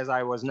as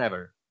I was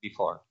never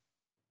before.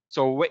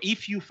 So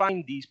if you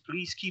find this,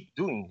 please keep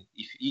doing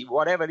it. If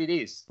whatever it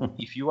is,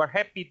 if you are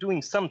happy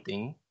doing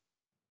something,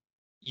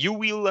 you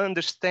will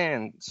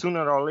understand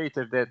sooner or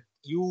later that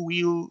you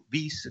will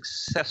be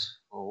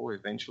successful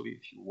eventually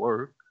if you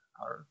work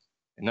hard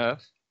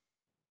enough.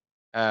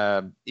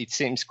 It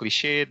seems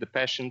cliche, the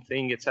passion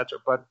thing, etc.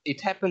 But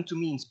it happened to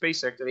me in Space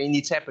Sector, and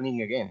it's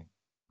happening again.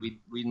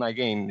 with my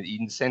game,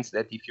 in the sense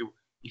that if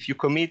you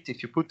commit,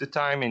 if you put the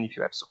time, and if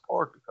you have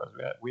support, because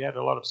we had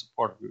a lot of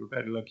support. We were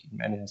very lucky in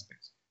many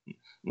aspects.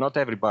 Not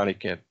everybody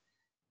can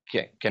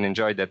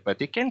enjoy that, but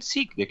they can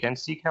seek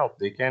help.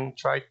 They can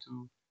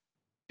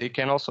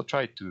also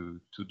try to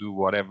do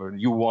whatever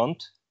you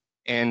want,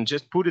 and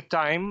just put the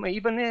time,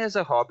 even as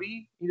a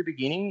hobby in the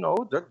beginning. No,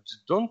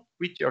 don't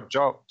quit your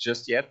job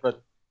just yet,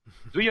 but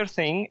do your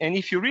thing. And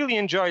if you really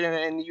enjoy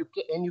it, and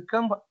you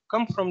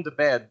come from the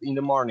bed in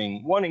the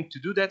morning wanting to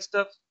do that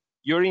stuff,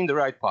 you're in the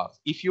right path.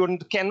 If you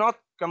cannot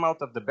come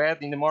out of the bed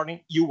in the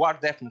morning, you are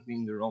definitely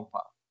in the wrong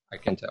path. I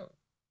can tell you.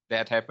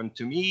 That happened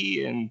to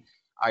me, and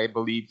I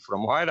believe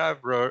from what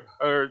I've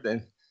heard,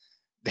 and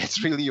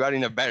that's really, you are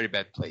in a very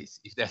bad place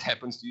if that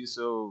happens to you.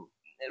 So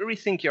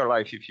rethink your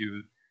life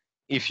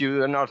if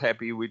you are not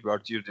happy with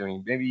what you're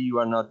doing. Maybe you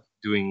are not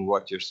doing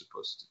what you're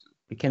supposed to do.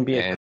 It can be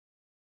a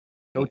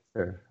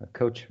coacher.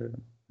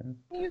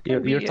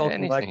 You're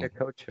talking like a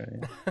coacher.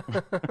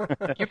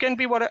 Yeah. You can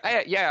be what?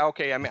 Yeah,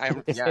 okay. I mean,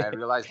 I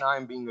realize now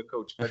I'm being a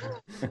coach, but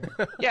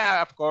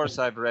yeah, of course,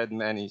 I've read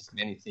many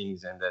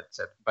things, and that's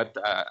it. But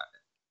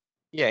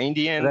yeah, in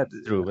the end, that's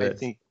true. I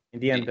think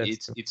in the end,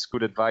 it's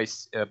good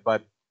advice,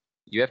 but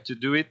you have to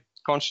do it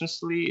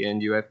consciously,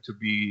 and you have to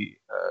be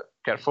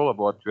careful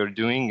about what you're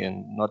doing,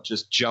 and not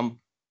just jump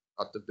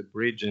out of the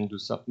bridge and do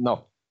something.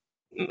 No,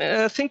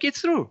 think it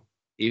through.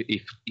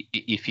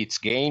 If it's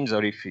games,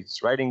 or if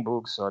it's writing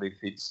books, or if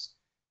it's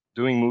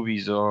doing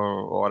movies,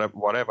 or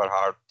whatever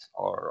art,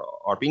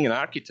 or being an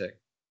architect,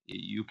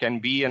 you can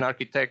be an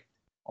architect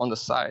on the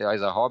side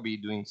as a hobby,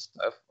 doing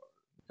stuff,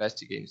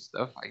 investigating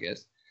stuff, I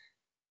guess.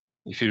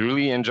 If you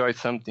really enjoy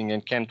something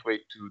and can't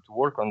wait to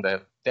work on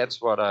that,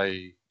 that's what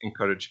I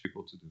encourage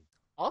people to do.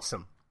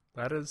 Awesome.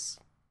 That is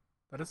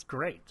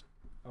great.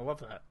 I love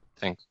that.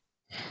 Thanks.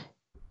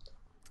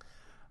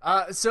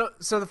 So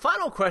the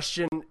final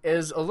question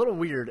is a little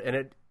weird,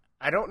 and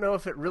I don't know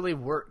if it really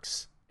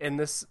works in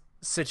this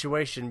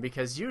situation,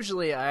 because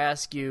usually I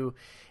ask you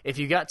if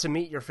you got to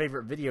meet your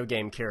favorite video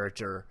game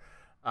character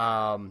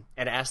and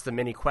ask them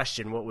any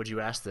question, what would you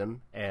ask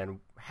them, and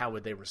how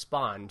would they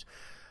respond?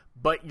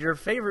 But your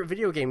favorite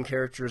video game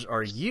characters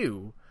are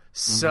you,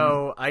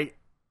 so I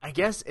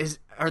guess,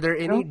 are there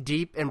any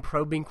deep and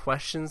probing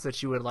questions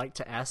that you would like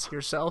to ask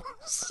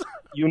yourselves?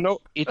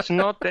 It's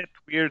not that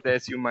weird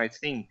as you might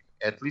think.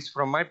 At least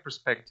from my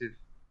perspective,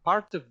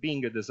 part of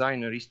being a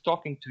designer is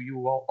talking to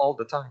you all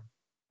the time.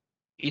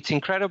 It's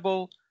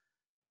incredible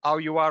how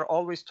you are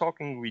always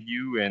talking with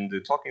you, and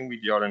talking with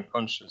your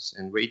unconscious,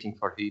 and waiting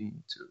for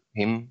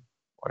him,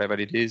 whatever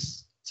it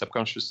is,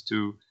 subconscious,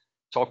 to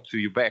talk to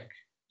you back.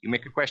 You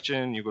make a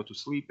question, you go to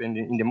sleep, and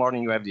in the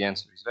morning you have the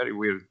answer. It's very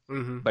weird,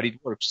 but it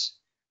works.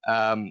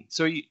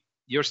 So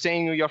you're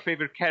saying your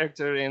favorite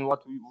character, and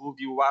what would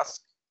you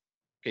ask?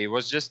 Okay, it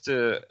was just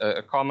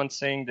a comment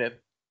saying that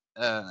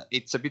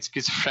it's a bit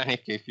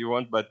schizophrenic, if you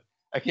want, but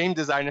a game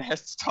designer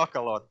has to talk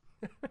a lot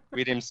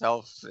with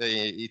himself.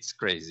 It's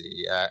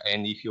crazy.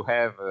 And if you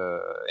have,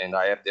 and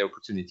I have the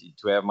opportunity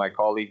to have my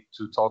colleague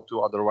to talk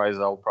to, otherwise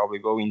I'll probably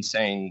go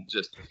insane.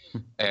 Just,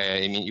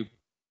 I mean,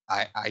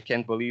 I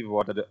can't believe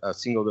what a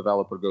single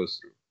developer goes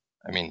through.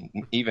 I mean,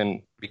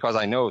 even because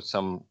I know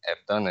some have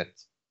done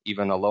it,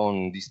 even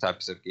alone, these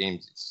types of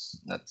games, it's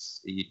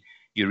nuts.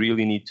 You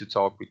really need to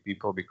talk with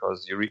people,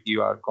 because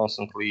you are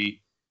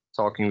constantly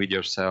talking with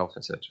yourself,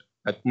 etc.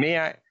 But may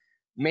I,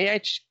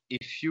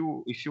 if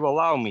you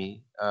allow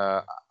me,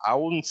 I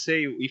wouldn't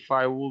say if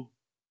I would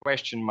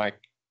question my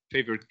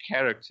favorite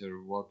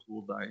character, what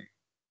would I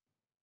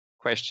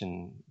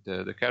question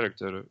the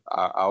character?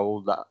 I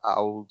will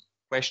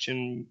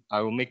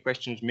make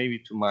questions maybe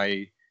to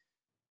my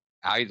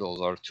idols,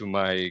 or to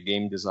my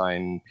game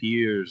design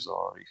peers,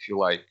 or if you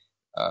like.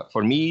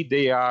 For me,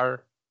 they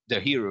are the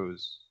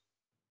heroes,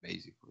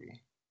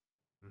 basically,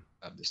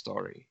 of the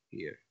story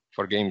here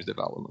for games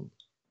development.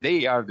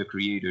 They are the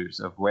creators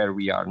of where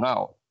we are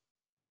now.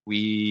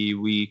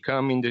 We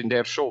come in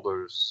their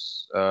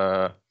shoulders.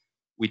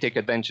 We take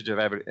advantage of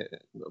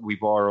we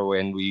borrow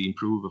and we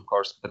improve, of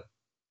course. But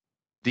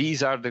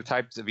these are the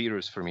types of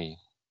heroes for me.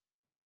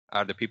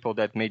 Are the people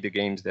that made the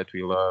games that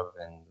we love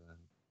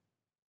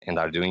and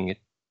are doing it.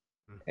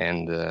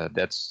 And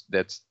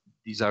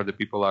these are the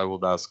people I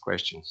would ask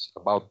questions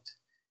about.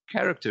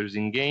 Characters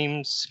in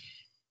games,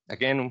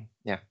 again,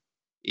 yeah,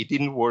 it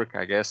didn't work,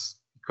 I guess,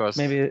 because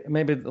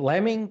maybe the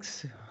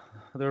Lemmings.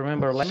 Do you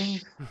remember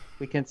Lemmings?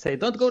 We can say,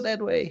 "Don't go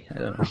that way." I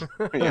don't know.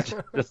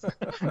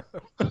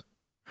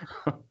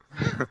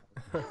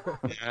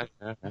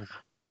 Yeah.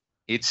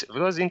 It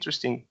was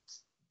interesting,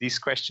 these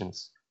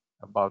questions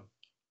about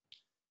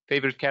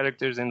favorite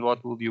characters and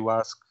what would you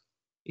ask.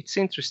 It's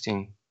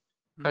interesting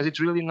because it's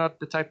really not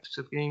the types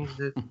of games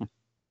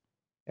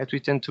that we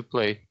tend to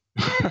play.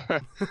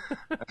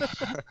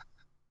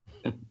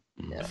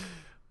 Yeah.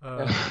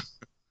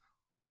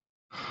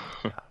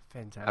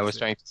 Fantastic. I was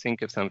trying to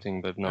think of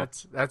something, but no.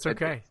 That's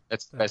okay.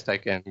 That's the best I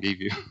can give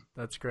you.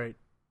 That's great.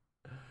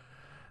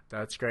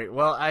 That's great.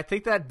 Well, I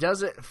think that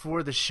does it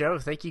for the show.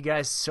 Thank you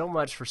guys so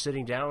much for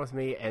sitting down with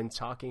me and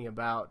talking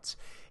about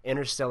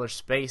Interstellar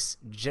Space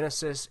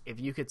Genesis. If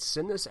you could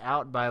send us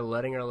out by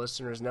letting our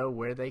listeners know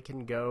where they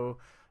can go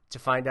to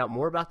find out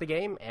more about the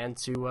game and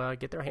to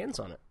get their hands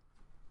on it.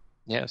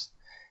 Yes.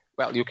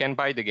 Well, you can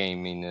buy the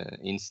game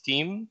in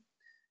Steam,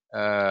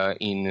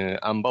 in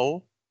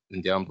Humble,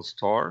 in the Humble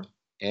store,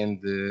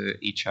 and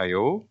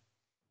itch.io.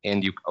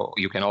 And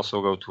you can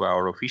also go to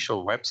our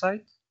official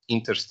website,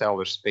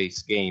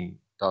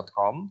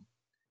 interstellarspacegame.com,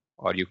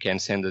 or you can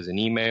send us an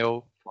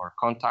email for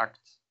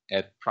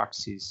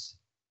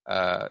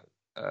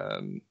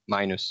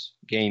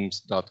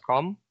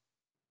contact@praxis-games.com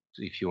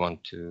if you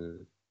want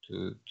to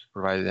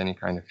provide any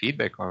kind of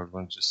feedback or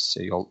want to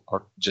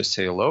just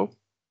say hello.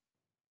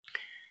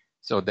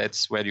 So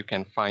that's where you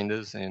can find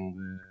us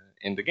in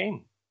the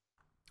game.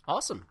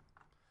 Awesome.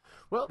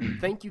 Well,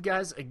 thank you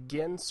guys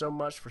again so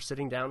much for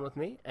sitting down with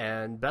me,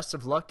 and best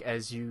of luck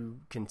as you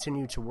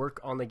continue to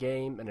work on the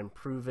game and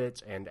improve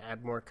it and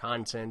add more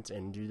content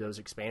and do those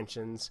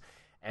expansions.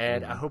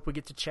 And I hope we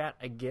get to chat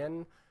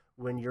again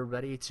when you're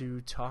ready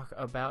to talk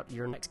about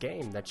your next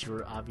game that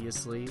you're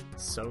obviously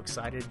so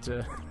excited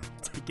to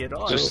get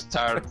on. Just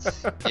start.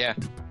 Yeah,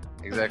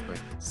 exactly.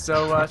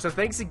 So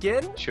thanks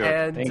again. Sure.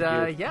 And Thank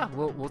you. yeah,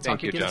 we'll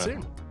talk again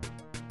soon.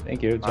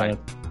 Thank you, Jonathan.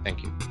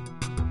 Thank you.